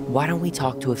on. Why don't we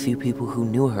talk to a few people who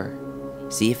knew her?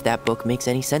 See if that book makes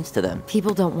any sense to them.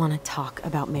 People don't want to talk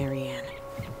about Marianne.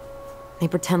 They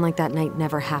pretend like that night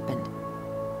never happened.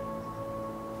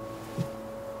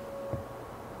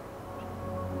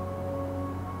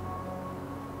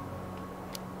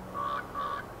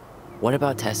 What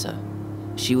about Tessa?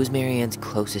 She was Marianne's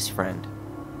closest friend.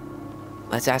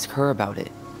 Let's ask her about it.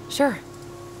 Sure.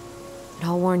 But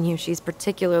I'll warn you, she's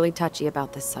particularly touchy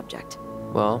about this subject.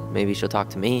 Well, maybe she'll talk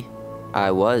to me.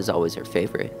 I was always her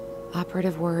favorite.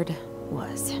 Operative word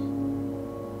was.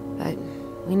 But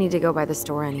we need to go by the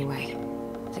store anyway,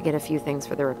 to get a few things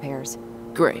for the repairs.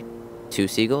 Great. 2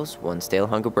 seagulls, 1 stale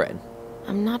hunk of bread.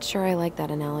 I'm not sure I like that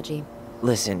analogy.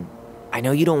 Listen, I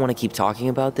know you don't want to keep talking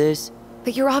about this.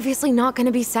 But you're obviously not going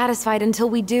to be satisfied until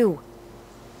we do.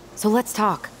 So let's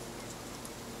talk.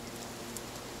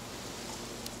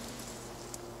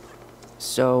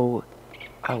 So,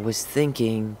 I was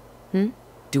thinking...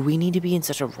 Do we need to be in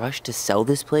such a rush to sell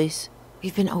this place?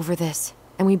 We've been over this,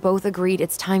 and we both agreed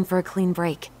it's time for a clean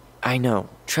break. I know,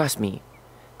 trust me.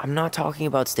 I'm not talking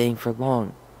about staying for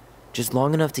long. Just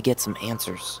long enough to get some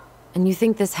answers. And you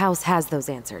think this house has those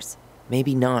answers?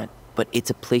 Maybe not, but it's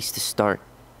a place to start.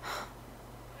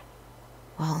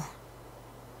 Well,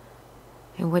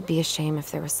 it would be a shame if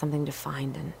there was something to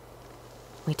find and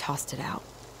we tossed it out.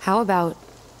 How about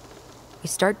we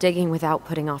start digging without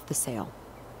putting off the sale?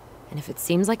 And if it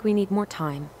seems like we need more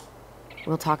time,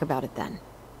 we'll talk about it then.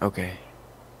 Okay.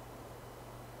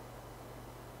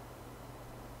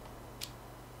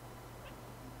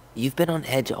 You've been on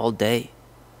edge all day.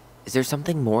 Is there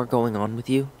something more going on with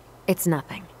you? It's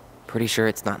nothing. Pretty sure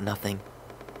it's not nothing.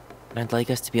 And I'd like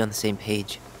us to be on the same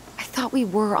page. I thought we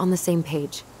were on the same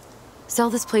page. Sell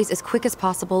this place as quick as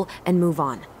possible and move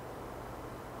on.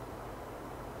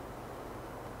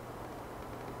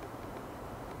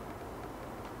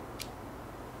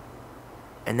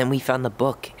 And then we found the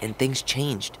book, and things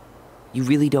changed. You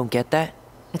really don't get that?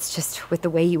 It's just with the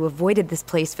way you avoided this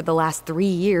place for the last 3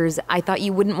 years, I thought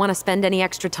you wouldn't want to spend any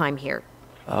extra time here.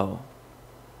 Oh.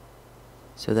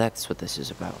 So that's what this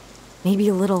is about. Maybe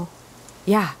a little.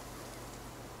 Yeah.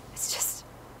 It's just...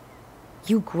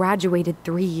 You graduated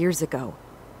 3 years ago.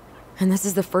 And this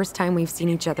is the first time we've seen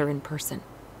each other in person.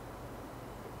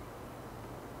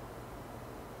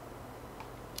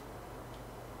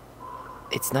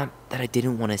 It's not that I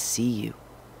didn't want to see you.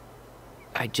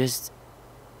 I just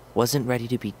wasn't ready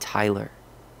to be Tyler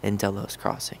in Delos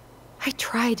Crossing. I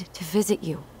tried to visit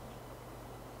you.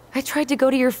 I tried to go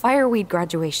to your fireweed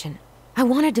graduation. I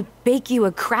wanted to bake you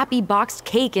a crappy boxed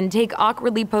cake and take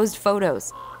awkwardly posed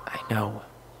photos. I know.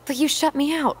 But you shut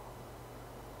me out.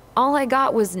 All I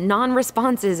got was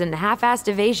non-responses and half-assed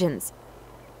evasions.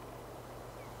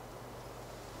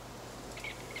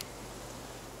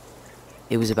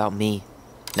 It was about me,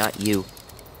 not you.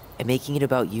 And making it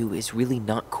about you is really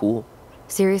not cool.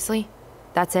 Seriously?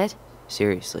 That's it?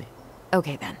 Seriously.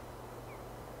 Okay then.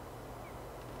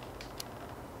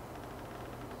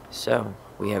 So,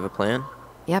 we have a plan?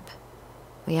 Yep.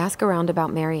 We ask around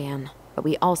about Marianne, but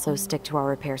we also stick to our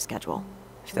repair schedule.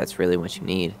 If that's really what you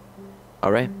need.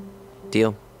 Alright,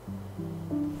 deal.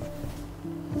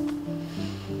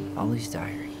 Ollie's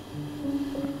diary.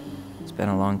 It's been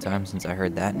a long time since I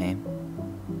heard that name.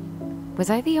 Was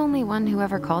I the only one who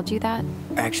ever called you that?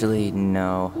 Actually,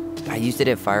 no. I used it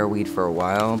at Fireweed for a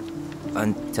while,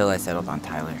 until I settled on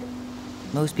Tyler.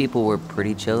 Most people were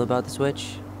pretty chill about the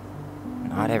switch.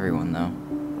 Not everyone, though.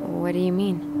 What do you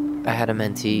mean? I had a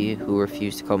mentee who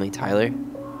refused to call me Tyler.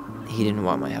 He didn't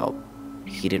want my help.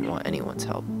 He didn't want anyone's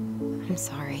help. I'm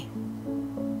sorry.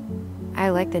 I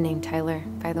like the name Tyler,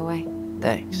 by the way.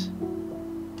 Thanks.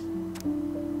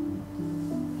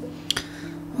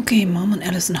 Okay, Mom und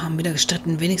Allison haben wieder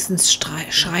gestritten. Wenigstens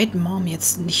schreit Mom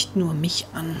jetzt nicht nur mich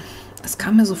an. Es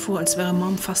kam mir so vor, als wäre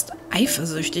Mom fast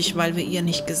eifersüchtig, weil wir ihr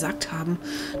nicht gesagt haben,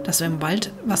 was wir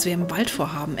im Wald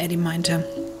vorhaben. Eddie meinte,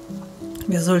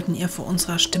 wir sollten ihr vor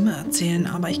unserer Stimme erzählen,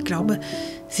 aber ich glaube,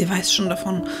 sie weiß schon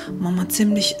davon. Mom hat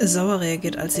ziemlich sauer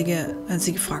reagiert, als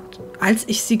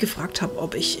ich sie gefragt habe,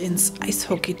 ob ich ins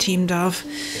Eishockey-Team darf.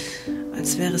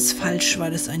 Als wäre es falsch,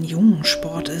 weil es ein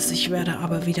Jungensport ist. Ich werde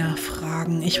aber wieder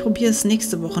fragen. Ich probiere es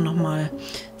nächste Woche nochmal.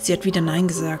 Sie hat wieder Nein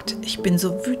gesagt. Ich bin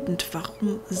so wütend.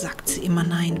 Warum sagt sie immer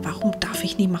Nein? Warum darf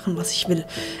ich nie machen, was ich will?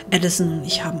 Allison und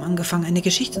ich haben angefangen, eine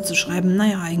Geschichte zu schreiben.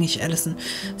 Naja, eigentlich Allison.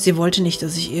 Sie wollte nicht,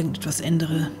 dass ich irgendetwas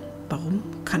ändere. Warum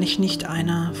kann ich nicht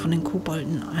einer von den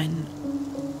Kobolden ein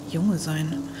Junge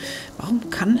sein? Warum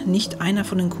kann nicht einer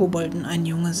von den Kobolden ein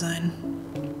Junge sein?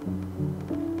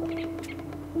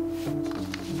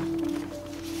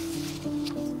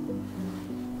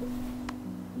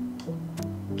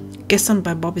 Gestern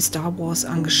bei Bobby Star Wars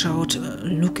angeschaut.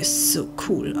 Luke ist so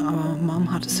cool, aber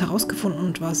Mom hat es herausgefunden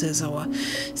und war sehr sauer.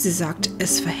 Sie sagt,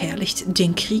 es verherrlicht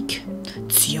den Krieg.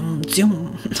 Zium, zium.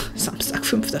 Samstag,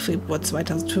 5. Februar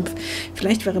 2005.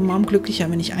 Vielleicht wäre Mom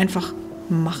glücklicher, wenn ich einfach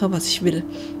mache, was ich will.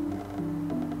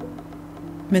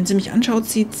 Wenn sie mich anschaut,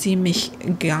 sieht sie mich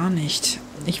gar nicht.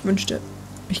 Ich wünschte,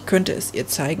 ich könnte es ihr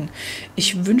zeigen.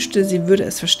 Ich wünschte, sie würde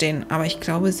es verstehen, aber ich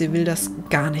glaube, sie will das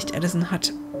gar nicht. Allison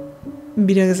hat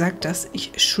wieder gesagt, dass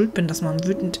ich schuld bin, dass Mom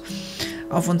wütend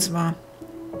auf uns war.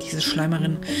 Diese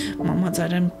Schleimerin. Mom hat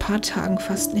seit ein paar Tagen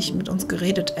fast nicht mit uns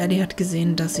geredet. Ellie hat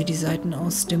gesehen, dass sie die Seiten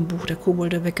aus dem Buch der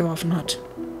Kobolde weggeworfen hat.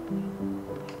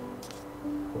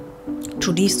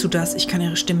 Tu dies, tu das. Ich kann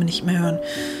ihre Stimme nicht mehr hören.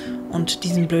 Und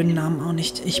diesen blöden Namen auch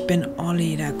nicht. Ich bin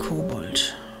Olli, der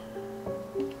Kobold.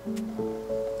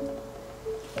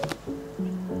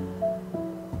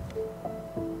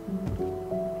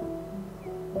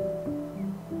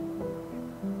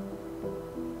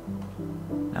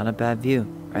 Not a bad view,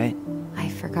 right? I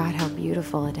forgot how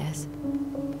beautiful it is.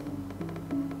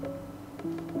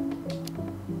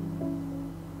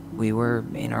 We were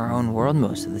in our own world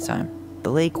most of the time.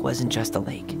 The lake wasn't just a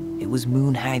lake. It was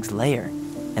Moon Hag's lair,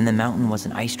 and the mountain was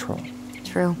an ice troll.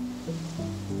 True.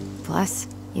 Plus,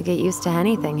 you get used to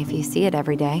anything if you see it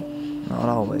every day. Not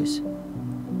always.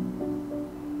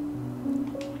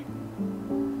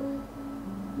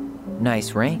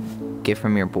 Nice ring. Gift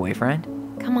from your boyfriend?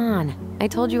 Come on. I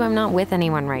told you I'm not with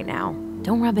anyone right now.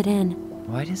 Don't rub it in.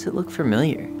 Why does it look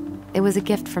familiar? It was a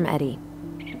gift from Eddie.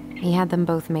 He had them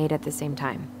both made at the same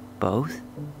time. Both?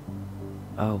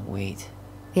 Oh, wait.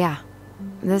 Yeah.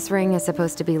 This ring is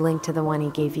supposed to be linked to the one he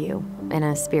gave you, in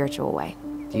a spiritual way.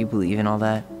 Do you believe in all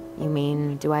that? You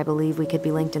mean, do I believe we could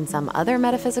be linked in some other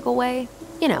metaphysical way?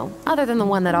 You know, other than the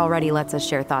one that already lets us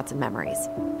share thoughts and memories.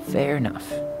 Fair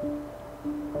enough.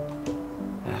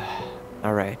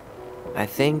 All right. I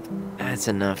think that's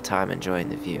enough time enjoying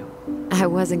the view. I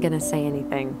wasn't gonna say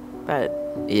anything, but...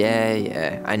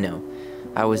 Yeah, I know.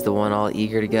 I was the one all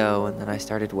eager to go, and then I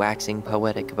started waxing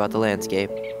poetic about the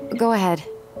landscape. Go ahead.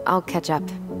 I'll catch up.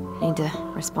 Need to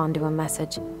respond to a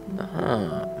message.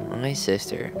 My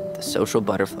sister, the social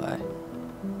butterfly.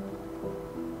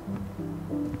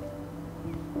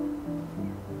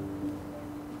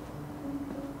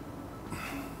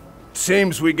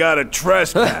 Seems we got a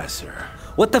trespasser.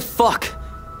 What the fuck?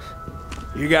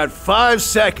 You got 5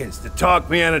 seconds to talk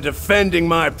me out of defending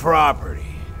my property.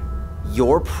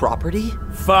 Your property?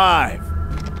 5,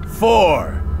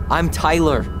 4. I'm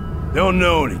Tyler. Don't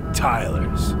know any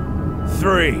Tylers.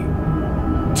 3,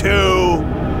 2.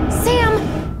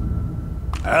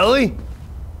 Sam! Ellie?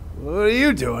 What are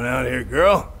you doing out here,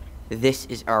 girl? This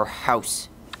is our house.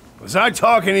 Was I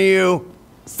talking to you?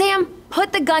 Sam,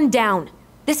 put the gun down.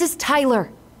 This is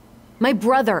Tyler. My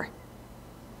brother.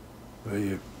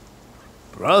 Your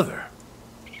brother?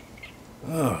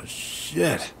 Oh,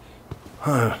 shit.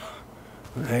 Huh.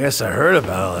 I guess I heard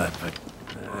about all that, but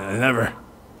I never...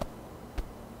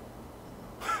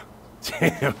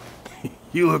 Damn,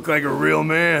 you look like a real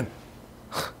man.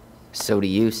 So do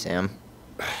you, Sam.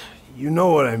 You know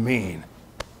what I mean.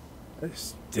 I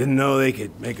just didn't know they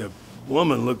could make a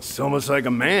woman look so much like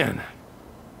a man.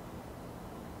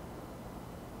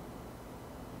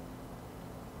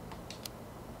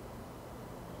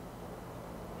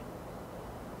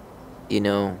 You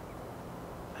know,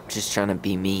 I'm just trying to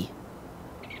be me.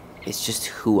 It's just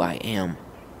who I am.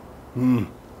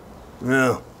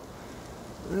 Well,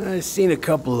 I've seen a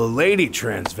couple of lady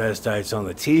transvestites on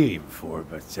the TV before,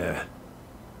 but,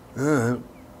 I've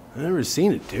never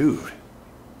seen a dude.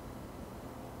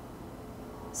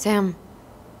 Sam,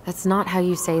 that's not how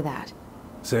you say that.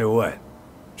 Say what?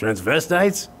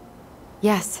 Transvestites?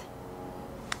 Yes.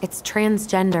 It's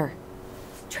transgender.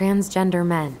 Transgender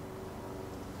men.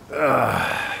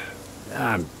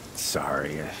 I'm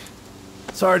sorry.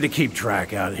 It's hard to keep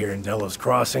track out here in Delos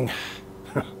Crossing.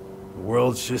 The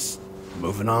world's just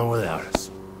moving on without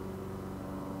us.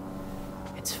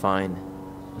 It's fine.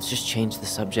 Let's just change the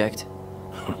subject.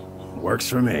 Works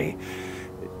for me.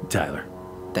 Tyler.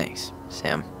 Thanks,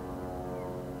 Sam.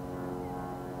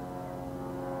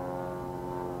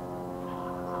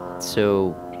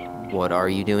 So, what are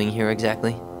you doing here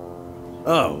exactly?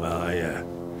 Oh, well,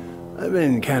 I've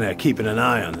been kind of keeping an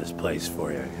eye on this place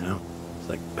for you, you know? It's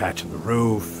like patching the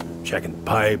roof, checking the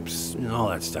pipes, you know, all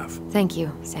that stuff. Thank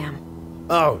you, Sam.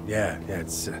 Oh, yeah,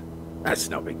 that's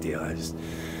no big deal. I just,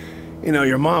 you know,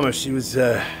 your mama, she was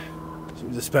a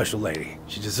special lady.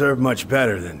 She deserved much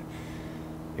better than,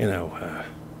 you know,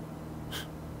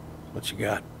 what you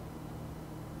got.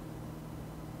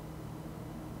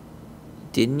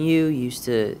 Didn't you used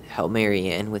to help Mary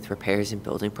Ann with repairs and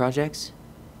building projects?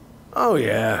 Oh,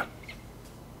 yeah.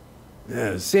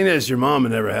 Yeah, seeing as your mama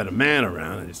never had a man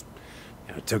around, I just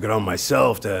took it on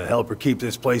myself to help her keep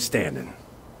this place standing.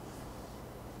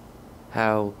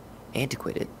 How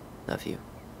antiquated of you.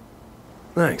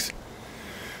 Thanks.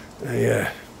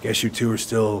 I guess you two are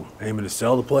still aiming to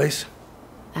sell the place?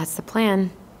 That's the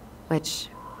plan. Which,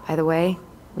 by the way,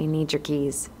 we need your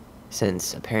keys.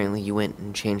 Since apparently you went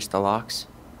and changed the locks?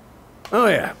 Oh,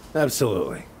 yeah,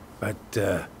 absolutely. But,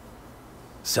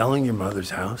 selling your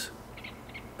mother's house?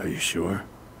 Are you sure?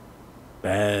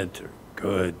 Bad or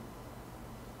good?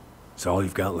 It's all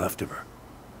you've got left of her.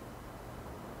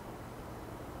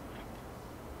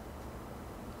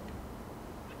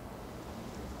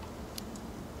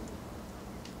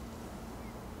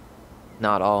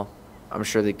 Not all. I'm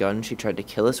sure the gun she tried to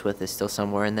kill us with is still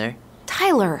somewhere in there.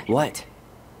 Tyler! What?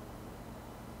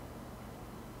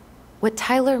 What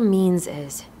Tyler means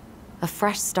is, a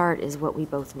fresh start is what we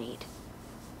both need.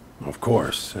 Of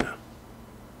course.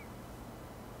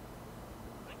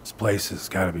 This place has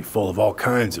got to be full of all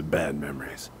kinds of bad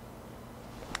memories.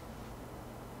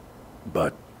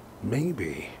 But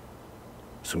maybe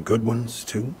some good ones,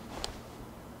 too?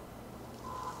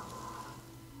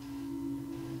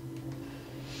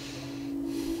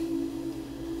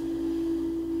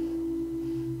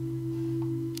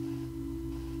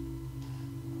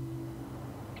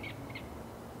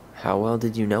 How well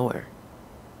did you know her?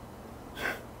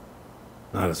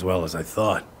 Not as well as I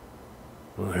thought.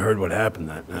 When I heard what happened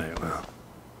that night, well,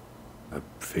 I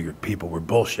figured people were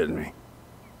bullshitting me.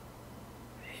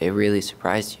 It really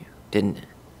surprised you, didn't it?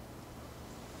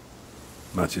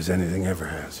 Much as anything ever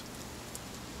has.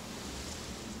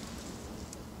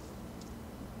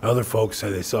 Other folks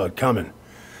say they saw it coming.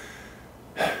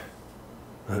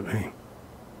 Not me.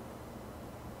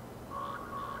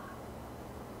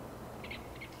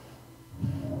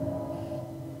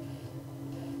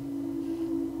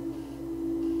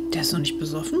 Der ist noch nicht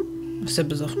besoffen? Ist der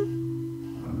besoffen?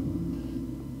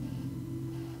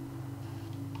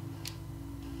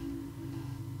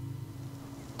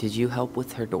 Did you help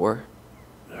with her door?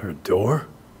 Her door?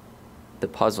 The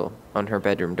puzzle on her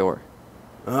bedroom door.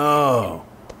 Oh.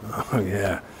 Oh,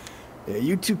 yeah. Yeah,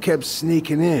 you two kept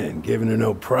sneaking in, giving her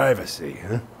no privacy,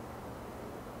 huh?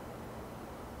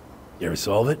 You ever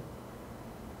solve it?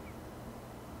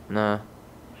 Nah.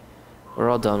 We're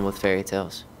all done with fairy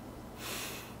tales.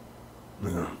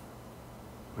 No.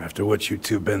 After what you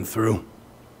two been through,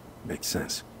 makes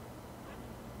sense.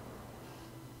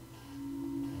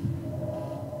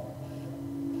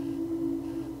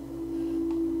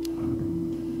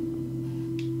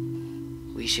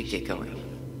 We should get going.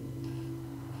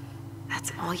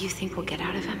 That's all you think we'll get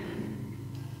out of him?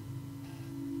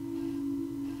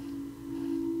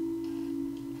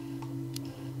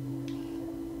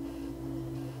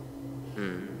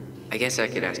 I guess I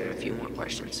could ask him a few more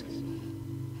questions.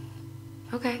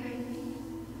 Okay.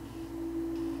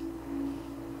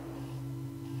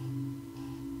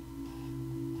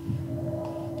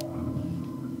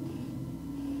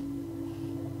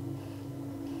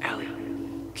 Allie,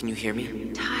 can you hear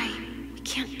me? Ty, we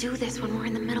can't do this when we're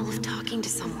in the middle of talking to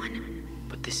someone.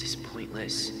 But this is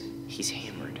pointless. He's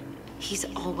hammered. He's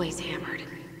always hammered.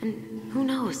 And who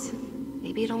knows?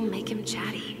 Maybe it'll make him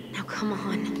chatty. Now come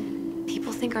on.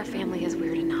 People think our family is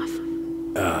weird enough.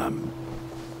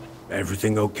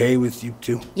 Everything okay with you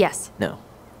two? Yes. No.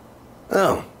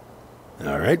 Oh.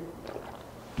 All right.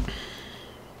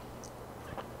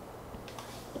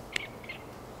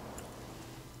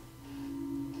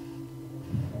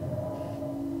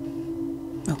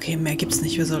 Okay, mehr gibt's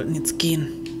nicht. Wir sollten jetzt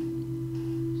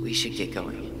gehen. We should get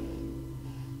going.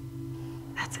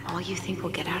 That's all you think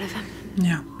we'll get out of him?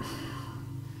 Ja.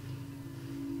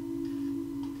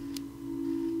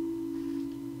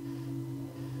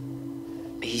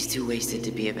 He's too wasted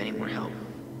to be of any more help.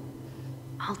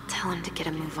 I'll tell him to get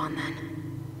a move on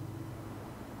then.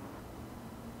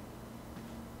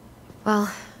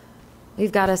 Well,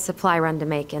 we've got a supply run to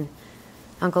make, and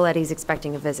Uncle Eddie's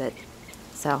expecting a visit.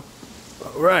 So,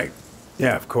 Right.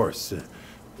 Yeah, of course.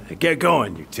 Get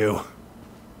going, you two.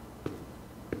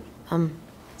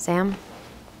 Sam,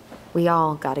 we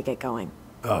all gotta get going.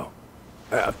 Oh.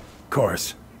 Of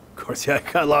course. Of course, yeah,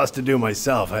 I got lots to do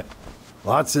myself.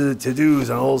 Lots of to-dos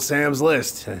on old Sam's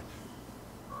list.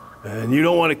 And you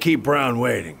don't want to keep Brown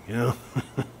waiting, you know?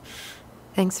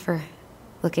 Thanks for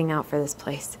looking out for this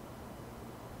place.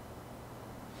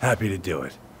 Happy to do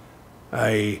it.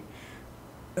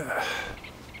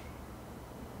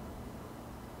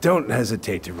 Don't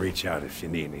hesitate to reach out if you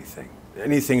need anything.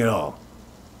 Anything at all.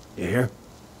 You hear?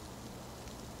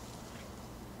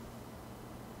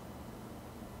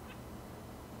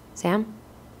 Sam?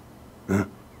 Huh?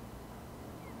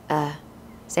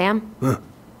 Sam? Huh?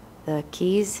 The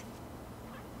keys?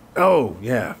 Oh,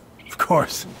 yeah. Of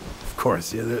course. Of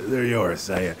course. Yeah, they're yours.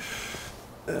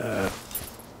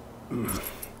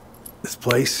 This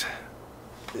place,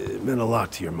 it meant a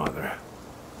lot to your mother.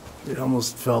 It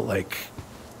almost felt like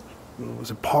it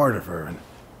was a part of her, and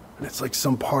it's like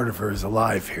some part of her is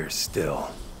alive here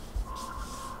still.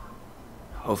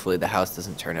 Hopefully the house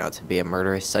doesn't turn out to be a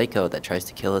murderous psycho that tries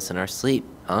to kill us in our sleep,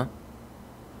 huh?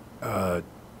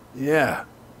 Yeah.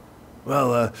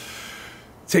 Well,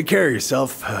 take care of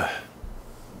yourself,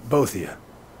 both of you.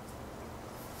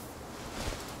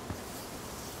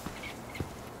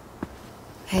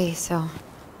 Hey, so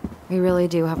we really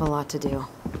do have a lot to do.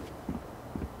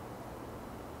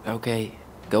 Okay,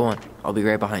 go on. I'll be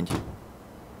right behind you.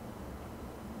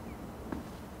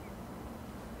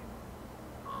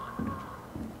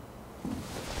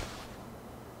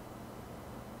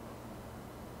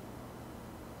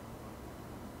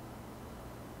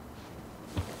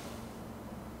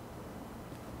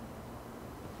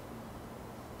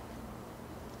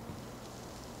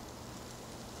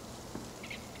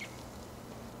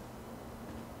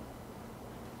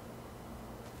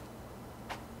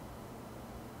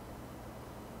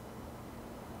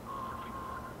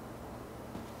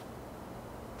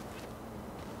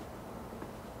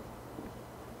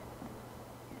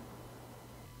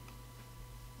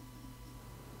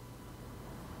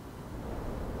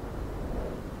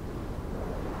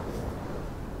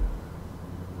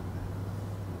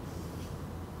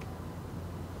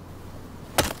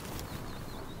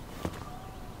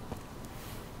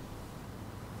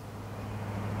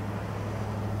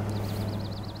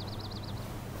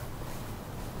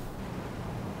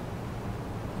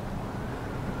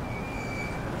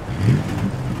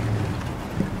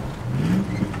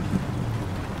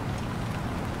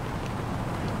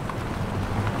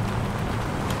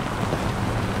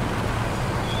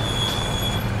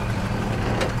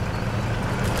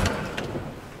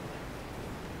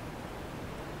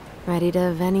 Ready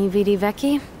to Veni Vidi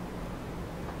Vecchi?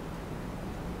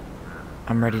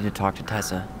 I'm ready to talk to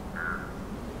Tessa.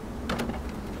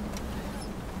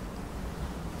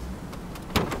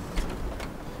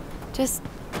 Just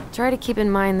try to keep in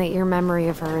mind that your memory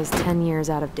of her is 10 years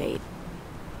out of date.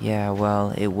 Yeah,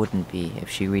 well, it wouldn't be if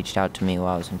she reached out to me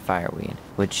while I was in Fireweed,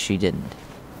 which she didn't.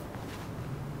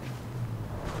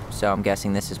 So I'm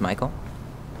guessing this is Michael?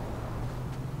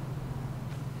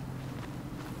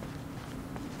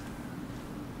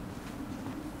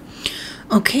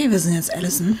 Okay, wir sind jetzt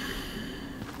Allison.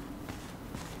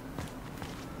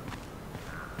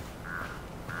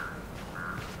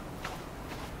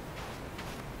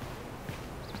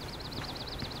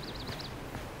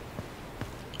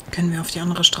 Können wir auf die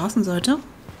andere Straßenseite?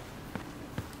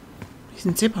 Hier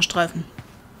sind Zebrastreifen.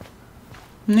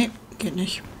 Nee, geht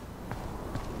nicht.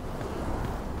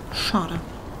 Schade.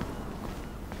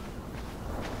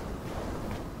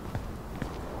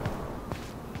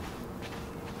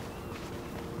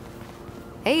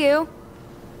 Hey, you.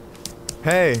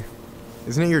 Hey,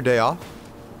 isn't it your day off?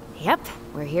 Yep,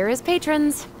 we're here as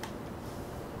patrons.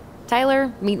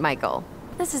 Tyler, meet Michael.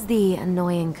 This is the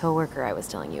annoying coworker I was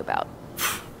telling you about.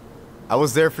 I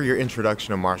was there for your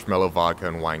introduction to marshmallow vodka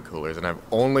and wine coolers, and I've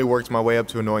only worked my way up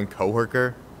to annoying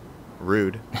coworker.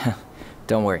 Rude.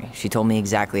 Don't worry, she told me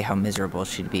exactly how miserable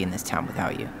she'd be in this town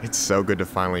without you. It's so good to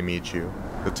finally meet you.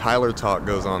 The Tyler talk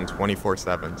goes on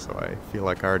 24/7, so I feel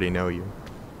like I already know you.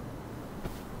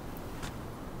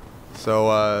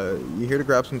 So, you here to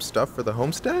grab some stuff for the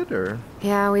homestead, or?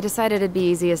 Yeah, we decided it'd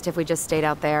be easiest if we just stayed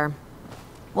out there.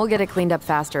 We'll get it cleaned up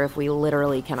faster if we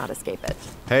literally cannot escape it.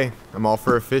 Hey, I'm all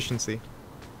for efficiency.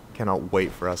 Cannot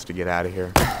wait for us to get out of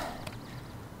here.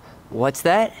 What's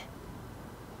that?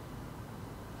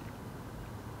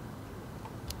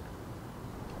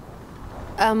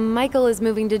 Michael is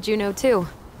moving to Juneau too.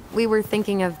 We were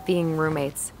thinking of being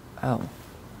roommates. Oh,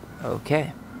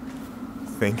 okay.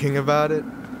 Thinking about it?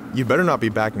 You better not be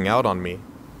backing out on me.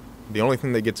 The only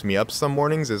thing that gets me up some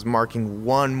mornings is marking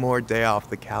one more day off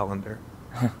the calendar.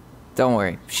 Don't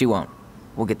worry, she won't.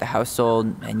 We'll get the house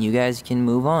sold, and you guys can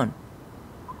move on.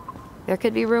 There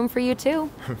could be room for you too.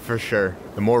 For sure.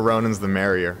 The more Ronins, the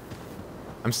merrier.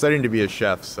 I'm studying to be a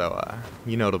chef, so,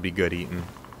 you know it'll be good eating.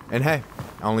 And hey,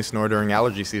 I only snore during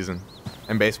allergy season.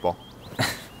 And baseball.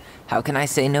 How can I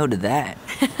say no to that?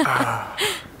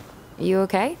 You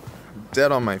okay?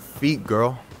 Dead on my feet,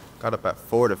 girl. Got up at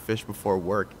 4 to fish before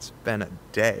work. It's been a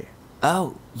day.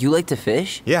 Oh, you like to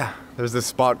fish? Yeah, there's this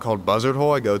spot called Buzzard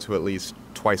Hole I go to at least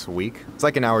twice a week. It's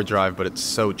like an hour drive, but it's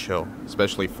so chill,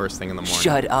 especially first thing in the morning.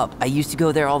 Shut up. I used to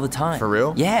go there all the time. For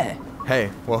real? Yeah. Hey,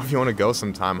 well, if you want to go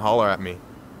sometime, holler at me.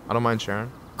 I don't mind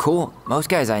sharing. Cool. Most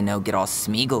guys I know get all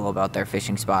Smeagol about their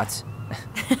fishing spots.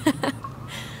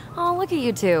 Oh, look at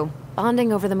you two.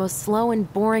 Bonding over the most slow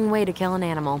and boring way to kill an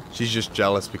animal. She's just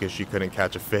jealous because she couldn't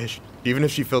catch a fish, even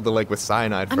if she filled the lake with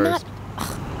cyanide I'm first.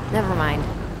 Ugh, never mind.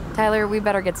 Tyler, we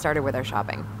better get started with our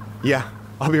shopping. Yeah,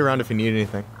 I'll be around if you need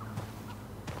anything.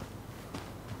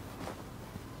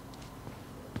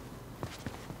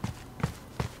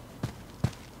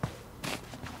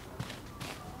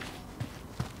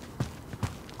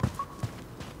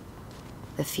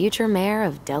 The future mayor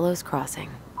of Delos Crossing.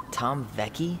 Tom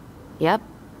Vecchi? Yep.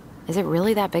 Is it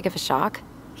really that big of a shock?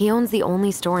 He owns the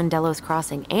only store in Delos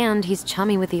Crossing, and he's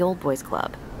chummy with the Old Boys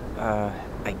Club.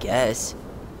 I guess.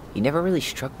 He never really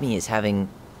struck me as having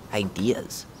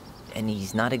ideas. And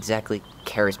he's not exactly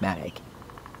charismatic.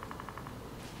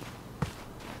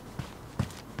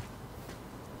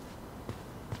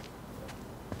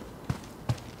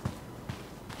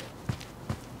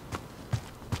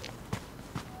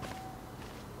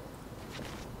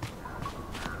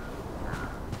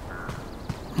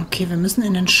 Okay, wir müssen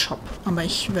in den Shop. Aber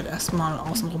ich werde erstmal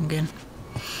außen rum gehen.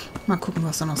 Mal gucken,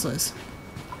 was da noch so ist.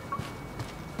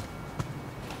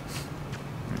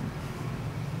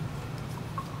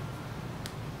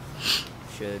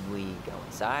 Should we go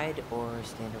inside or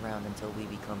stand around until we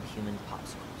become human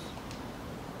popsicles?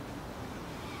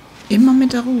 Immer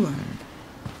mit der Ruhe.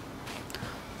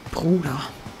 Bruder.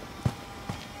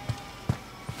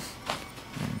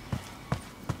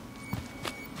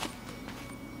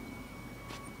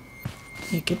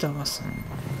 Hier geht da was.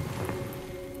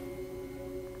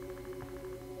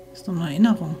 Ist doch eine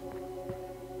Erinnerung.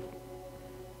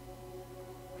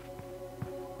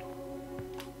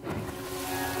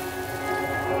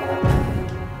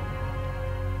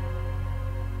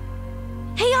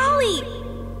 Hey, Ollie!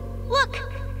 Look!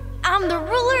 I'm the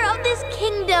ruler of this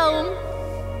kingdom!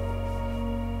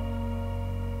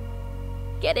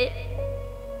 Get it?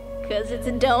 'Cause it's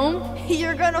a dome?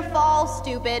 You're gonna fall,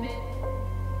 stupid.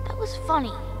 That was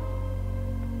funny.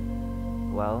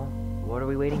 Well, what are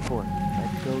we waiting for?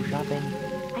 Let's go shopping.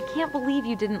 I can't believe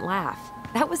you didn't laugh.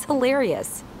 That was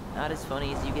hilarious. Not as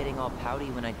funny as you getting all pouty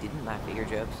when I didn't laugh at your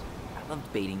jokes. I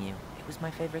loved baiting you. It was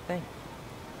my favorite thing.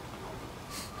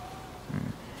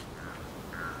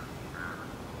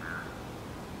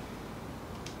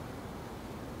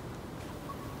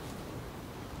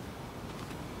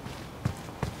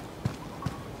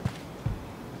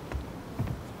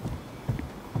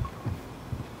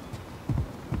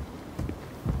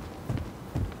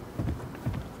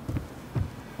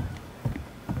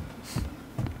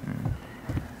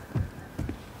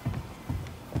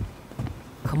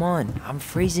 Come on, I'm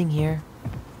freezing here.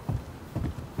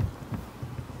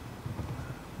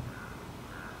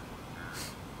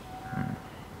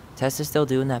 Tessa's still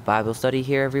doing that Bible study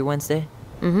here every Wednesday?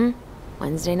 Mm-hmm.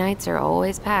 Wednesday nights are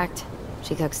always packed.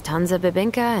 She cooks tons of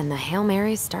bibinka and the Hail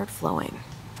Marys start flowing.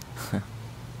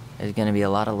 There's gonna be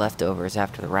a lot of leftovers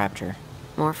after the rapture.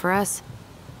 More for us.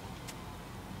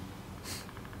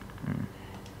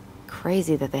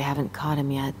 Crazy that they haven't caught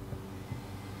him yet.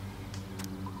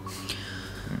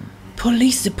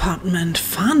 Police Department,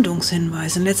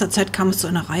 Fahndungshinweis. In letzter Zeit kam es zu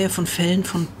einer Reihe von Fällen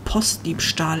von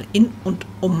Postdiebstahl in und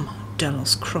um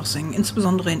Delos Crossing.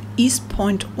 Insbesondere in East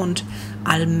Point und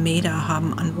Alameda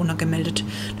haben Anwohner gemeldet,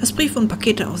 dass Briefe und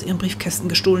Pakete aus ihren Briefkästen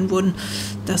gestohlen wurden.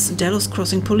 Das Delos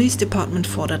Crossing Police Department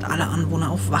fordert alle Anwohner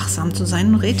auf, wachsam zu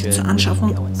sein und rät zur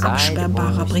Anschaffung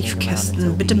absperrbarer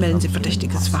Briefkästen. Bitte melden Sie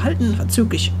verdächtiges Verhalten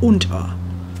verzüglich unter.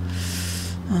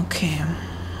 Okay.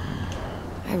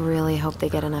 I really hope they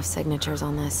get enough signatures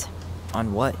on this.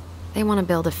 On what? They want to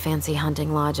build a fancy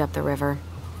hunting lodge up the river.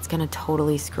 It's gonna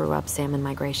totally screw up salmon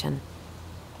migration.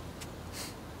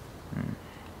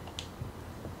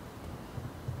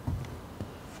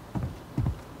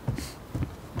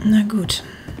 Na gut.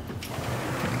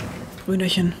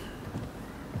 Brüderchen.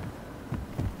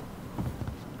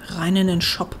 Rein in den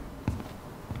Shop.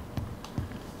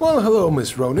 Well, hello,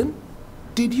 Miss Ronan.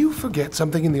 Did you forget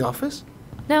something in the office?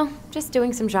 No, just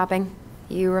doing some shopping.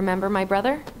 You remember my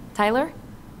brother, Tyler?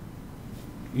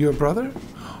 Your brother?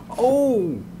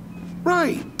 Oh,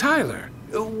 right, Tyler.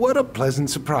 What a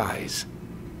pleasant surprise.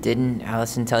 Didn't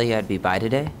Allison tell you I'd be by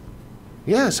today?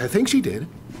 Yes, I think she did.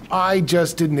 I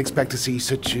just didn't expect to see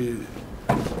such a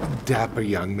dapper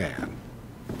young man.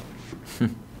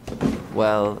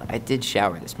 Well, I did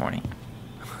shower this morning.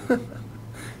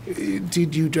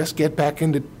 Did you just get back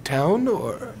into town,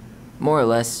 or? More or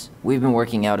less. We've been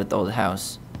working out at the old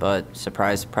house, but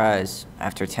surprise, surprise,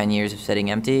 after 10 years of sitting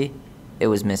empty, it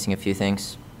was missing a few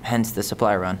things, hence the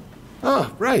supply run.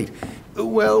 Ah, right.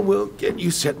 Well, we'll get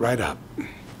you set right up.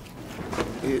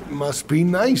 It must be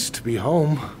nice to be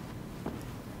home.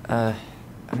 I'm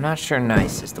not sure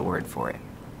nice is the word for it.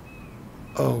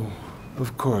 Oh,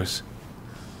 of course.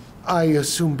 I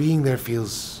assume being there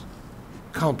feels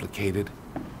complicated.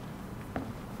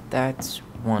 That's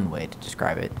one way to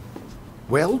describe it.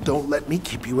 Well, don't let me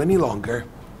keep you any longer.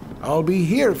 I'll be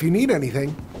here if you need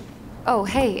anything. Oh,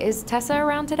 hey, is Tessa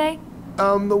around today?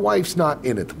 The wife's not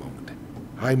in at the moment.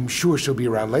 I'm sure she'll be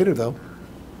around later, though.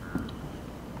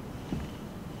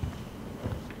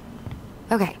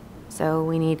 Okay, so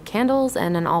we need candles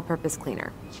and an all-purpose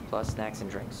cleaner. Plus snacks and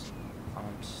drinks.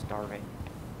 I'm starving.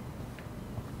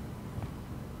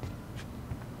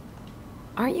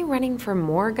 Aren't you running for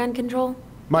more gun control?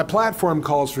 My platform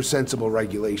calls for sensible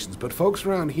regulations, but folks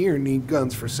around here need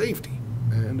guns for safety.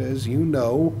 And as you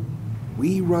know,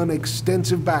 we run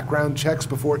extensive background checks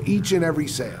before each and every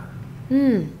sale.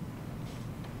 Man,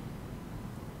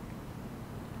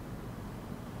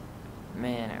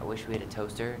 I wish we had a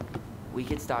toaster. We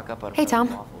could stock up on Hey, Tom.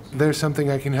 waffles. There's something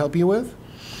I can help you with?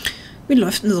 Wie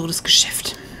läuft denn so das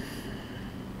Geschäft?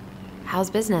 How's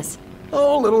business?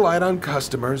 Oh, a little light on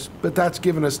customers, but that's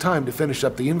given us time to finish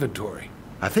up the inventory.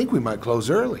 I think we might close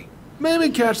early. Maybe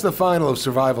catch the final of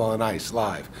Survival on Ice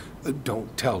live.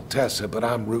 Don't tell Tessa, but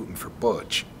I'm rooting for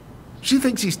Butch. She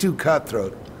thinks he's too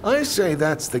cutthroat. I say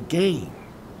that's the game.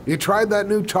 You tried that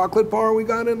new chocolate bar we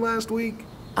got in last week?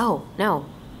 Oh, no,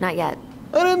 not yet.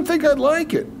 I didn't think I'd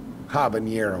like it.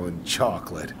 Habanero and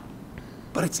chocolate.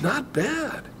 But it's not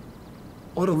bad.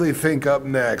 What'll they think up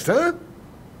next, huh?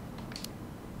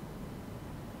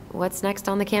 What's next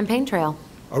on the campaign trail?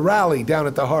 A rally down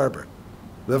at the harbor.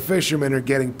 The fishermen are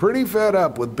getting pretty fed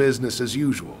up with business as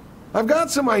usual. I've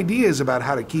got some ideas about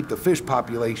how to keep the fish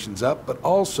populations up, but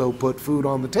also put food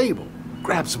on the table.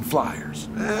 Grab some flyers.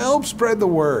 Help spread the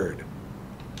word.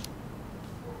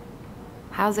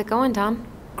 How's it going, Tom?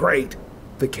 Great.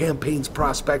 The campaign's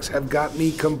prospects have got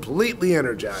me completely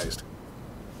energized.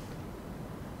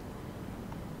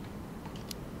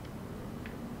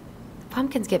 The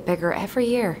pumpkins get bigger every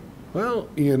year. Well,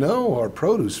 you know, our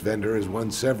produce vendor has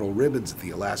won several ribbons at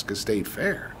the Alaska State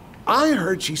Fair. I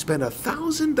heard she spent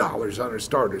 $1,000 on her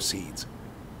starter seeds.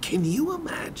 Can you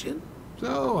imagine?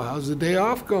 So, how's the day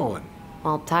off going?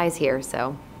 Well, Ty's here,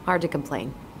 so hard to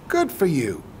complain. Good for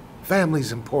you.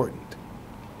 Family's important.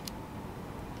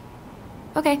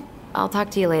 Okay, I'll talk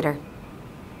to you later.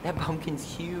 That pumpkin's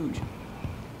huge.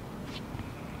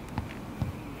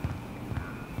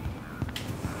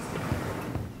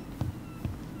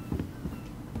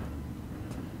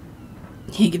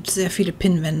 Hier gibt es sehr viele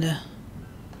Pinnwände.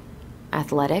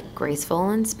 Athletic, graceful,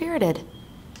 and spirited.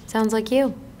 Sounds like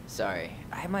you. Sorry,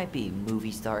 I might be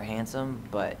movie star handsome,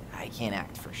 but I can't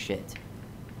act for shit.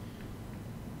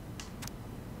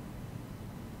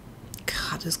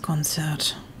 Gratis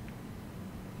Konzert.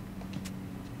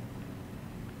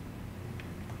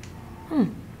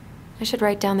 I should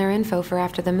write down their info for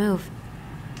after the move.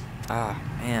 Ah,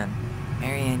 man.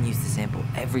 Marianne used to sample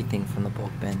everything from the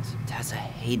bulk bins. Tessa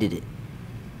hated it.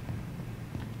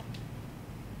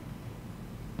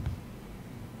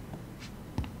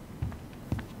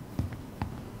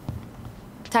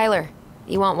 Tyler,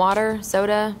 you want water,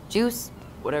 soda, juice?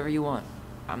 Whatever you want.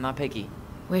 I'm not picky.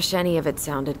 Wish any of it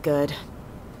sounded good.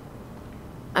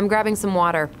 I'm grabbing some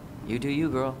water. You do you,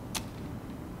 girl.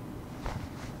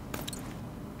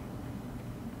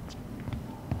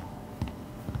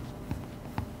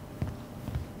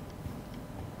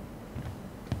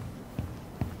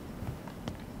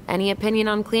 Any opinion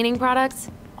on cleaning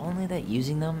products? Only that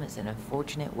using them is an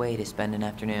unfortunate way to spend an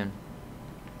afternoon.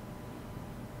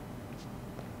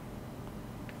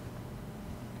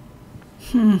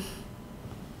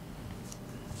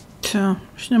 Tja,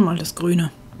 ich nehme mal das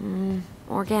Grüne.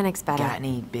 Organic's better. Got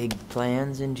any big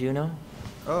plans in Juneau?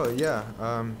 Oh, yeah.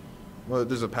 Well,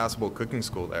 there's a passable cooking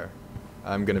school there.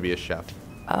 I'm gonna be a chef.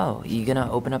 Oh, you gonna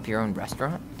open up your own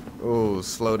restaurant? Oh,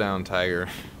 slow down, Tiger.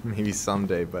 Maybe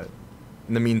someday, but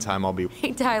in the meantime, I'll be...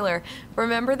 Hey, Tyler,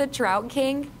 remember the Trout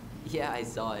King? Yeah, I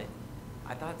saw it.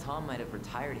 I thought Tom might have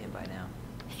retired him by now.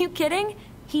 You kidding?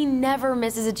 He never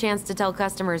misses a chance to tell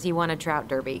customers he won a trout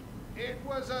derby. It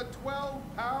was a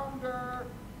 12-pounder.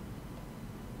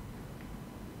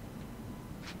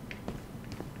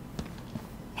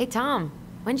 Hey, Tom,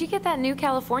 when'd you get that new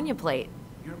California plate?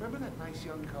 You remember that nice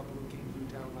young couple who came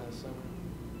through town last summer?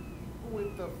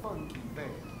 With the funky van.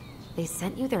 They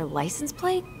sent you their license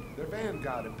plate? Their van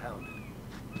got impounded.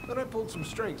 Then I pulled some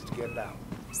strings to get it out.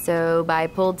 So by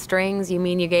pulled strings, you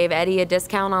mean you gave Eddie a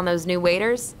discount on those new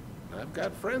waiters? I've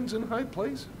got friends in high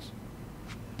places.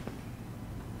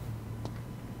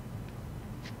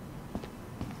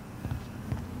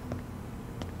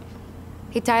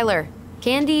 Hey, Tyler,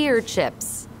 candy or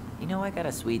chips? You know I got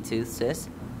a sweet tooth, sis.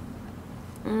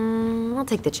 I'll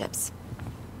take the chips.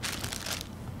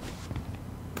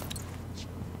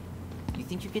 You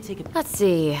think you could take a... Let's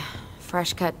see.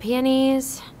 Fresh cut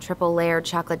peonies, triple layered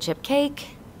chocolate chip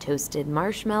cake, toasted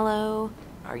marshmallow.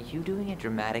 Are you doing a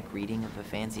dramatic reading of a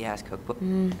fancy-ass cookbook?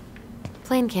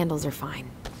 Plain candles are fine.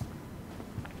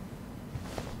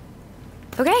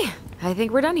 Okay, I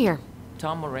think we're done here.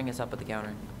 Tom will ring us up at the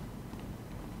counter.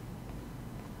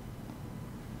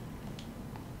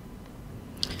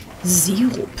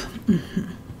 Sirup.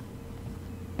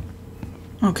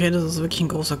 Okay, das ist wirklich ein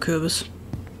großer Kürbis.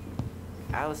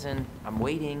 Allison, I'm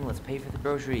waiting. Let's pay for the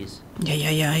groceries.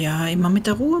 Ja, immer mit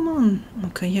der Ruhe, Mann.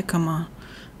 Okay, hier kann man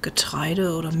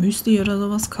Getreide oder Müsli oder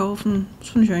sowas kaufen. Das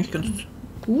finde ich eigentlich ganz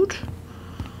gut.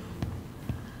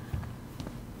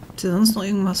 Ist hier sonst noch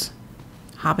irgendwas?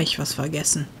 Habe ich was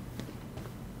vergessen?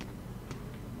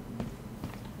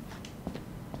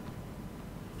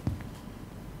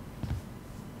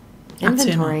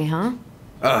 Inventory, huh?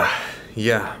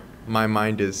 Yeah. My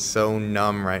mind is so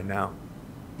numb right now.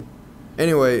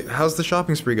 Anyway, how's the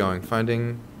shopping spree going?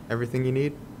 Finding everything you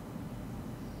need?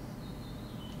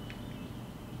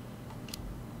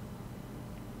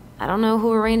 I don't know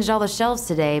who arranged all the shelves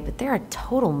today, but they're a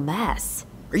total mess.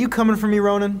 Are you coming for me,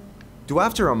 Ronan? Do I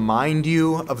have to remind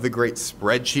you of the great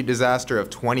spreadsheet disaster of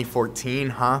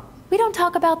 2014, huh? We don't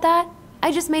talk about that.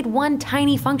 I just made one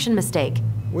tiny function mistake.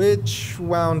 Which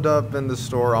wound up in the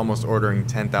store almost ordering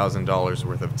 $10,000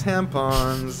 worth of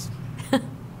tampons.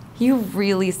 You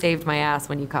really saved my ass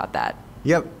when you caught that.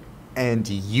 Yep, and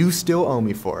you still owe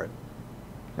me for it.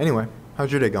 Anyway,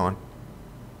 how's your day going?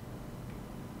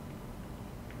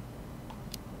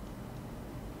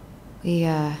 We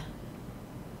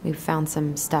found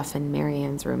some stuff in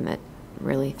Marianne's room that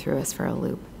really threw us for a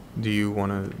loop. Do you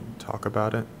want to talk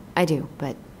about it? I do,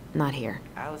 but not here.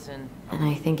 Allison... And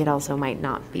I think it also might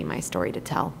not be my story to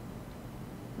tell.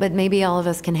 But maybe all of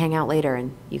us can hang out later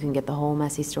and you can get the whole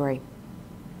messy story.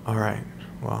 All right,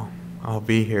 well, I'll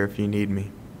be here if you need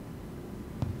me.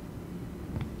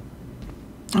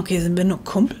 Okay, sind wir nur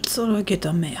Kumpels oder geht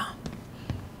da mehr?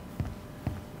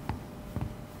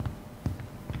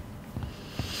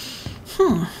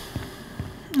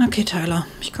 Okay, Tyler,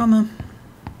 ich komme.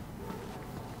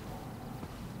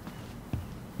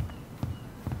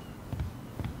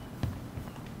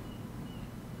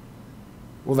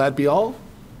 Will that be all?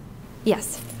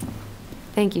 Yes.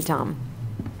 Thank you, Tom.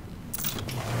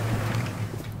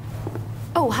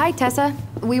 Oh, hi, Tessa.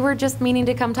 We were just meaning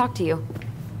to come talk to you.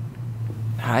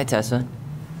 Hi, Tessa.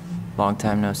 Long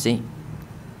time no see.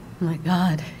 My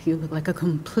God, you look like a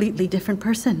completely different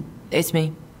person. It's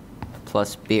me.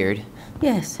 Plus beard.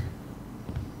 Yes.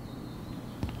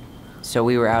 So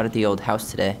we were out at the old house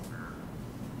today.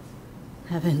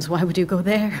 Heavens, why would you go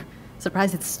there?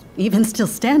 Surprised it's even still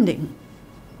standing.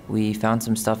 We found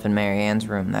some stuff in Marianne's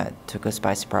room that took us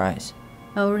by surprise.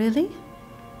 Oh, really?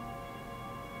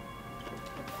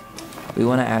 We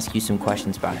want to ask you some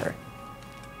questions about her.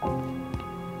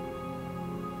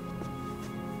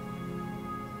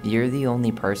 You're the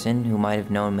only person who might have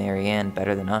known Marianne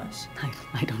better than us.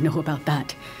 I don't know about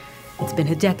that. It's been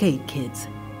a decade, kids.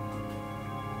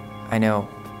 I know,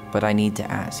 but I need to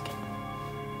ask.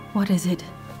 What is it?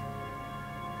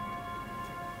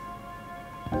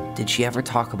 Did she ever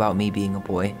talk about me being a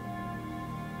boy?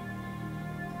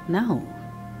 No.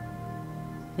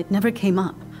 It never came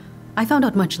up. I found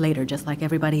out much later, just like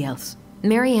everybody else.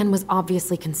 Marianne was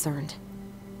obviously concerned.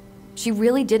 She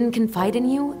really didn't confide in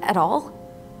you at all?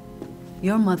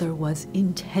 Your mother was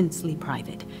intensely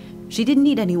private. She didn't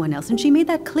need anyone else, and she made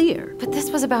that clear. But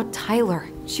this was about Tyler.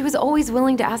 She was always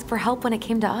willing to ask for help when it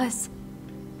came to us.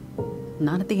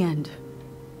 Not at the end.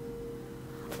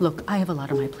 Look, I have a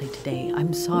lot on my plate today.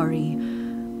 I'm sorry.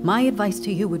 My advice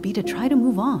to you would be to try to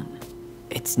move on.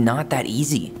 It's not that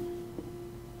easy.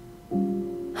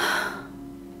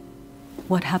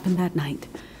 What happened that night?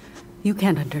 You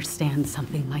can't understand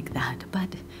something like that, but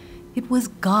it was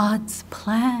God's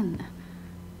plan.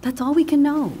 That's all we can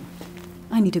know.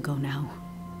 I need to go now.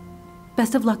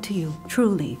 Best of luck to you,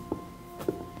 truly.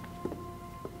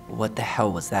 What the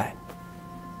hell was that?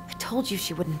 I told you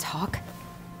she wouldn't talk.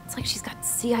 It's like she's got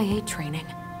CIA training.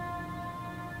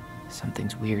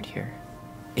 Something's weird here.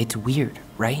 It's weird,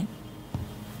 right?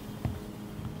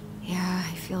 Yeah,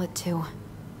 I feel it too.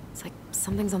 It's like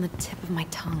something's on the tip of my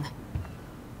tongue.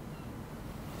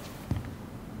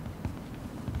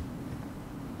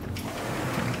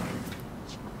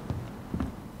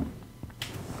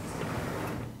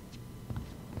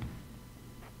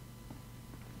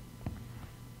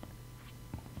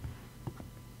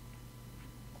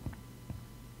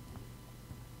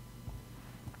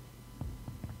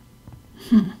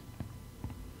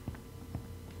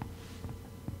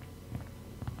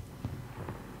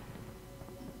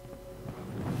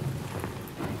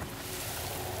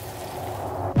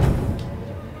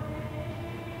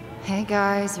 Hey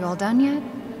guys, you all done yet?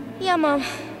 Yeah, Mom.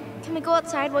 Can we go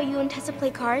outside while you and Tessa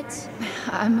play cards?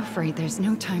 I'm afraid there's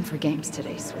no time for games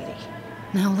today, sweetie.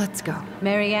 Now let's go.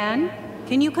 Marianne,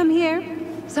 can you come here?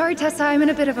 Sorry, Tessa, I'm in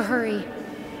a bit of a hurry.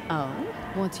 Oh,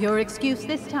 what's your excuse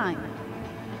this time?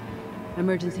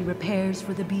 Emergency repairs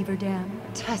for the beaver dam?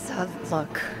 Tessa,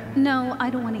 look. No, I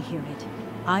don't want to hear it.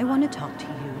 I want to talk to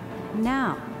you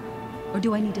now. Or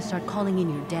do I need to start calling in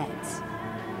your debts?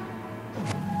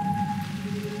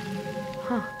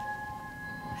 Huh.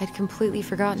 I'd completely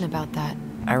forgotten about that.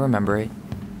 I remember it,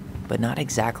 but not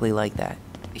exactly like that.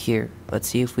 Here, let's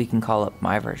see if we can call up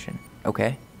my version,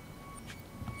 okay?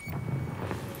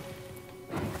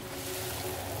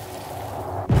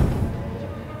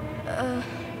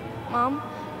 Mom?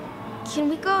 Can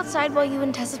we go outside while you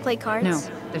and Tessa play cards? No,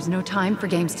 there's no time for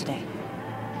games today.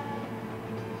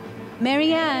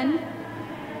 Marianne,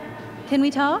 can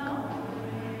we talk?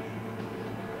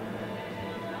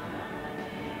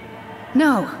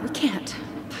 No, we can't.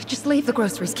 Just leave the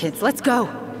groceries, kids. Let's go.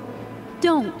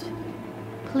 Don't.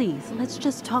 Please, let's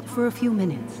just talk for a few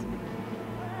minutes.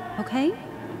 Okay?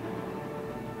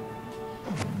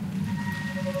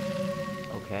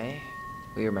 Okay,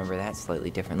 we remember that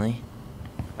slightly differently.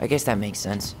 I guess that makes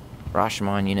sense.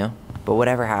 Rashomon, you know? But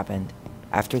whatever happened,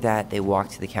 after that they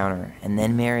walked to the counter, and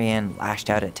then Marianne lashed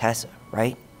out at Tessa,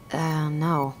 right?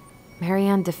 No.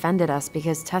 Marianne defended us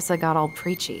because Tessa got all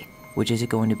preachy. Which is it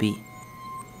going to be?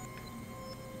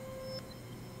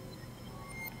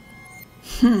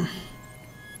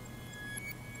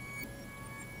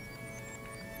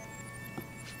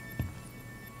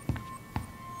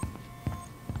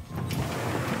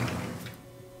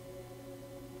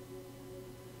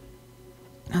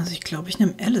 Also ich glaube, ich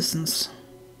nehme Allisons.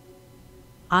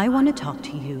 I want to talk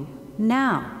to you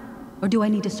now. Or do I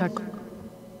need to start...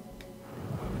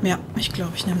 Ja, ich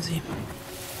glaube, ich nehme sie.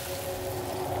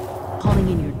 calling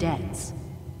in your debts?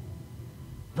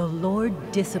 The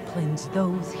Lord disciplines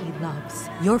those he loves.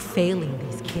 You're failing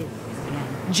these kids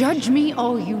again. Judge me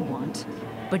all you want,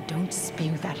 but don't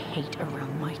spew that hate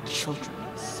around my children.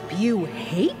 Spew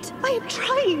hate? I am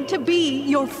trying to be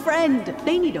your friend.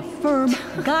 They need a firm,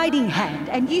 guiding hand,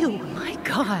 and you... My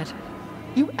God.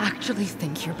 You actually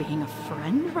think you're being a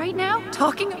friend right now?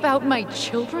 Talking about my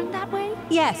children that way?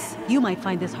 Yes, you might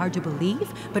find this hard to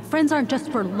believe, but friends aren't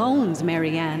just for loans,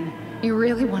 Marianne. You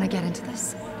really want to get into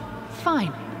this?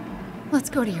 Fine. Let's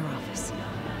go to your office.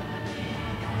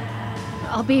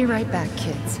 I'll be right back,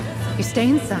 kids. You stay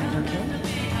inside, okay?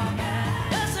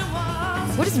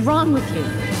 What is wrong with you?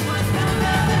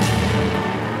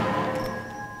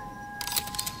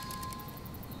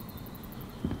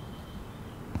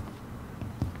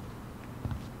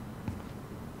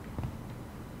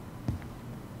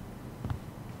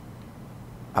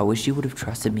 I wish you would have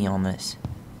trusted me on this.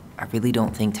 I really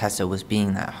don't think Tessa was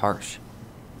being that harsh.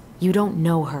 You don't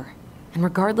know her. And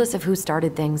regardless of who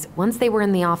started things, once they were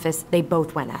in the office, they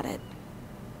both went at it.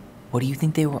 What do you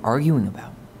think they were arguing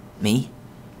about? Me?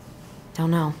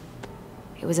 Don't know.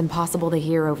 It was impossible to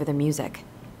hear over the music.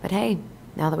 But hey,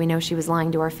 now that we know she was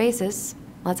lying to our faces,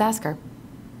 let's ask her.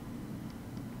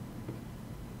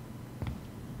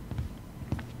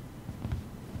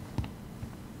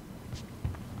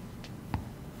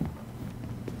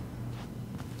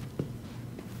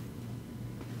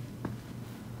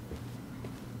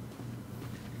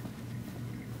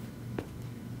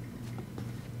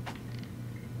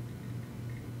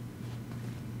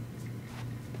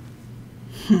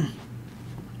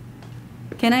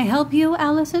 Can I help you,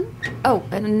 Allison? Oh,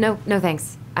 no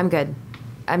thanks. I'm good.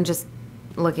 I'm just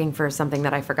looking for something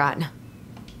that I forgot.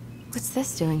 What's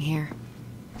this doing here?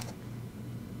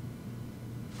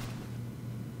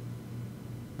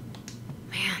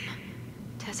 Man,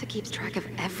 Tessa keeps track of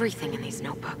everything in these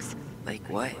notebooks. Like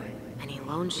what? Any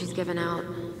loans she's given out,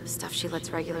 stuff she lets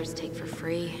regulars take for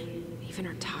free, even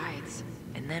her tithes.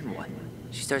 And then what?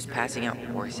 She starts passing out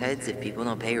horse heads if people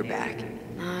don't pay her back.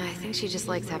 I think she just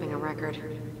likes having a record.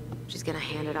 She's gonna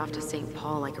hand it off to St.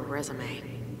 Paul like a resume.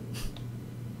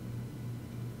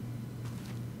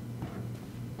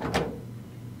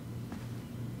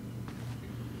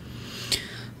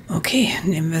 Okay,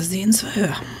 nehmen wir sie ins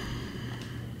Verhör.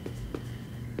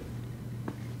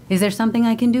 Is there something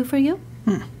I can do for you?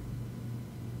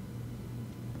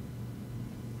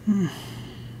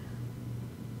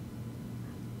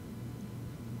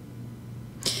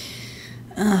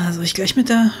 Soll ich gleich mit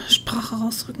der Sprache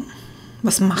rausrücken?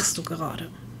 Was machst du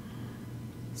gerade?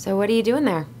 So what are you doing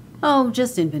there? Oh,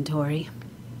 just inventory.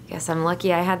 Guess I'm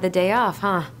lucky I had the day off,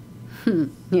 huh?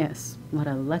 Yes, what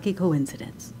a lucky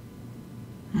coincidence.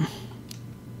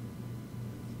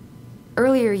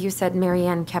 Earlier you said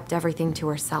Marianne kept everything to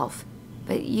herself.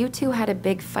 But you two had a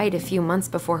big fight a few months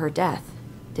before her death,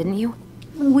 didn't you?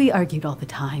 We argued all the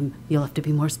time. You'll have to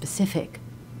be more specific.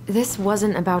 This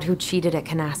wasn't about who cheated at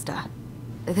Canasta.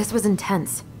 This was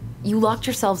intense. You locked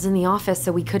yourselves in the office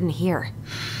so we couldn't hear.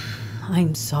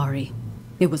 I'm sorry.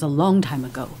 It was a long time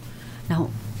ago.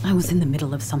 Now, I was in the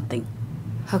middle of something.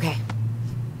 Okay.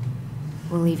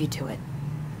 We'll leave you to it.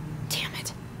 Damn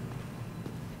it.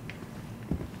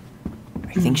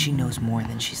 I think she knows more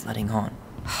than she's letting on.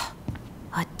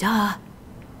 Duh.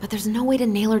 But there's no way to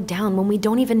nail her down when we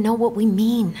don't even know what we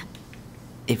mean.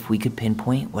 If we could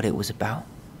pinpoint what it was about,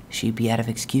 she'd be out of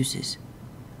excuses.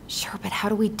 Sure, but how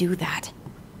do we do that?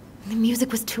 The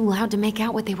music was too loud to make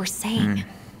out what they were saying.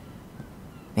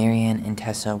 Marianne and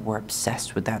Tessa were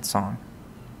obsessed with that song.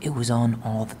 It was on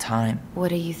all the time.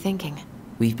 What are you thinking?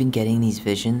 We've been getting these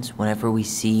visions whenever we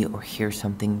see or hear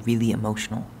something really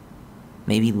emotional.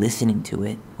 Maybe listening to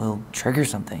it will trigger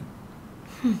something.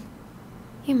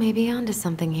 You may be onto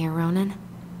something here, Ronan.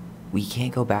 We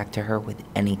can't go back to her with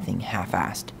anything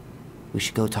half-assed. We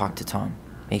should go talk to Tom.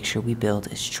 Make sure we build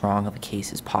as strong of a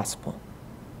case as possible.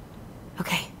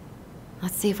 Okay.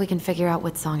 Let's see if we can figure out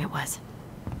what song it was.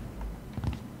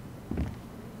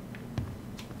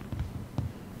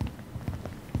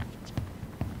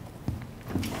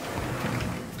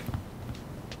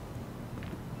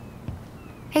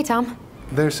 Hey, Tom.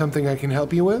 There's something I can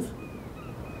help you with?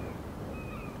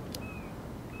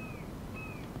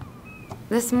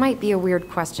 This might be a weird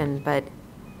question, but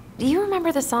do you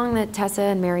remember the song that Tessa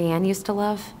and Marianne used to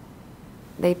love?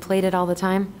 They played it all the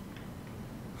time.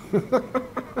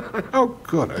 How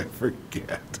could I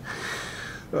forget?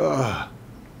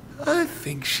 I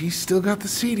think she's still got the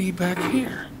CD back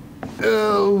here.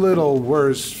 A little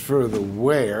worse for the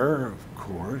wear, of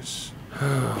course.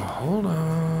 Hold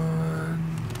on.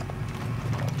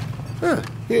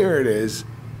 Here it is.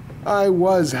 I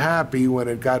was happy when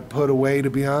it got put away, to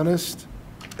be honest.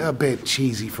 A bit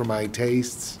cheesy for my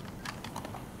tastes.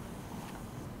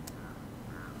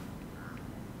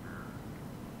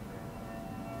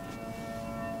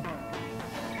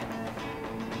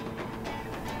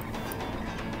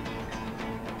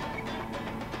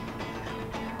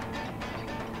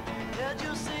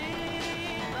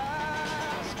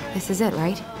 This is it,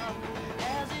 right?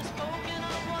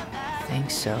 I think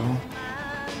so.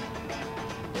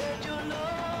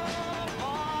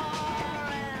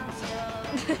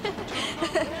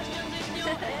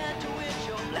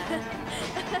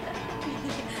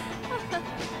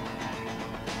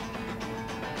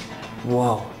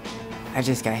 Whoa. I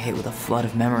just got hit with a flood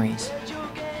of memories.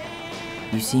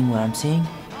 You seeing what I'm seeing?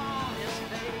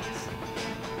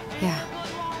 Yeah.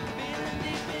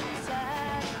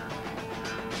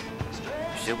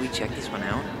 Should we check this one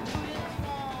out?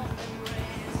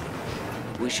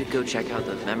 We should go check out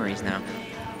those memories now.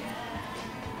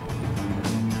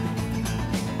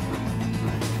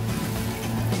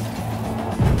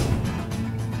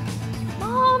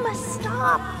 Mom,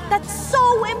 stop! That's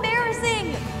so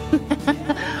embarrassing!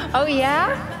 Oh,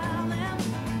 yeah?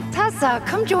 Tessa,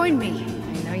 come join me.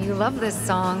 I know you love this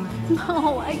song.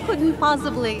 No, I couldn't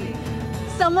possibly.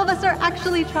 Some of us are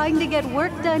actually trying to get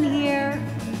work done here.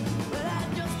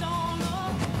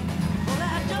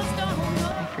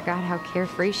 I forgot how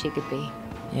carefree she could be.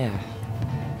 Yeah.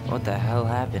 What the hell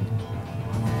happened?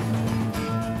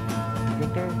 You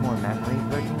think there's more memories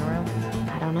lurking around?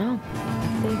 I don't know.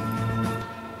 Let's see.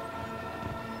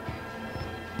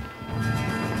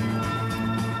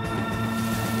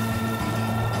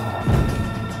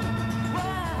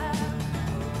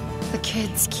 The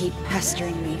kids keep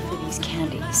pestering me for these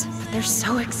candies, but they're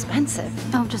so expensive.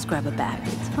 I'll just grab a bag.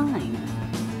 It's fine.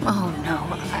 Oh, no,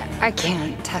 I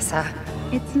can't, Tessa.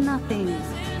 It's nothing.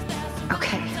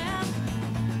 Okay.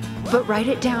 But write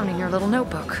it down in your little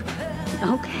notebook.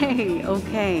 Okay,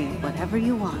 okay. Whatever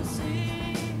you want.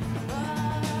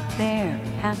 There.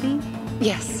 Happy?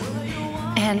 Yes.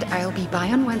 And I'll be by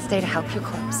on Wednesday to help you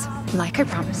close, like I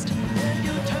promised.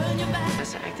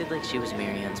 Tessa acted like she was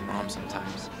Marianne's mom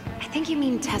sometimes. I think you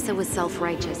mean Tessa was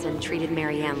self-righteous and treated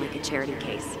Marianne like a charity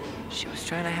case. She was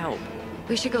trying to help.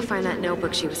 We should go find that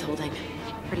notebook she was holding.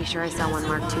 Pretty sure I saw one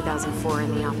marked 2004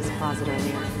 in the office closet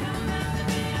earlier.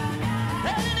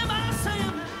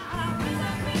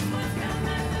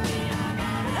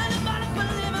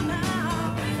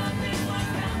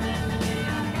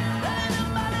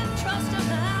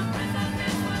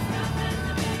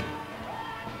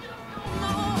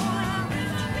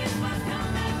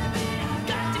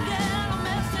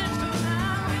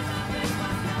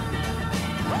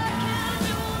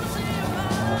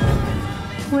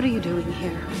 What are you doing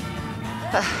here?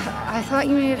 I thought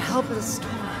you needed help at the store.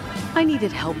 I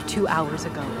needed help 2 hours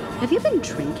ago. Have you been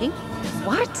drinking?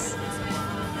 What?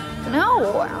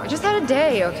 No, I just had a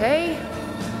day, okay?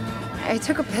 I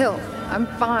took a pill. I'm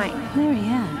fine.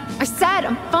 Marianne. I said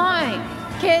I'm fine.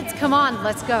 Kids, come on,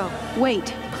 let's go.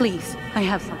 Wait, please. I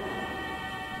have some.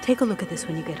 Take a look at this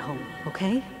when you get home,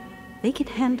 okay? They can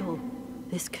handle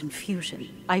this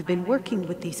confusion. I've been working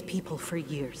with these people for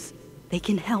years. They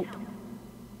can help.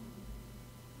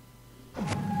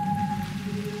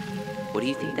 What do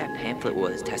you think that pamphlet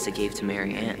was Tessa gave to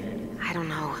Marianne? I don't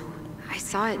know. I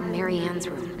saw it in Marianne's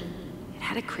room. It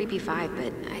had a creepy vibe,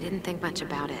 but I didn't think much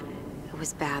about it. It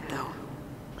was bad, though.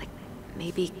 Like,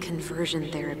 maybe conversion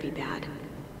therapy bad.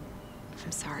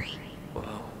 I'm sorry.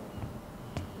 Whoa.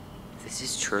 If this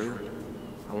is true,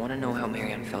 I want to know how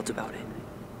Marianne felt about it.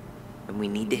 And we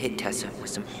need to hit Tessa with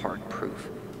some hard proof.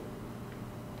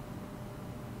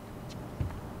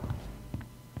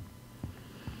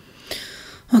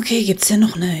 Okay, gibt's hier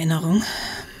noch eine Erinnerung?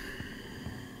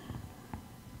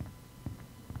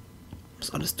 Muss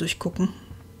alles durchgucken.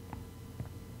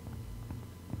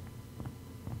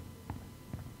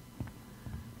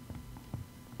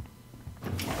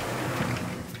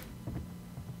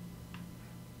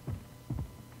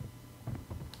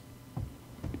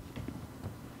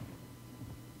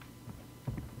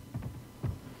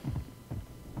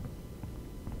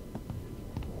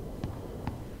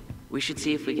 We should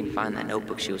see if we can find that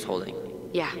notebook she was holding.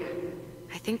 Yeah.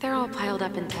 I think they're all piled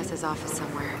up in Tessa's office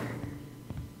somewhere.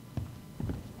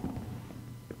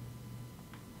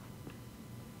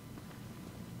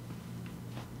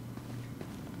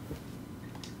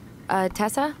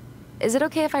 Tessa? Is it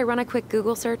okay if I run a quick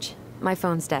Google search? My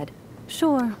phone's dead.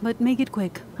 Sure, but make it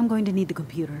quick. I'm going to need the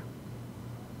computer.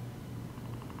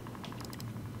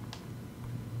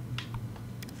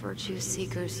 Virtue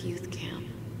Seekers Youth Camp.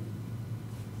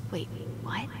 Wait,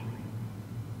 what?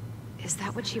 Is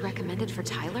that what she recommended for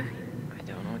Tyler? I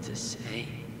don't know what to say.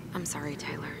 I'm sorry,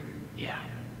 Tyler. Yeah.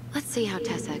 Let's see how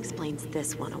Tessa explains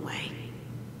this one away.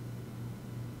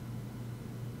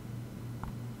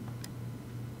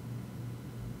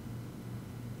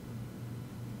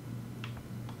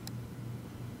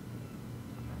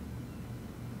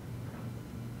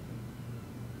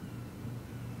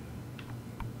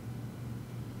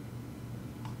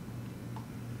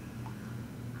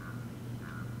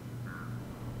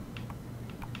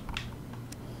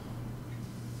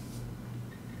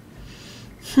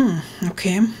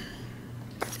 Okay.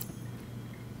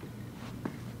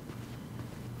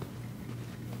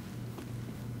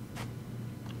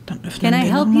 Dann öffnen Can I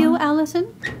wir help noch mal. you, Allison?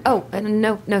 Oh,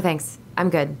 no thanks. I'm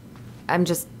good. I'm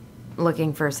just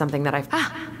looking for something that I've...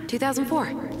 2004.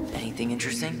 Anything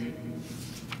interesting?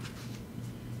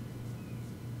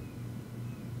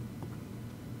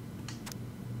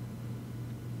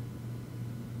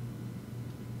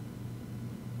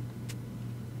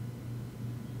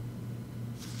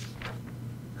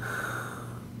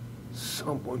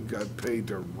 Someone got paid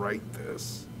to write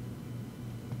this.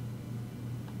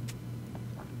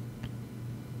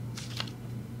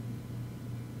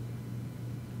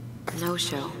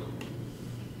 no-show.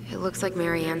 It looks like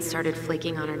Marianne started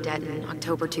flaking on her debt in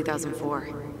October 2004.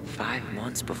 5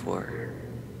 months before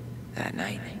that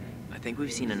night. I think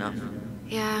we've seen enough.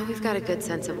 Yeah, we've got a good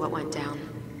sense of what went down.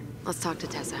 Let's talk to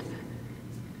Tessa.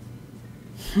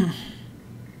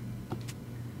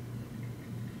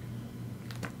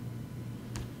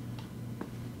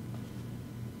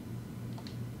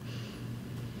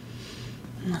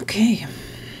 Okay.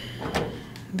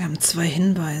 Wir haben 2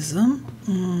 Hinweise.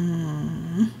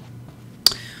 Hm.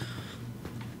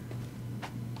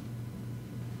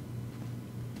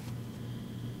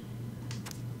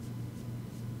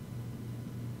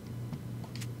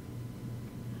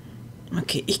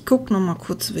 Okay, ich gucke noch mal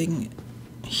kurz wegen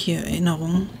hier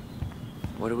Erinnerungen.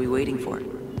 What are we waiting for?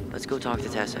 Let's go talk to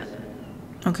Tessa.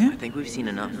 Okay. I think we've seen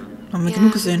enough. Haben wir Yeah, genug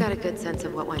we've gesehen. got a good sense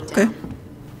of what went Okay. down.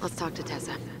 Let's talk to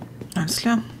Tessa. Alles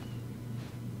klar.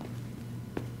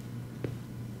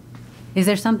 Is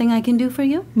there something I can do for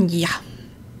you? Ja.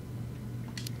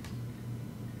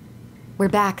 We're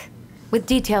back, with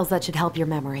details that should help your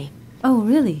memory. Oh,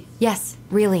 really? Yes,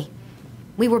 really.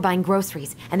 We were buying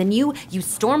groceries, and then you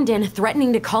stormed in,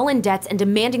 threatening to call in debts and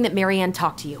demanding that Marianne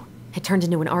talk to you. It turned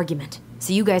into an argument.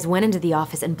 So you guys went into the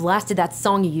office and blasted that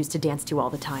song you used to dance to all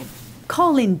the time.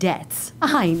 Call in debts?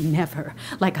 I never.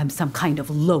 Like I'm some kind of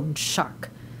loan shark.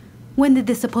 When did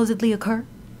this supposedly occur?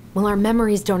 Well, our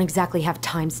memories don't exactly have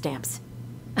timestamps.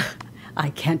 I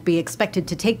can't be expected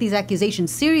to take these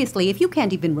accusations seriously if you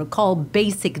can't even recall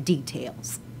basic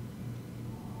details.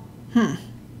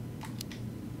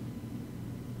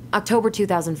 October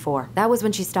 2004. That was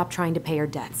when she stopped trying to pay her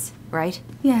debts, right?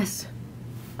 Yes.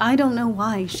 I don't know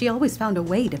why. She always found a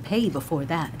way to pay before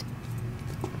that.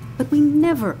 But we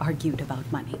never argued about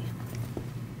money.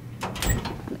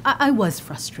 I was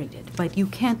frustrated, but you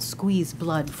can't squeeze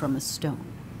blood from a stone.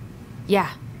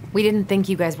 Yeah, we didn't think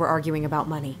you guys were arguing about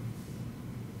money.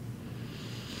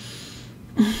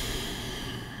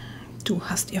 Du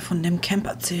hast ihr von dem Camp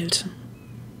erzählt.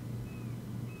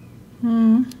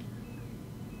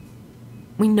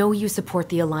 We know you support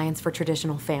the Alliance for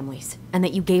Traditional Families, and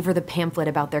that you gave her the pamphlet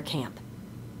about their camp.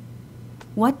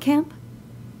 What camp?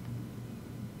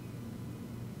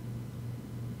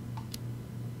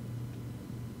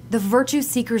 The Virtue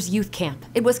Seekers Youth Camp.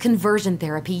 It was conversion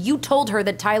therapy. You told her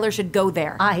that Tyler should go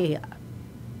there.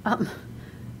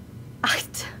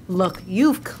 Look,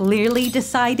 you've clearly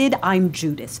decided I'm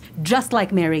Judas, just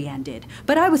like Marianne did.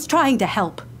 But I was trying to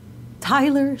help.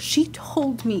 Tyler, she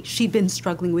told me she'd been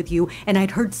struggling with you, and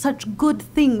I'd heard such good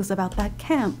things about that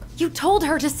camp. You told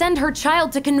her to send her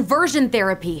child to conversion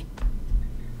therapy.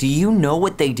 Do you know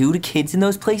what they do to kids in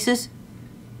those places?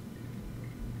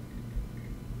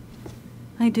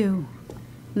 I do.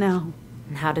 Now.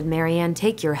 And how did Marianne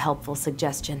take your helpful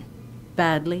suggestion?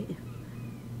 Badly.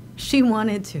 She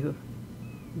wanted to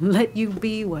let you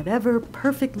be whatever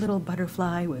perfect little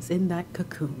butterfly was in that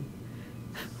cocoon.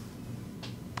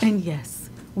 And yes,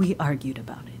 we argued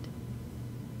about it.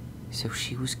 So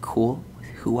she was cool with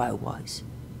who I was?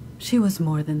 She was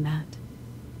more than that.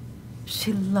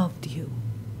 She loved you.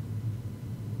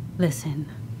 Listen,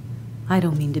 I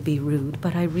don't mean to be rude,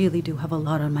 but I really do have a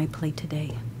lot on my plate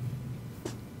today.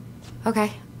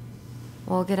 Okay.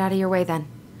 We'll get out of your way then.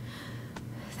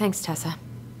 Thanks, Tessa.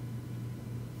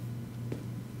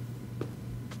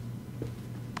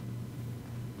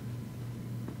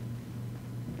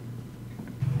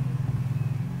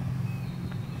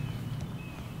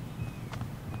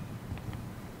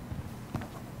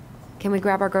 Can we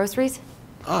grab our groceries?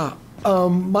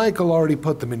 Michael already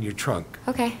put them in your trunk.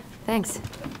 Okay, thanks.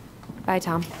 Bye,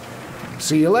 Tom.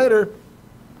 See you later.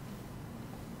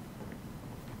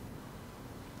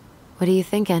 What are you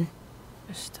thinking?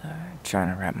 Just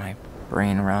trying to wrap my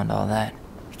brain around all that.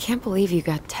 I can't believe you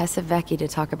got Tessa Vecchi to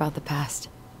talk about the past.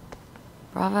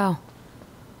 Bravo.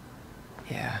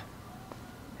 Yeah.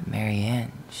 And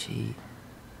Marianne, she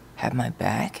had my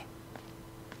back.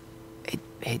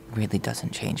 It really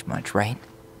doesn't change much, right?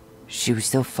 She was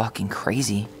still fucking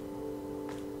crazy.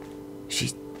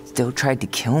 She still tried to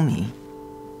kill me.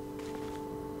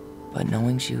 But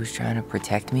knowing she was trying to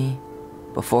protect me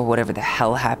before whatever the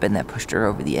hell happened that pushed her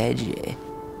over the edge, it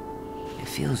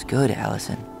feels good,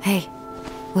 Allison. Hey,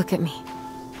 look at me.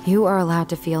 You are allowed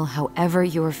to feel however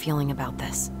you're feeling about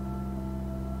this.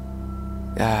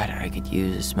 God, I could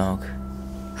use a smoke.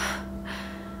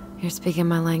 You're speaking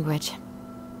my language.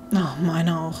 Oh, meine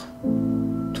auch.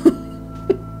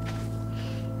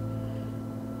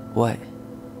 What?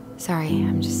 Sorry,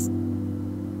 I'm just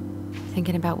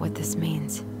thinking about what this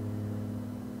means.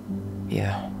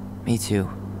 Yeah, me too.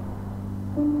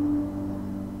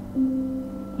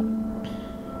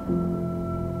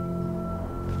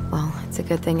 Well, It's a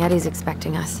good thing Eddie's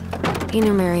expecting us. He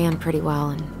knew Marianne pretty well,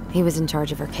 and he was in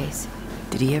charge of her case.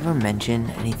 Did he ever mention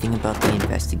anything about the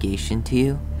investigation to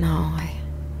you? No, I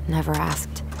never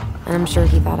asked. And I'm sure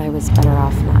he thought I was better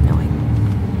off not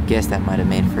knowing. Guess that might have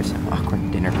made for some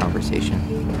awkward dinner conversation.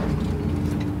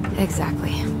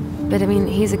 Exactly. But I mean,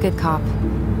 he's a good cop.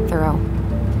 Thorough.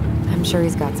 I'm sure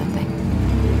he's got something.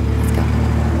 Let's go.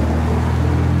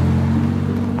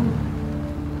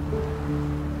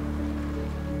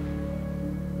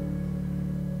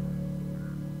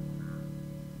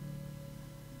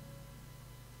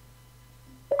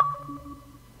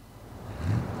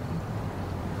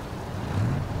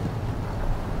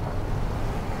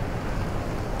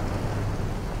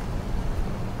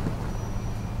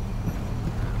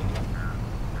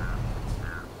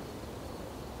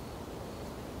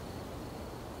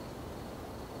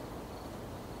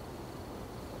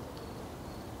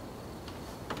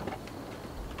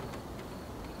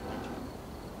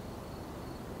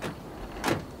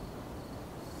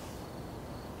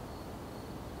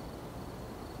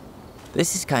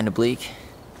 This is kind of bleak.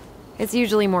 It's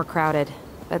usually more crowded,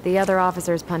 but the other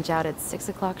officers punch out at 6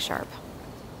 o'clock sharp.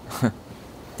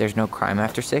 There's no crime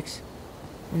after 6?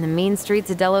 In the mean streets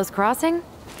of Delos Crossing,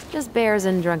 just bears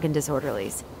and drunken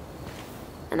disorderlies.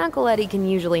 And Uncle Eddie can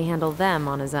usually handle them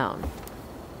on his own.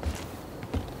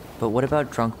 But what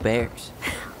about drunk bears?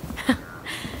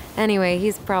 Anyway,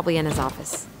 he's probably in his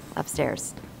office,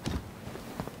 upstairs.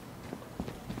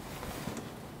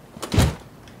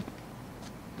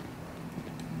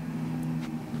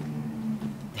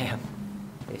 Damn,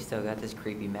 they still got this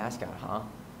creepy mascot, huh?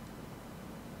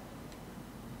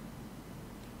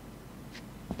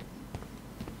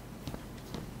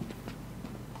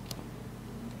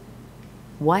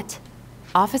 What?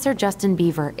 Officer Justin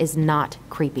Beaver is not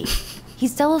creepy.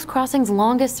 He's Delos Crossing's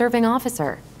longest-serving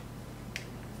officer.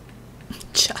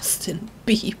 Justin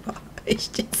Bieber.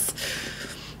 Echt jetzt.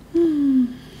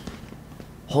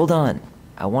 Hold on.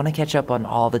 I want to catch up on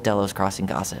all the Delos Crossing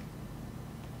gossip.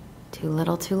 Too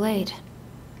little, too late.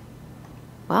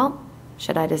 Well,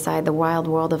 should I decide the wild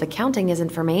world of accounting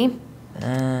isn't for me?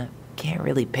 Can't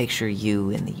really picture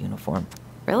you in the uniform.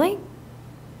 Really?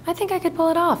 I think I could pull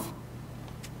it off.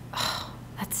 Oh,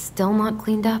 that's still not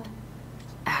cleaned up?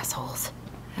 Assholes.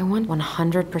 I want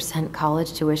 100%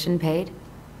 college tuition paid?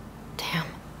 Damn.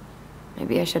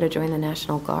 Maybe I should have joined the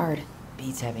National Guard.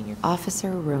 Beats having your...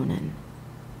 Officer Ronan.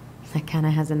 That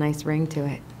kinda has a nice ring to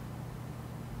it.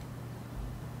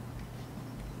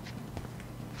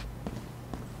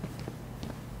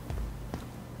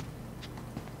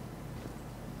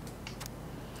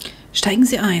 Steigen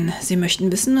Sie ein. Sie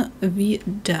möchten wissen, wie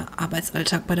der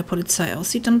Arbeitsalltag bei der Polizei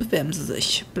aussieht, dann bewerben Sie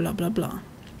sich. Bla bla bla.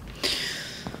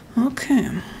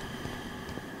 Okay.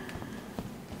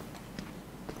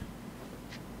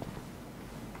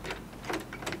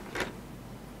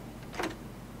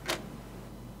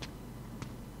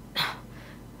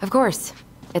 Of course.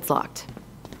 It's locked.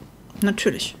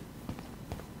 Natürlich.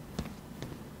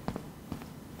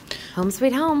 Home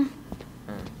sweet home.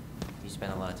 You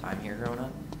spent a lot of time here growing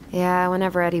up? Yeah,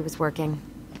 whenever Eddie was working.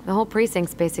 The whole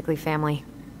precinct's basically family.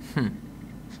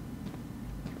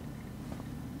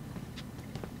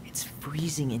 It's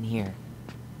freezing in here.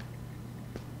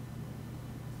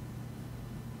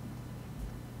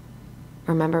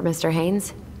 Remember Mr.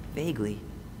 Haynes? Vaguely.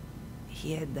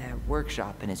 He had that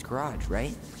workshop in his garage,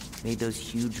 right? Made those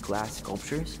huge glass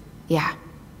sculptures? Yeah.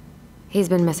 He's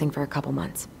been missing for a couple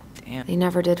months. Damn. They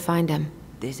never did find him.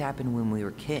 This happened when we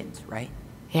were kids, right?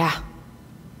 Yeah.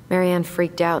 Marianne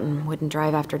freaked out and wouldn't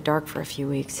drive after dark for a few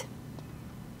weeks.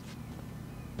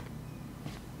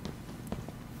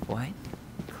 What?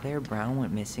 Claire Brown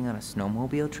went missing on a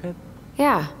snowmobile trip?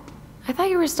 Yeah. I thought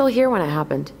you were still here when it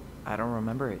happened. I don't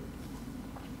remember it.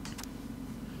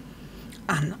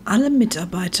 An alle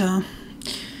Mitarbeiter.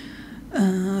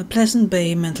 Pleasant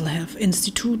Bay Mental Health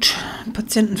Institute.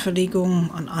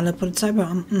 Patientenverlegung an alle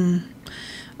Polizeibeamten.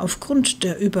 Aufgrund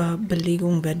der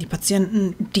Überbelegung werden die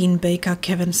Patienten Dean Baker,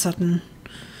 Kevin Sutton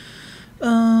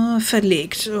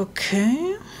verlegt.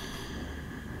 Okay.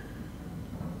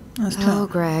 Alles klar. Oh,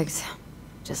 Greg's.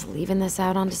 Just leaving this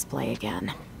out on display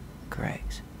again.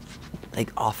 Greg's?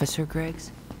 Like Officer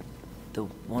Greg's? The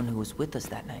one who was with us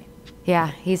that night? Yeah,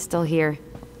 he's still here.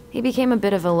 He became a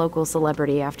bit of a local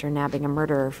celebrity after nabbing a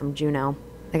murderer from Juneau.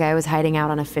 The guy was hiding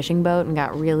out on a fishing boat and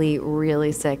got really,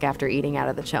 really sick after eating out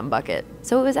of the chum bucket.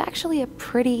 So it was actually a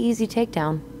pretty easy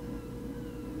takedown.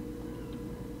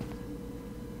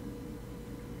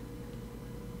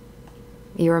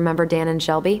 You remember Dan and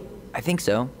Shelby? I think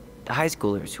so. The high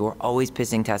schoolers who were always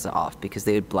pissing Tessa off because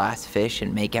they would blast fish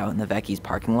and make out in the Vecchi's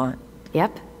parking lot.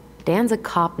 Yep. Dan's a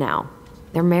cop now.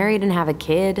 They're married and have a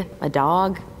kid, a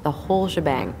dog, the whole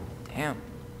shebang. Damn.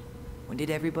 When did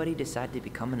everybody decide to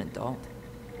become an adult?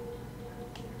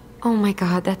 Oh my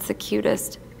god, that's the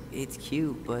cutest. It's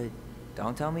cute, but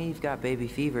don't tell me you've got baby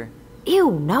fever.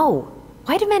 Ew, no.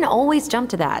 Why do men always jump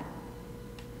to that?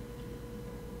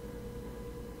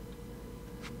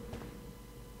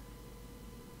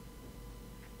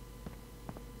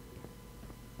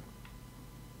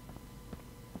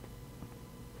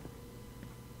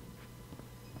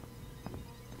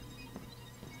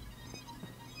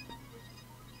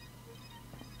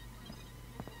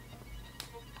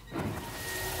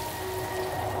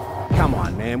 Come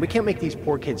on, man. We can't make these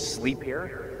poor kids sleep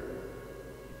here.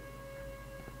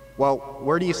 Well,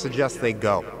 where do you suggest they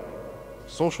go?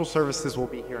 Social services will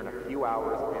be here in a few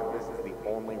hours, and this is the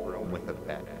only room with a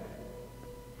bed.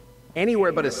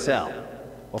 Anywhere but a cell.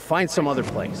 We'll find some other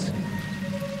place.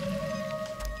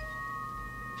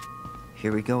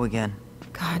 Here we go again.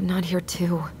 God, not here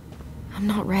too. I'm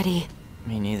not ready.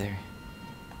 Me neither.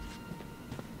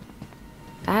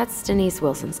 That's Denise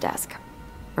Wilson's desk.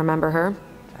 Remember her?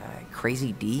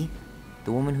 Crazy D?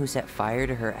 The woman who set fire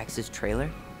to her ex's trailer?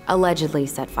 Allegedly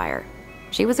set fire.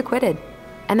 She was acquitted.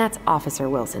 And that's Officer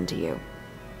Wilson to you.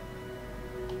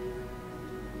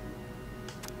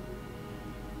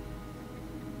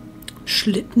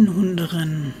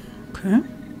 Schlittenhunderin. Okay.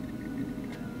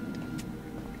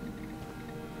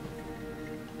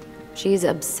 She's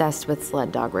obsessed with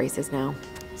sled dog races now.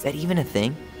 Is that even a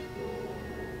thing?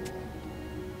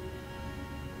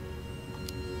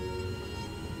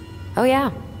 Oh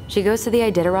yeah, she goes to the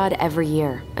Iditarod every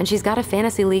year, and she's got a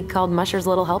fantasy league called Musher's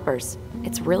Little Helpers.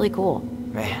 It's really cool.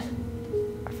 Man,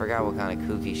 I forgot what kind of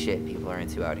kooky shit people are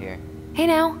into out here. Hey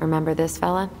now, remember this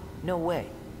fella? No way.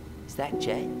 Is that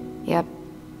Jay? Yep.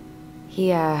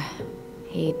 He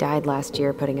died last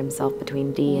year putting himself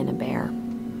between D and a bear.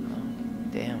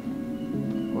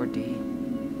 Damn. Poor D.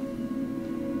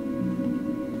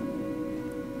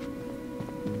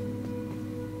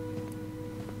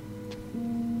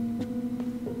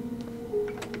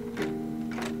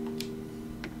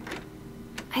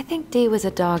 I think D was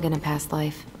a dog in a past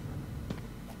life.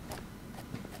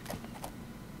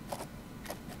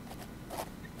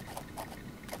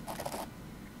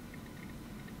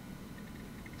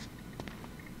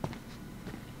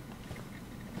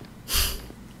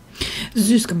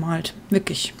 Süß gemalt,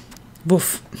 wirklich.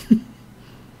 Wuff.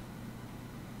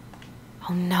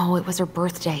 Oh no, it was her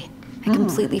birthday. I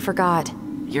completely forgot.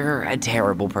 You're a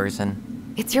terrible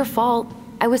person. It's your fault.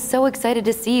 I was so excited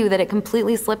to see you that it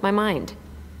completely slipped my mind.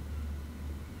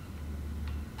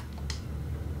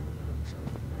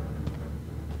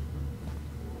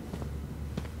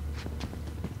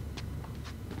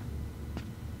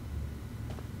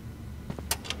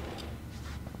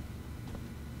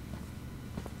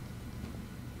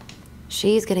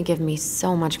 She's gonna give me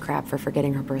so much crap for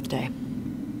forgetting her birthday.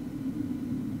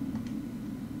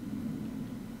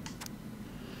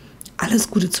 Alles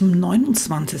Gute zum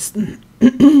 29.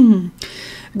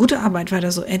 Gute Arbeit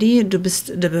weiter so, Eddie. Du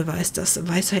bist der Beweis, dass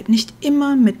Weisheit nicht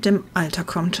immer mit dem Alter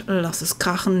kommt. Lass es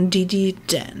krachen, Didi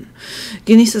Dan.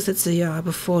 Genieß das letzte Jahr,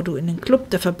 bevor du in den Club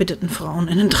der verbitterten Frauen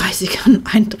in den 30ern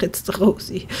eintrittst,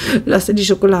 Rosie. Lass dir die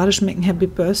Schokolade schmecken. Happy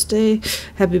Birthday.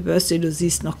 Happy Birthday, du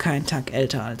siehst noch keinen Tag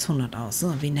älter als 100 aus.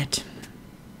 So, wie nett.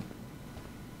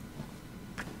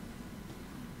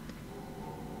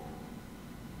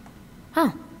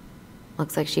 Huh.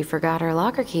 Looks like she forgot her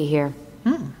locker key here.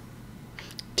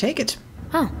 Take it.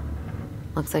 Huh.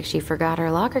 Looks like she forgot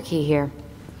her locker key here.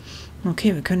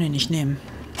 Okay, wir können ihn nicht nehmen.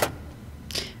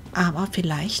 Aber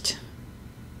vielleicht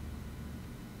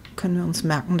können wir uns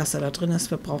merken, dass er da drin ist.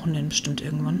 Wir brauchen den bestimmt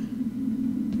irgendwann.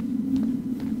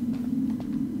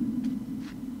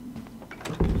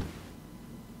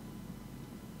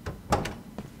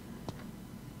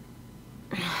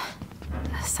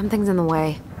 Something's in the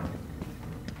way.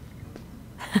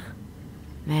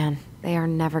 Man, they are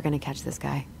never gonna catch this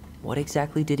guy. What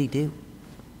exactly did he do?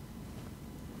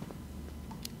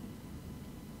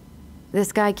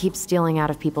 This guy keeps stealing out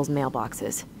of people's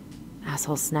mailboxes.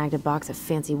 Asshole snagged a box of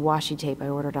fancy washi tape I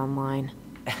ordered online.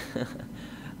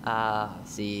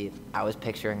 See, I was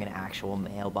picturing an actual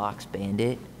mailbox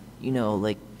bandit. You know,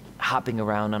 like hopping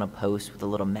around on a post with a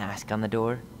little mask on the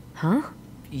door. Huh?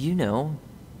 You know,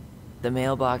 the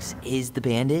mailbox is the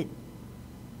bandit.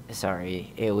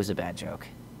 Sorry, it was a bad joke.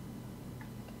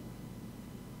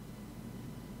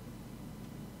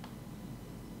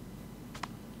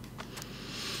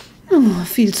 Oh,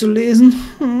 viel zu lesen.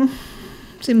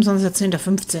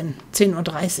 27.10.15,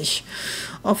 10:30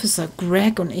 Uhr. Officer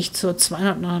Greg und ich zur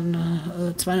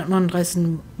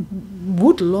 239.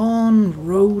 Woodlawn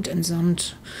Road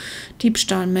entsandt.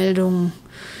 Diebstahlmeldung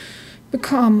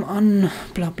bekamen an,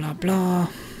 bla bla bla.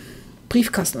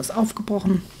 Briefkasten ist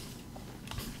aufgebrochen.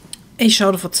 Ich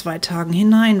schaute vor 2 Tagen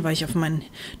hinein, weil ich auf mein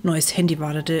neues Handy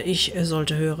wartete. Ich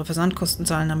sollte höhere Versandkosten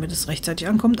zahlen, damit es rechtzeitig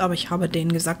ankommt, aber ich habe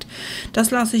denen gesagt,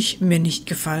 das lasse ich mir nicht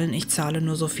gefallen. Ich zahle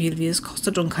nur so viel, wie es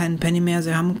kostet und keinen Penny mehr.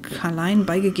 Sie haben allein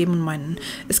beigegeben und meinten,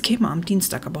 es käme am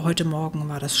Dienstag, aber heute Morgen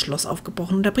war das Schloss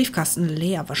aufgebrochen und der Briefkasten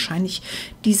leer. Wahrscheinlich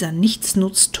dieser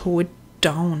Nichtsnutz-Tod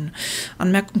Down.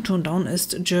 Anmerkung: Tone Down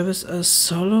ist Jervis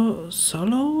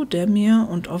Solo, der mir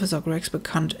und Officer Greggs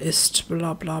bekannt ist.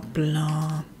 Bla bla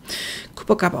bla.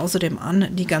 Cooper gab außerdem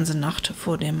an, die ganze Nacht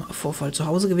vor dem Vorfall zu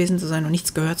Hause gewesen zu sein und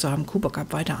nichts gehört zu haben. Cooper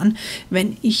gab weiter an,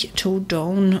 wenn ich Toe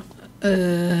Down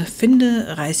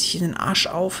finde, reiße ich den Arsch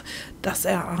auf, dass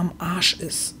er am Arsch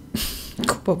ist.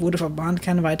 Cooper wurde verwarnt,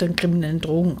 keine weiteren kriminellen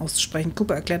Drohungen auszusprechen.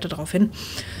 Cooper erklärte daraufhin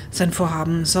sein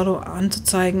Vorhaben, Solo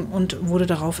anzuzeigen und wurde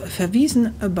darauf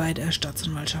verwiesen, bei der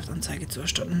Staatsanwaltschaft Anzeige zu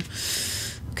erstatten.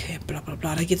 Okay, bla bla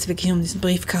bla. Da geht es wirklich um diesen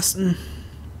Briefkasten.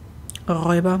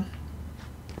 Räuber.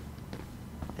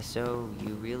 So,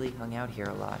 you really hung out here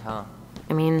a lot, huh?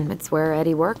 I mean, it's where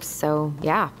Eddie works, so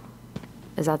yeah.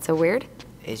 Is that so weird?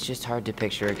 It's just hard to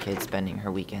picture a kid spending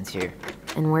her weekends here.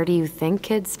 And where do you think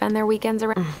kids spend their weekends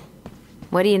around?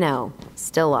 What do you know?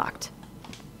 Still locked.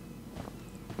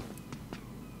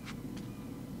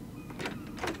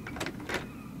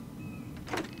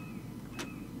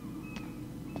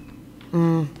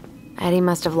 Eddie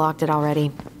must have locked it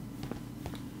already.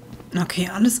 Okay,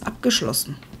 alles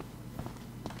abgeschlossen.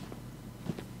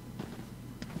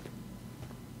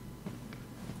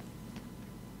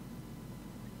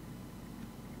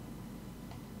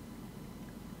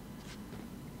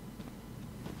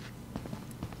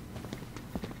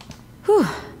 Whew,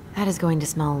 that is going to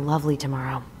smell lovely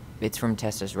tomorrow. It's from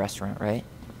Tessa's restaurant, right?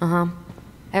 Uh-huh.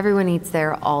 Everyone eats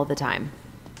there all the time.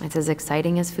 It's as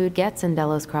exciting as food gets in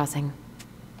Delos Crossing.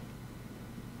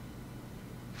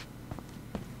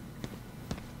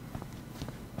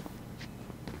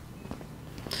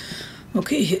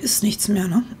 Okay, hier ist nichts mehr,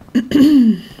 ne?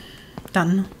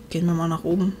 Dann gehen wir mal nach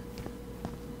oben.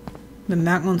 Wir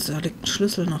merken uns, da liegt ein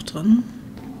Schlüssel noch drin.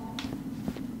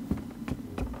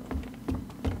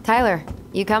 Tyler,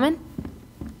 you coming?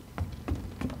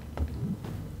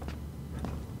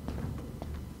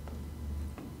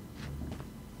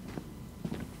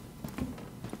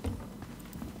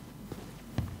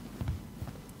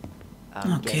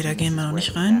 Okay, da gehen wir noch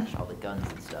nicht rein.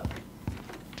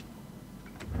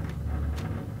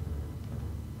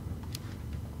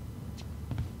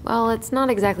 Well, it's not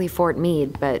exactly Fort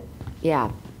Meade, but yeah.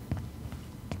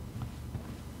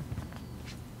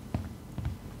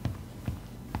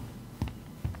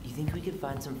 You think we could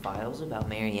find some files about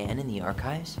Marianne in the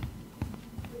archives?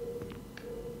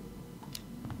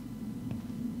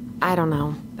 I don't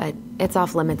know, but it's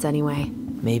off limits anyway.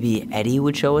 Maybe Eddie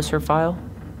would show us her file?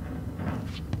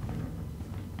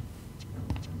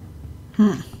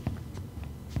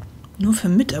 Nur für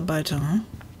Mitarbeiter,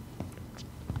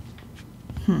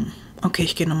 hm? Okay,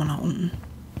 ich gehe nochmal nach unten.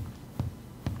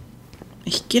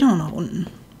 Ich gehe noch nach unten.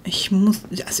 Ich muss...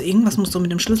 Also irgendwas muss doch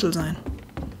mit dem Schlüssel sein.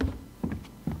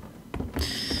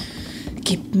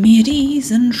 Gib mir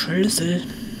diesen Schlüssel.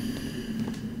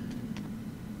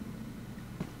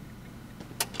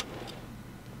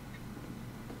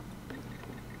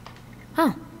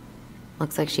 Huh.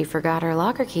 Looks like she forgot her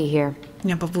locker key here.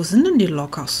 Ja, aber wo sind denn die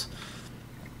Lockers?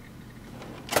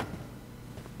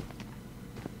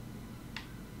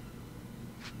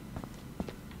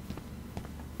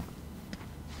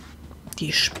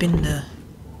 Die Spinde.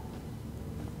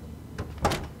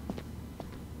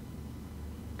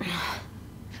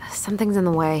 Something's in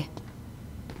the way.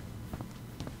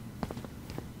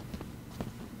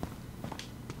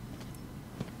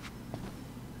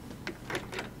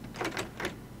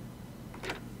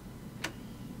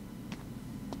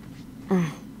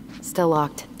 Still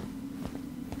locked.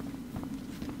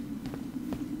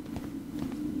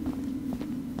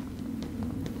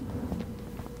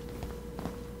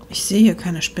 Ich sehe hier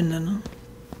keine Spinde, ne?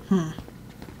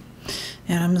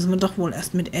 Ja, dann müssen wir doch wohl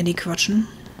erst mit Eddie quatschen.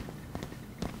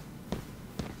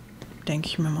 Denke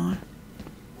ich mir mal.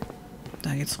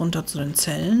 Da geht's runter zu den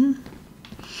Zellen.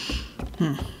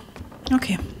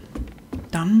 Okay.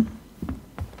 Dann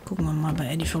gucken wir mal bei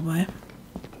Eddie vorbei.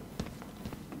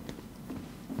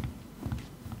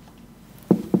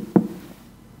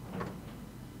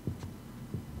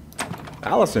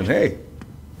 Allison, hey.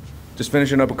 Just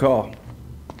finishing up a call.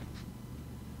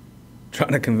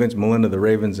 Trying to convince Melinda the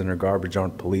ravens and her garbage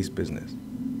aren't police business.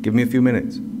 Give me a few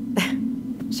minutes.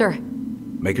 Sure.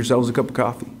 Make yourselves a cup of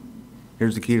coffee.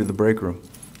 Here's the key to the break room.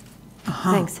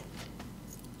 Thanks.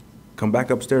 Come back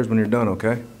upstairs when you're done,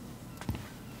 okay?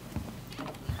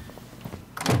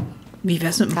 Wie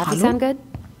wär's mit dem Coffee Hallo? sound good?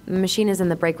 The machine is in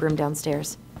the break room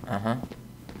downstairs.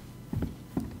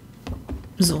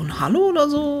 So ein Hallo oder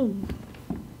so?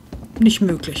 Nicht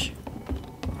möglich.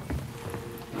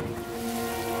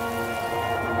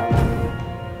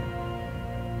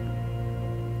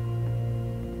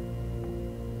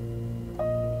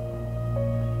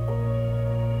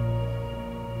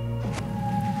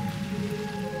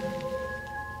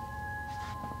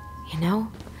 You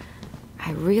know,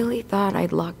 I really thought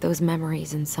I'd locked those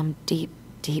memories in some deep,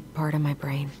 deep part of my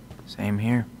brain. Same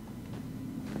here.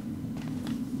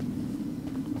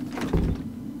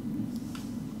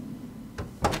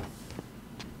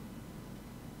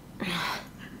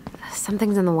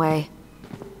 Something's in the way.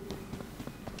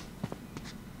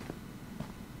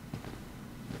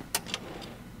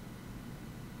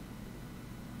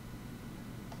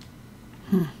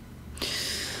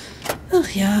 Ach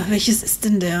ja, welches ist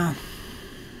denn der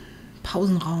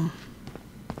Pausenraum?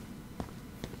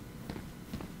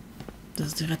 Das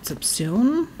ist die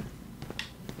Rezeption.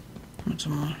 Warte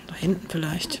mal, da hinten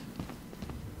vielleicht.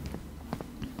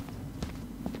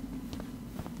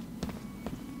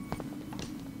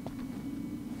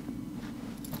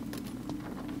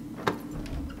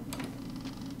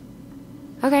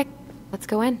 Okay, let's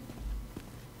go in.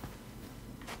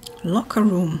 Locker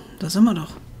Room, da sind wir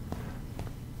doch.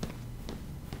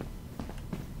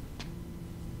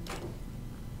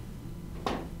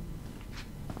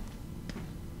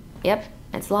 Yep,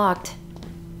 it's locked.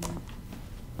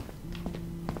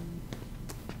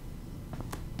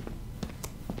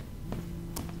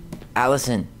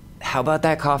 Allison, how about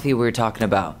that coffee we were talking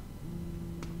about?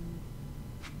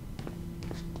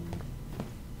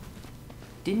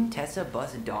 Didn't Tessa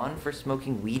bust Dawn for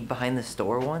smoking weed behind the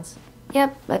store once?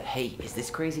 Yep, but Hey, is this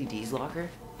Crazy D's locker?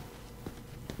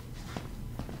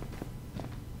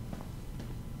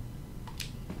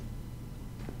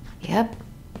 yep,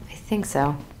 I think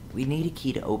so. We need a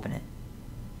key to open it.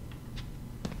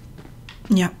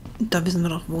 Ja, da wissen wir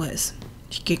doch, wo er ist.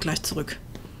 Ich gehe gleich zurück.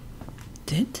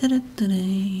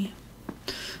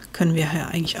 Können wir hier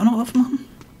eigentlich auch noch aufmachen?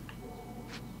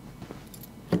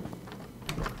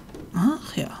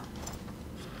 Ach ja.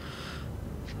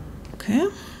 Okay.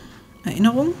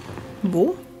 Erinnerung.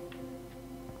 Wo?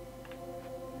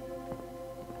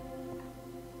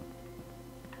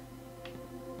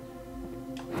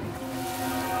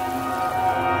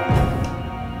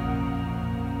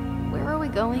 Where are we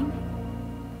going?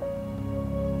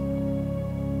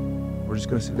 We're just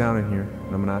gonna sit down in here,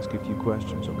 and I'm gonna ask you a few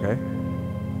questions, okay?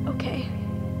 Okay.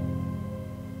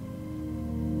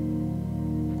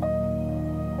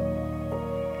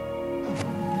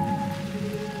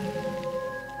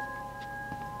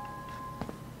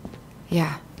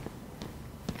 Yeah.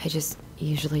 I just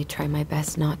usually try my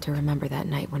best not to remember that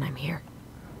night when I'm here.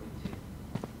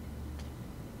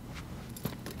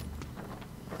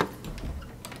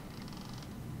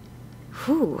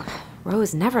 Whew.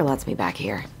 Rose never lets me back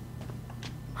here.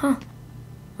 Huh.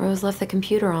 Rose left the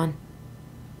computer on.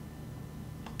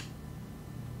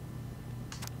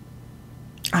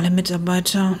 Alle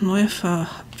Mitarbeiter, neue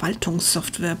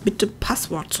Verwaltungssoftware, bitte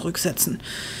Passwort zurücksetzen.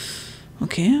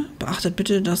 Okay, beachtet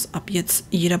bitte, dass ab jetzt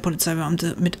jeder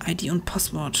Polizeibeamte mit ID und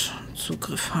Passwort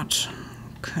Zugriff hat.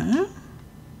 Okay.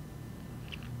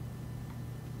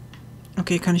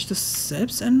 Okay, kann ich das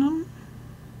selbst ändern?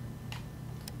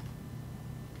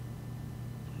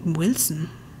 Wilson.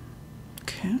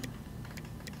 Okay.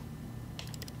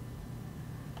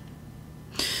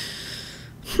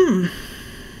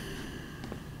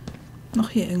 Noch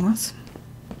hier irgendwas?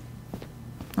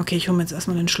 Okay, ich hole mir jetzt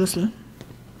erstmal den Schlüssel.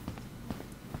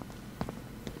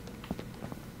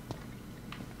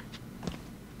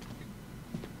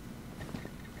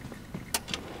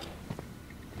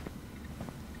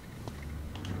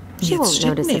 She Jetzt won't steht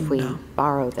notice if neben we da.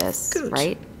 borrow this, Good.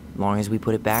 right? As long as we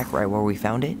put it back right where we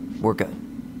found it, we're good.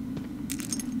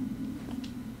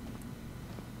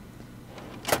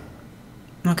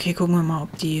 Okay, gucken wir mal,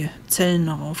 ob die Zellen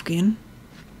noch aufgehen.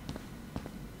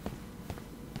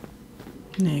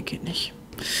 Nee, geht nicht.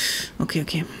 Okay,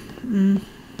 okay.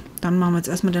 Dann machen wir jetzt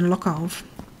erstmal den Locker auf.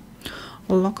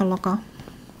 Locker, locker.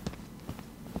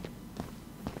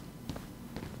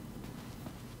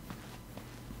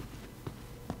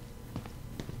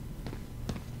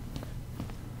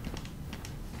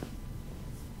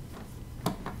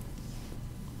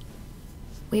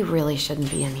 We really shouldn't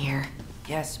be in here.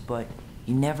 Yes, but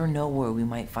You never know where we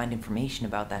might find information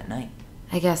about that night.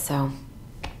 I guess so.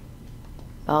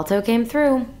 Balto came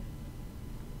through.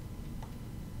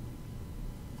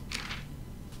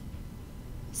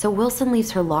 So Wilson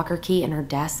leaves her locker key in her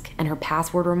desk and her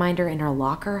password reminder in her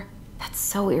locker? That's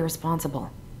so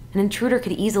irresponsible. An intruder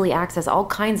could easily access all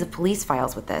kinds of police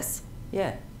files with this.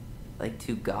 Yeah, like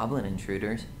 2 goblin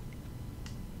intruders.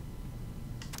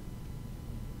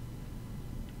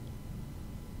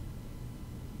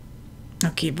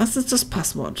 Okay, was ist das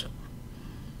Passwort?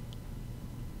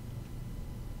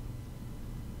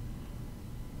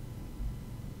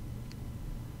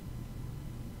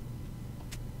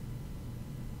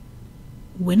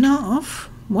 Winner of?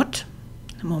 What?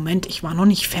 Moment, ich war noch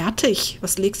nicht fertig.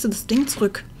 Was legst du das Ding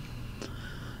zurück?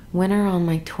 Winner on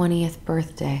my 20th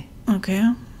birthday.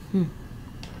 Okay.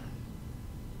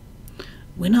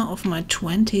 Winner of my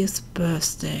 20th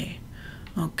birthday.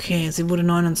 Okay, sie wurde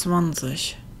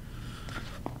 29.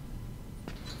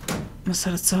 Was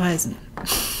hat das zu heißen?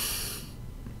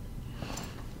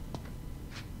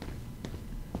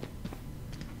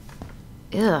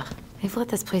 Ugh, they've let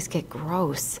this place get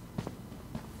gross.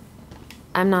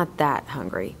 I'm not that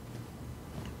hungry.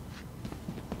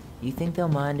 You think they'll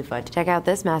mind if I Check out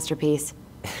this masterpiece.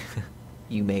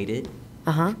 You made it?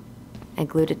 Uh-huh. I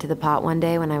glued it to the pot one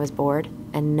day when I was bored,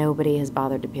 and nobody has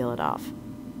bothered to peel it off.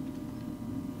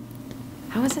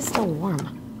 How is it still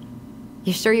warm?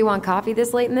 You sure you want coffee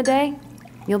this late in the day?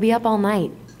 You'll be up all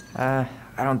night. I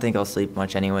don't think I'll sleep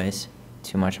much anyways.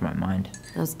 Too much on my mind.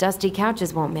 Those dusty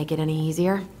couches won't make it any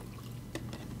easier.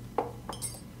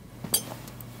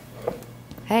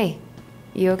 Hey,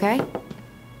 you okay?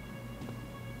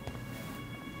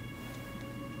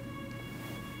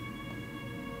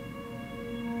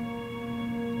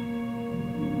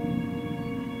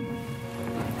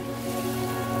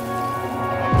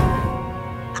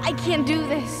 I can't do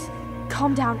this.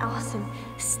 Calm down, Allison.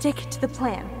 Stick to the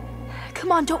plan.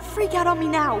 Come on, don't freak out on me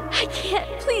now. I can't,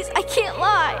 please, I can't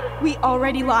lie. We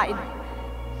already lied.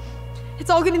 It's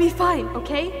all gonna be fine,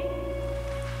 okay?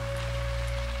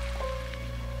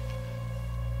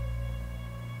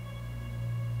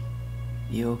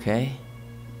 You okay?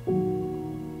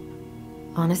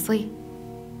 Honestly,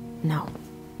 no.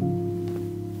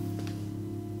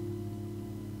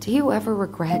 Do you ever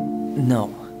regret? No.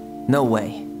 No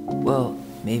way. Well,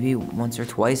 maybe once or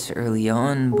twice early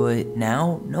on, but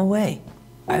now, no way.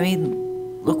 I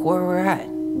mean, look where we're at.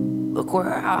 Look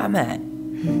where I'm at.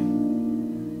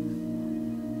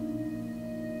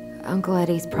 Uncle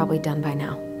Eddie's probably done by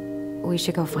now. We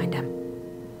should go find him.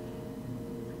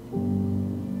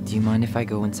 Do you mind if I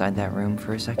go inside that room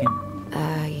for a second?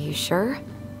 You sure?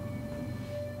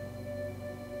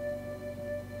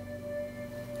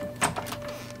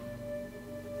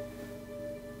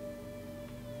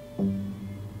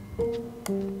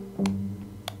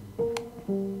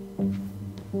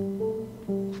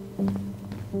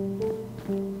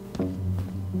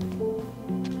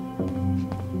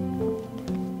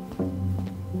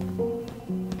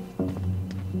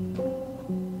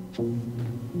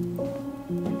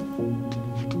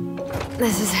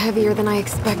 This is heavier than I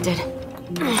expected.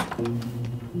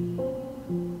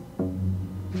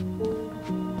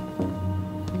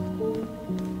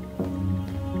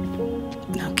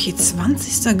 Okay,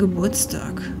 20.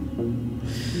 Geburtstag.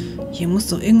 Hier muss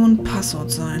doch irgendwo ein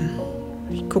Passwort sein.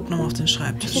 Ich guck nochmal auf den I should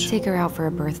Schreibtisch. take her out for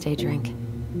a birthday drink.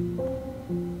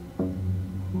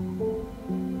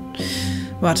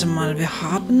 Warte mal, wir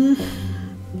haben...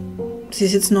 Sie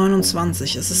ist jetzt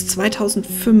 29. Es ist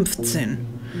 2015.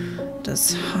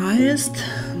 Das heißt...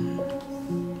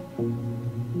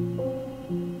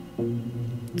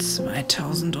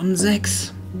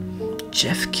 2006.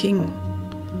 Jeff King.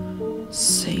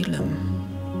 Salem.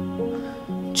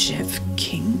 Jeff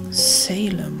King,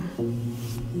 Salem.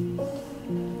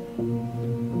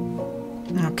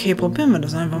 Okay, probieren wir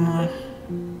das einfach mal.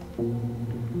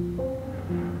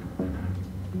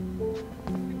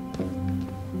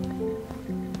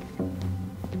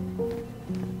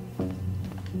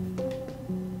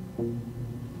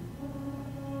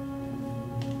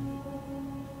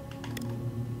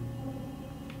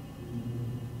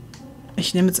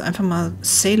 Ich nehme jetzt einfach mal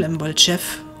Salem, weil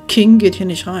Jeff King geht hier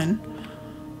nicht rein.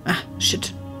 Ah,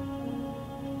 shit.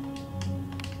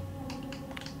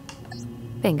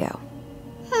 Bingo.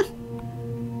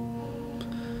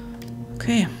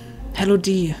 Okay. Hello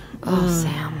D. Oh,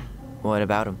 Sam. What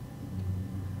about him?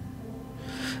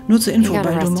 Nur zur He Info, got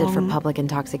weil du arrested for morgen... public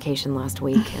intoxication last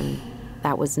week, and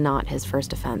that was not his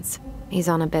first offense. He's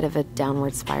on a bit of a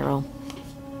downward spiral.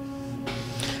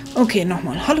 Okay,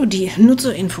 nochmal. Hallo D. Nur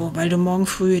zur Info, weil du morgen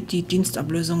früh die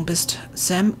Dienstablösung bist.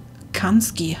 Sam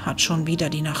Wikanski hat schon wieder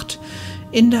die Nacht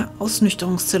in der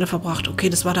Ausnüchterungszelle verbracht.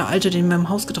 Okay, das war der Alte, den wir im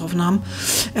Haus getroffen haben.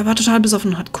 Er war total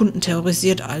besoffen und hat Kunden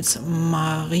terrorisiert, als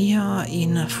Maria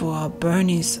ihn vor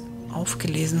Bernies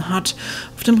aufgelesen hat.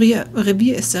 Auf dem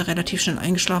Revier ist er relativ schnell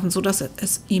eingeschlafen, sodass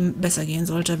es ihm besser gehen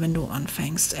sollte, wenn du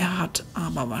anfängst. Er hat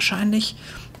aber wahrscheinlich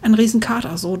einen riesen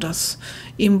Kater, so dass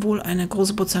ihm wohl eine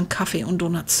große Portion Kaffee und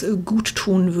Donuts gut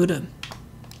tun würde.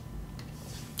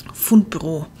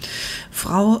 Fundbüro.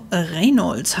 Frau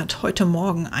Reynolds hat heute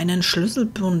Morgen einen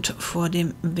Schlüsselbund vor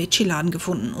dem Veggie-Laden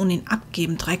gefunden und ihn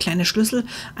abgeben. 3 kleine Schlüssel,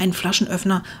 einen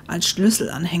Flaschenöffner als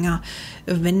Schlüsselanhänger.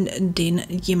 Wenn den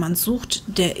jemand sucht,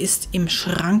 der ist im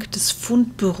Schrank des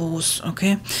Fundbüros.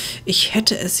 Okay, ich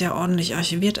hätte es ja ordentlich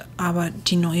archiviert, aber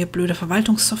die neue blöde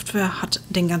Verwaltungssoftware hat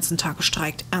den ganzen Tag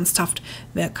gestreikt. Ernsthaft,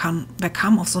 wer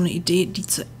kam auf so eine Idee, die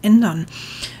zu ändern?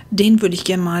 Den würde ich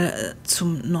gerne mal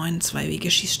zum neuen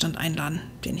 2-Wege-Schießstand einladen,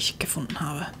 den ich gefunden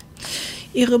habe.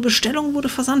 Ihre Bestellung wurde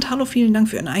versandt. Hallo, vielen Dank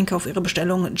für Ihren Einkauf. Ihre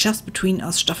Bestellung Just Between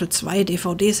Us Staffel 2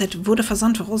 DVD-Set wurde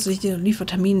versandt. Voraussichtlicher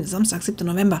Liefertermin Samstag, 7.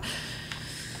 November.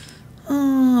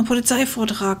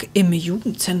 Polizeivortrag im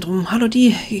Jugendzentrum. Hallo,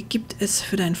 gibt es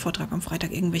für deinen Vortrag am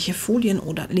Freitag irgendwelche Folien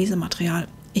oder Lesematerial?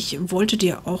 Ich wollte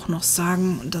dir auch noch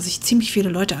sagen, dass sich ziemlich viele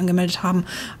Leute angemeldet haben,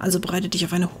 also bereite dich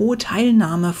auf eine hohe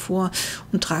Teilnahme vor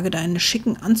und trage deinen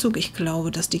schicken Anzug. Ich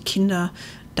glaube, dass die Kinder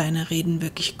deine Reden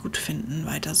wirklich gut finden.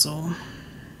 Weiter so.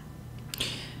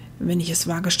 Wenn ich es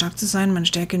wage, stark zu sein, meine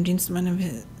Stärke im Dienst, meine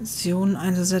Vision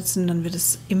einzusetzen, dann wird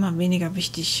es immer weniger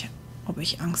wichtig, ob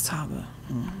ich Angst habe.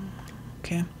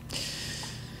 Okay.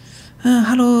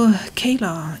 Hallo,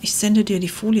 Kayla. Ich sende dir die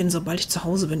Folien, sobald ich zu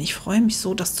Hause bin. Ich freue mich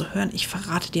so, das zu hören. Ich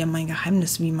verrate dir mein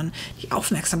Geheimnis, wie man die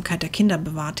Aufmerksamkeit der Kinder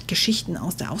bewahrt. Geschichten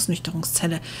aus der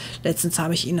Ausnüchterungszelle. Letztens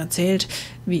habe ich ihnen erzählt,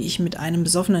 wie ich mit einem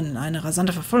Besoffenen in eine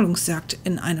rasante Verfolgungsjagd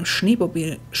in einem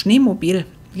Schneemobil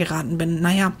geraten bin.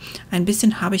 Naja, ein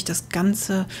bisschen habe ich das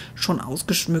Ganze schon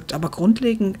ausgeschmückt, aber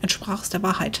grundlegend entsprach es der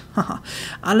Wahrheit.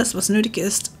 Alles, was nötig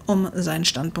ist, um seinen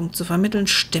Standpunkt zu vermitteln,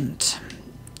 stimmt.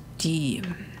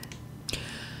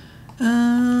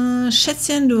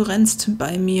 Schätzchen, du rennst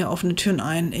bei mir offene Türen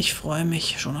ein. Ich freue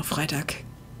mich schon auf Freitag.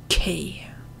 Okay.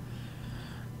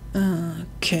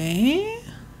 Okay.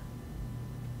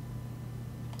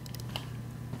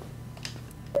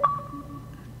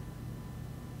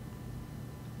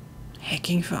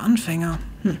 Hacking für Anfänger.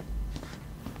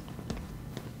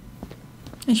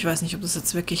 Ich weiß nicht, ob das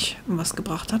jetzt wirklich was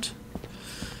gebracht hat.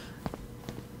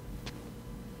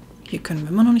 Hier können wir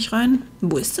immer noch nicht rein.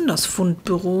 Wo ist denn das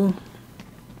Fundbüro?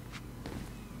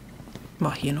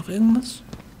 War hier noch irgendwas?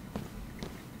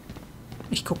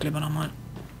 Ich gucke lieber nochmal,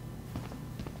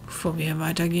 bevor wir hier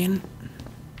weitergehen.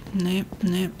 Nee,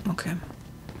 okay.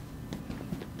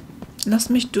 Lass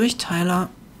mich durch, Tyler.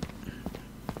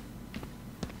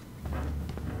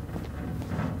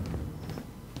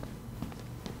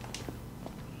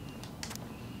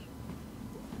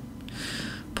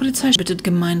 Polizei bittet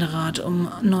Gemeinderat um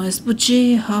neues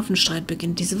Budget. Hafenstreit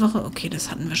beginnt diese Woche. Okay,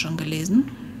 das hatten wir schon gelesen.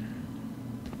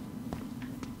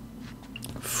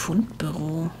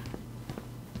 Fundbüro.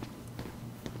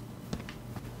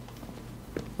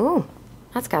 Ooh,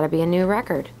 that's gotta be a new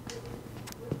record.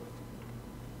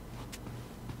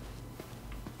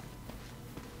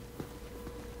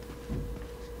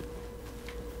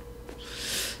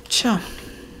 Tja,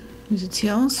 wie sieht's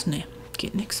hier aus? Nee,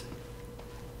 geht nix.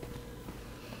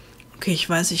 Okay, ich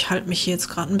weiß, ich halte mich hier jetzt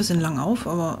gerade ein bisschen lang auf,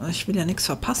 aber ich will ja nichts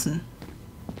verpassen.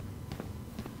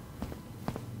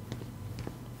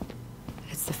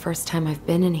 It's the first time I've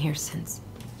been in here since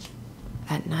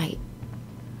that night.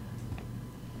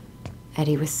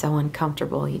 Eddie was so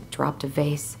uncomfortable, he dropped a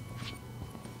vase.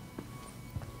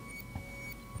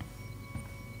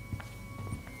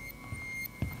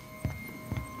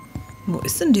 Wo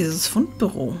ist denn dieses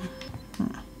Fundbüro?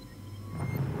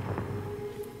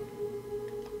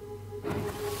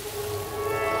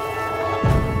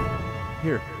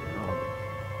 Here.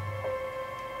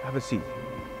 Have a seat.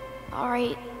 All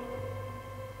right.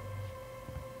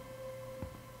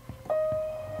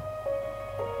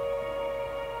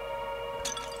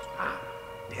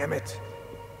 Damn it.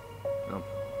 No.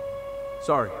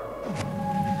 Sorry.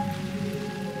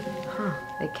 Huh,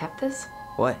 they kept this?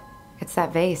 What? It's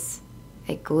that vase.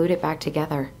 They glued it back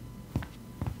together.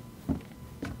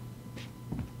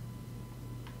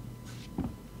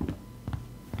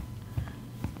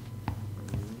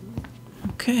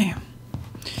 Okay.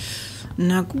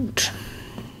 Na gut.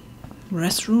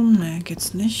 Restroom, ne,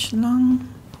 geht's nicht lang.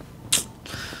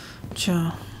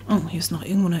 Tja. Oh, hier ist noch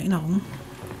irgendwo eine Erinnerung.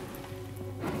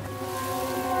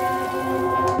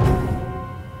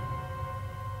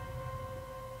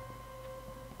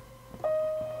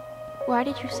 Why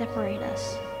did you separate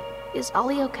us? Is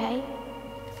Ollie okay?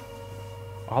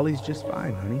 Ollie's just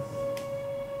fine, honey.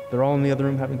 They're all in the other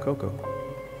room having cocoa.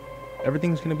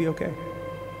 Everything's gonna be okay.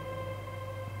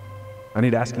 I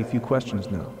need to ask you a few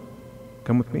questions now.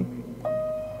 Come with me?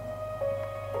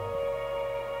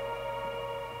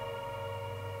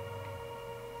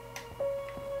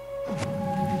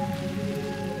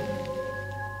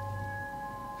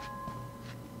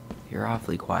 You're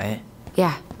awfully quiet.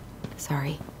 Yeah,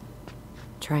 sorry.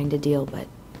 Trying to deal, but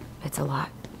it's a lot.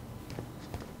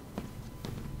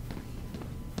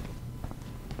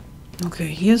 Okay,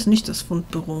 hier ist nicht das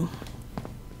Fundbüro.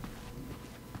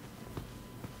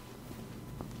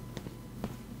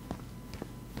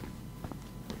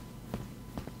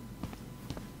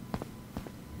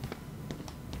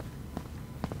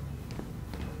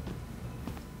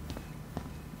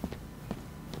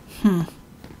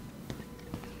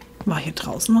 War hier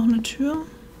draußen noch eine Tür?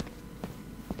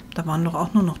 Da waren doch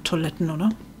auch nur noch Toiletten, oder?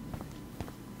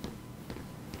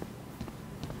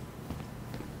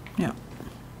 Ja.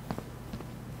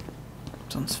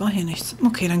 Sonst war hier nichts.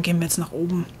 Okay, dann gehen wir jetzt nach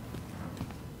oben.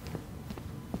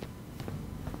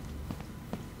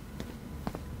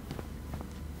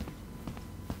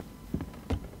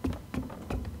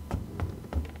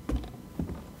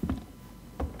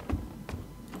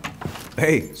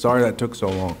 Hey, sorry that took so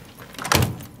long.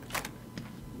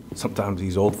 Sometimes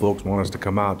these old folks want us to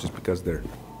come out just because they're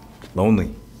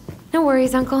lonely. No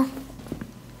worries, Uncle.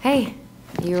 Hey,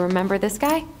 you remember this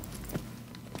guy?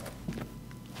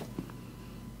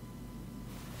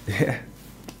 Yeah,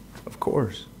 of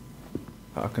course.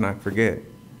 How can I forget?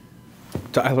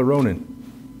 Tyler Ronan,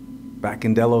 back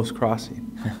in Delos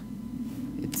Crossing.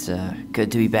 It's,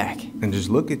 good to be back. And just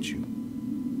look at you.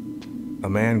 A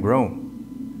man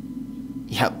grown.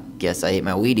 Yep, guess I ate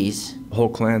my Wheaties. The whole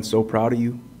clan's so proud of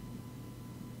you.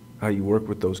 How you work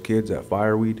with those kids at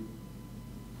Fireweed.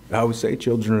 I always say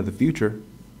children are the future.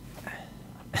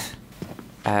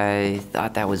 I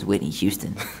thought that was Whitney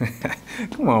Houston.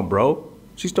 Come on, bro.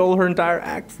 She stole her entire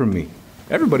act from me.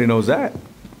 Everybody knows that.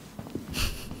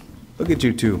 Look at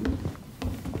you two.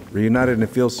 Reunited and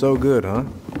it feels so good, huh?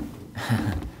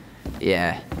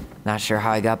 Yeah, not sure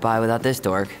how I got by without this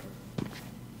dork.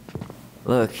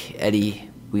 Look, Eddie,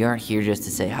 we aren't here just to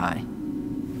say hi.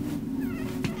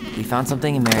 We found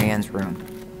something in Marianne's room.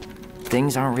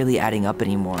 Things aren't really adding up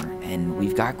anymore, and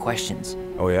we've got questions.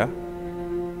 Oh, yeah?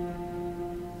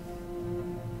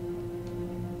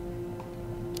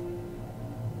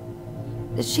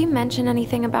 Did she mention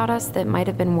anything about us that might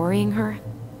have been worrying her?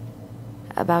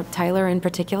 About Tyler in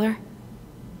particular?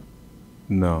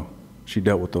 No. She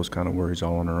dealt with those kind of worries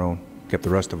all on her own. Kept the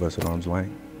rest of us at arm's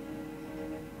length.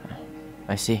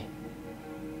 I see.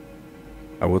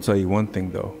 I will tell you one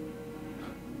thing, though.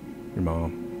 Your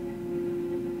mom.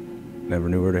 Never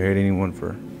knew her to hate anyone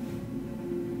for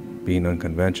being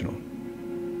unconventional.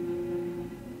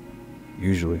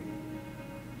 Usually,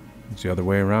 it's the other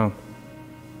way around.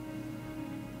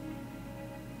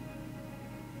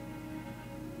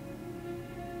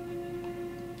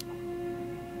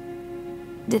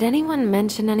 Did anyone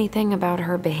mention anything about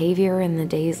her behavior in the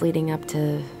days leading up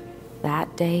to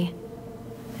that day?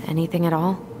 Anything at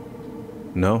all?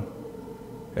 No.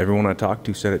 Everyone I talked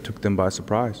to said it took them by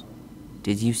surprise.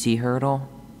 Did you see her at all?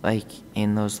 Like,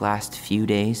 in those last few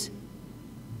days?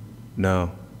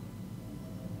 No.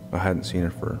 I hadn't seen her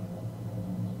for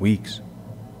weeks.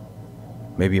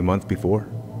 Maybe a month before.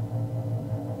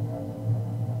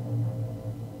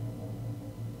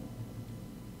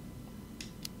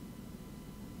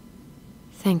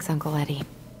 Thanks, Uncle Eddie.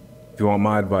 If you want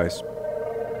my advice,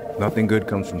 nothing good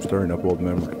comes from stirring up old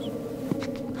memories.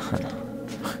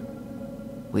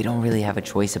 We don't really have a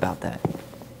choice about that.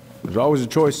 There's always a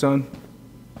choice, son.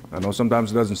 I know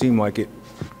sometimes it doesn't seem like it,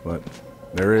 but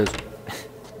there is.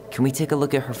 Can we take a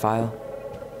look at her file?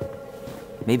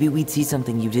 Maybe we'd see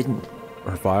something you didn't.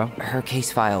 Her file? Her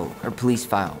case file, her police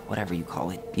file, whatever you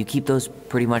call it. You keep those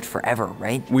pretty much forever,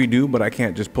 right? We do, but I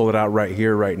can't just pull it out right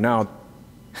here, right now.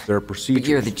 There are procedures. But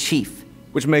you're the chief.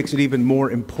 Which makes it even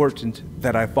more important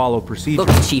that I follow procedures.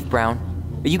 Look, Chief Brown,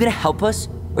 are you gonna help us?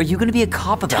 Or are you gonna be a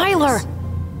cop about Tyler! this?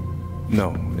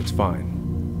 No, it's fine.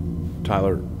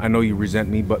 Tyler, I know you resent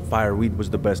me, but Fireweed was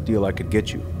the best deal I could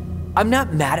get you. I'm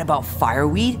not mad about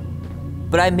Fireweed,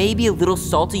 but I may be a little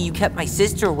salty you kept my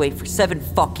sister away for 7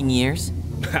 fucking years.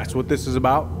 That's what this is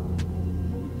about?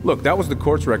 Look, that was the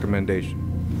court's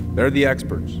recommendation. They're the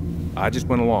experts. I just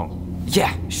went along.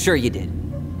 Yeah, sure you did.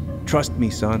 Trust me,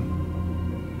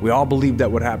 son. We all believed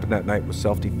that what happened that night was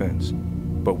self-defense,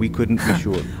 but we couldn't be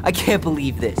sure. I can't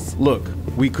believe this. Look,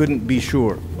 we couldn't be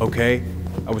sure, okay?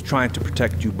 I was trying to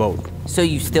protect you both. So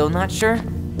you still not sure?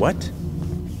 What?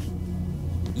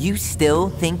 You still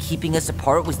think keeping us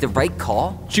apart was the right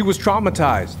call? She was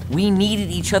traumatized. We needed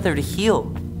each other to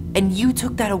heal, and you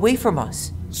took that away from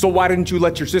us. So why didn't you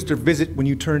let your sister visit when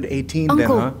you turned 18 Uncle,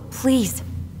 then, huh? please.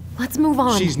 Let's move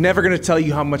on. She's never gonna tell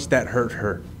you how much that hurt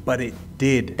her, but it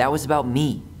did. That was about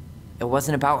me. It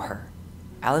wasn't about her.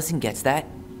 Allison gets that.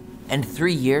 And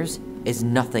 3 years is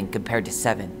nothing compared to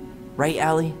 7. Right,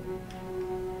 Allie?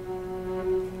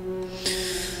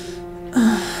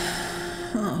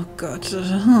 Oh Gott,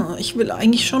 ich will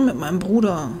eigentlich schon mit meinem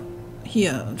Bruder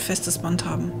hier ein festes Band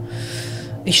haben.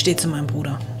 Ich stehe zu meinem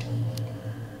Bruder.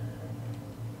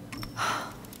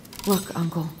 Look,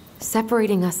 Uncle,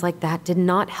 separating us like that did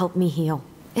not help me heal.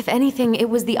 If anything, it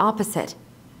was the opposite.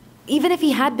 Even if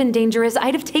he had been dangerous,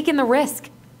 I'd have taken the risk.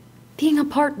 Being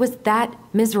apart was that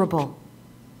miserable.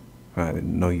 I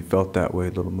didn't know you felt that way,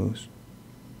 little moose.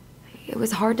 It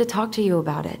was hard to talk to you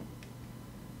about it.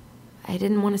 I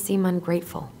didn't want to seem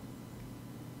ungrateful.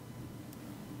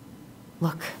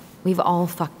 Look, we've all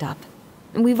fucked up.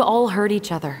 And we've all hurt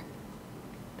each other.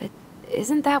 But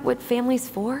isn't that what family's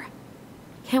for?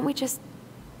 Can't we just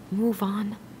move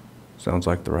on? Sounds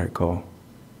like the right call.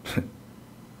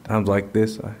 Times like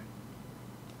this,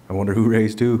 I wonder who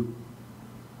raised who.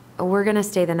 We're gonna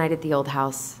stay the night at the old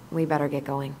house. We better get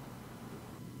going.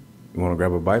 You wanna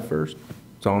grab a bite first?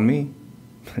 It's on me.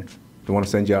 Don't want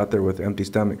to send you out there with empty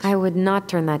stomachs. I would not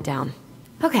turn that down.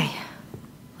 Okay,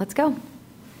 let's go.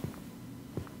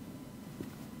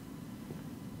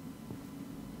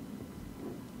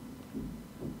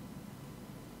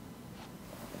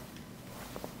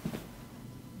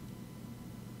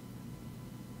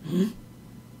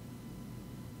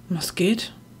 Was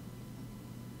geht?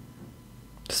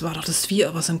 Das war doch das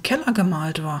Vieh, was im Keller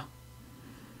gemalt war.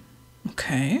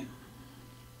 Okay.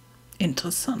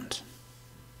 Interessant.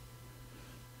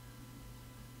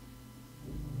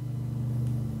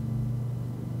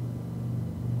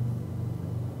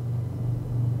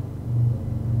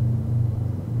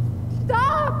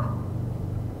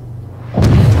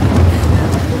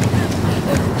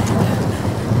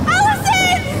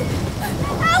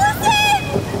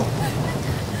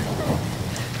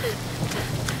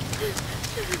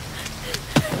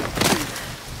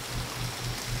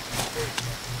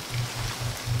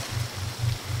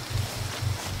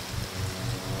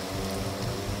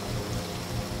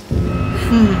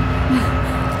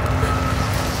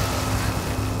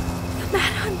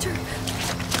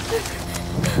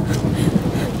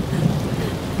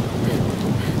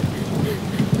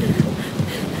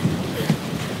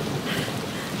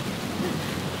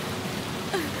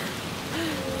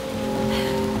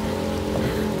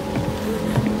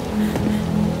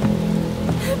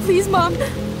 Please, Mom.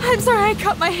 I'm sorry I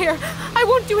cut my hair. I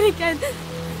won't do it again.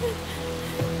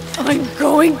 I'm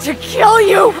going to kill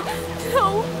you!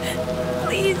 No.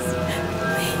 Please.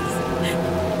 Please.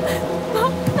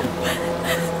 Mom.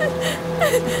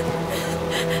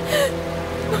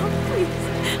 Mom, please.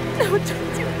 No,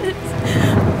 don't do this.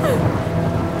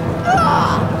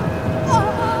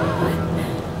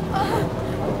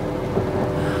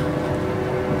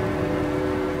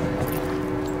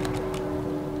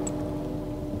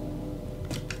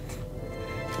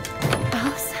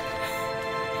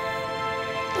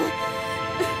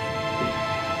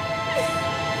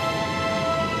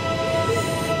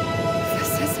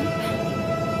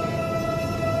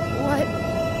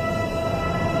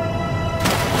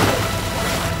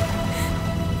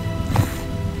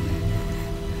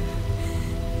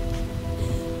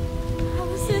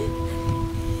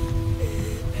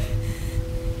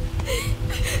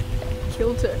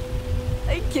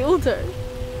 I killed her.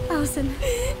 Allison,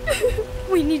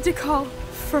 we need to call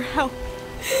for help.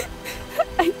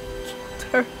 I killed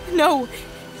her. No,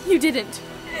 you didn't.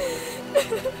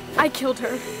 I killed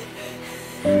her.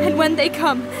 And when they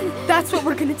come, that's what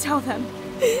we're gonna tell them.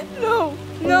 No,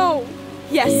 no.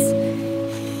 Yes,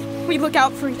 we look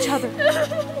out for each other.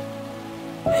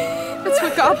 That's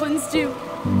what goblins do.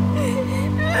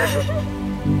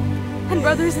 And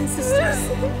brothers and sisters.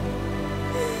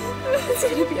 It's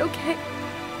gonna be okay.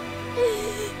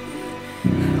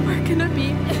 We're gonna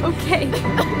be okay.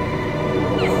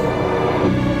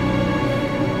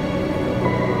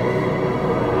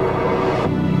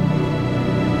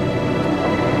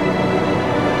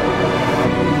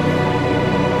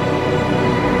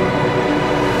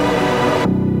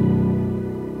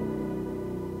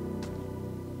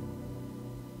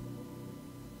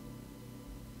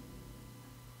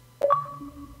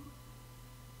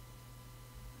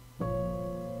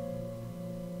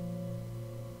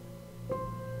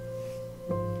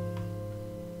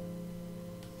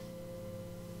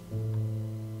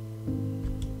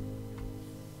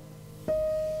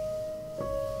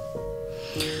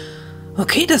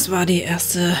 Okay, das war die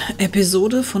erste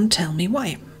Episode von Tell Me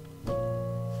Why.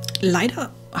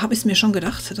 Leider habe ich es mir schon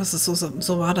gedacht, dass es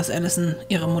so war, dass Allison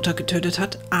ihre Mutter getötet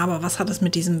hat. Aber was hat es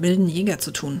mit diesem wilden Jäger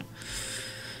zu tun?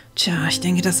 Tja, ich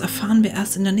denke, das erfahren wir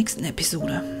erst in der nächsten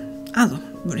Episode. Also,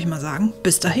 würde ich mal sagen,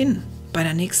 bis dahin bei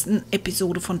der nächsten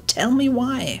Episode von Tell Me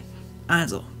Why.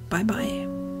 Also, bye bye.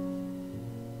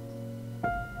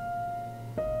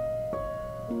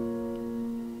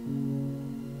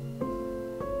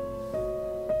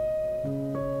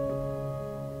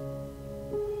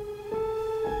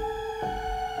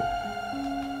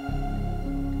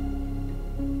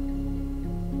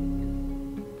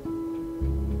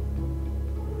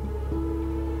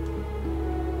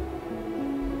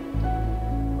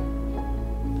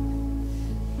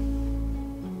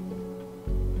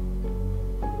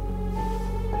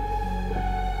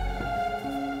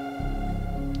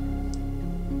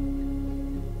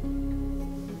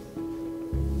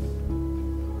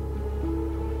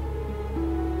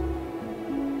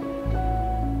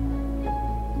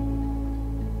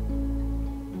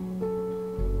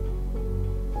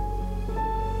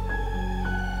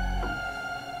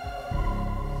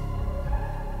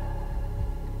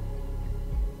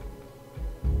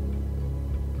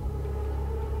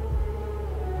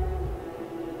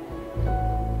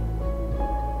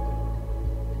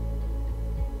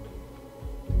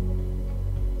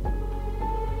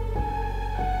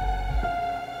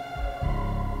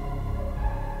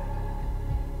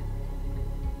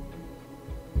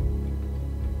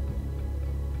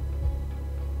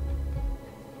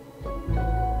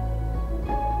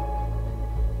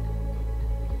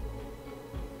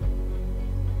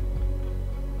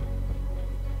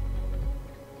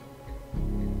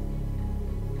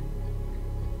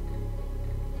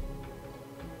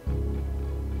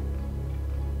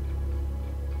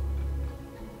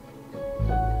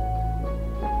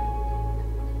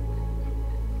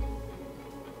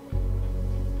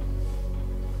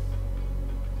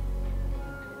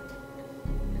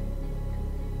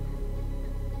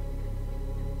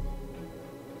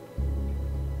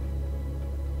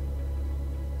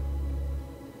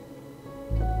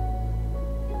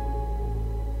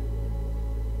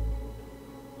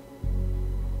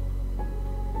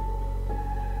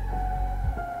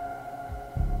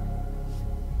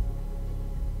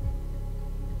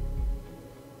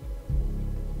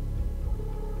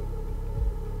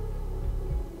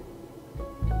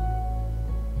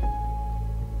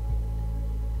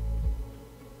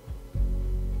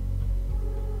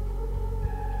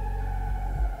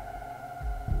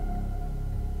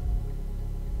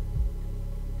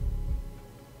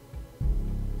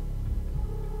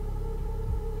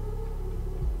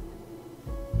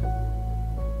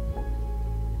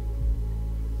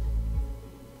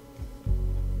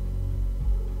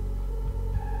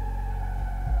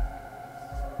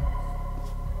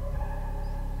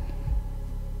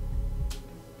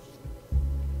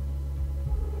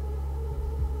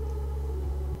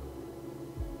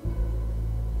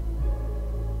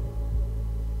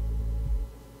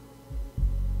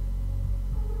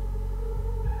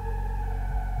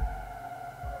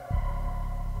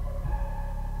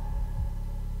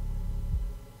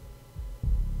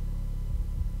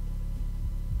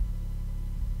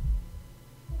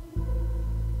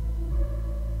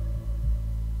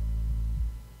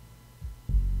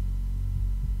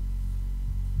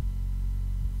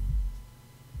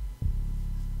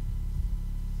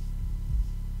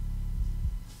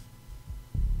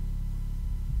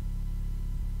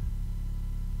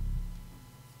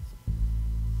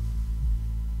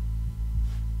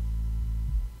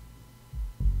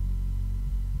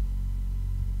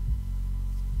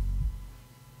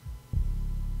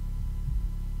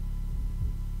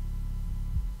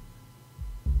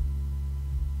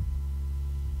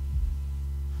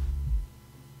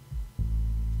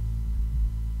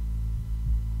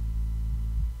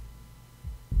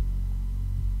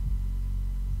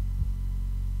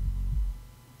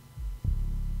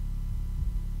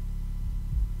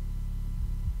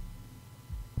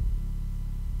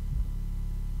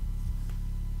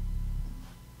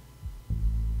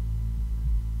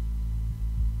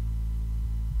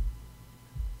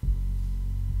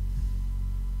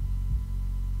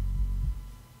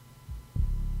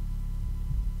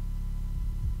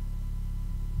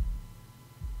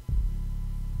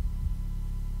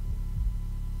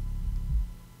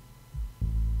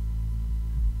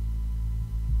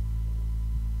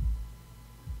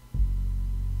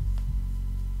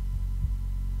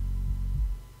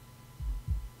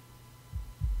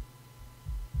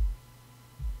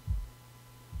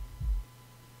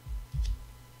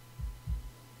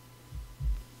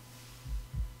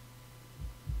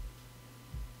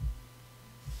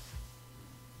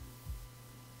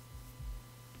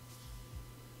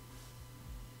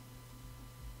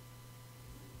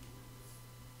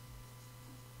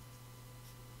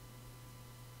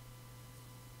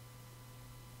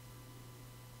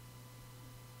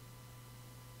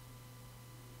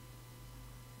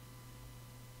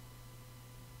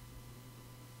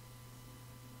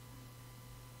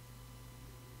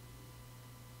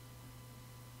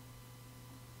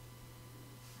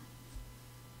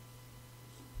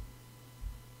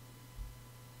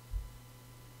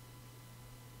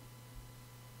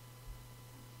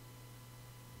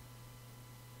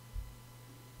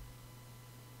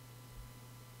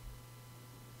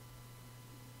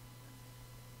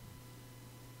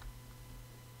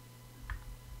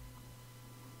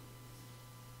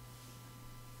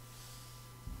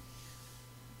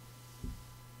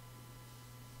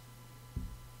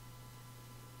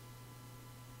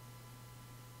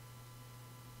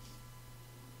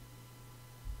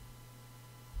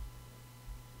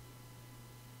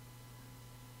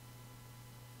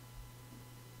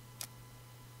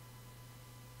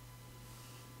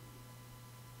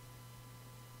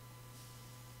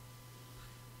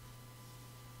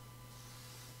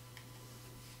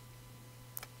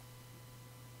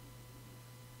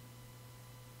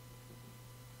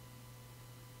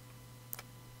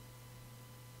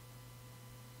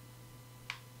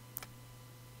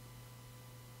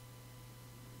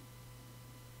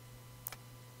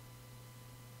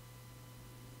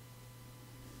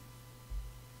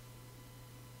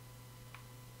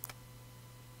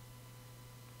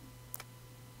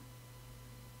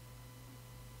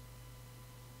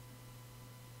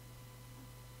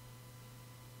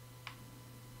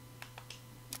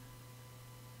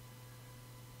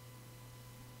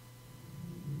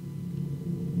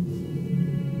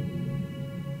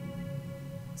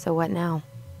 So what now?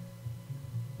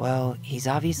 Well, he's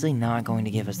obviously not going to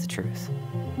give us the truth.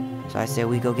 So I say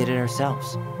we go get it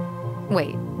ourselves.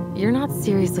 Wait, you're not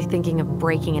seriously thinking of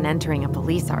breaking and entering a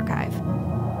police archive?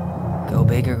 Go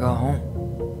big or go home.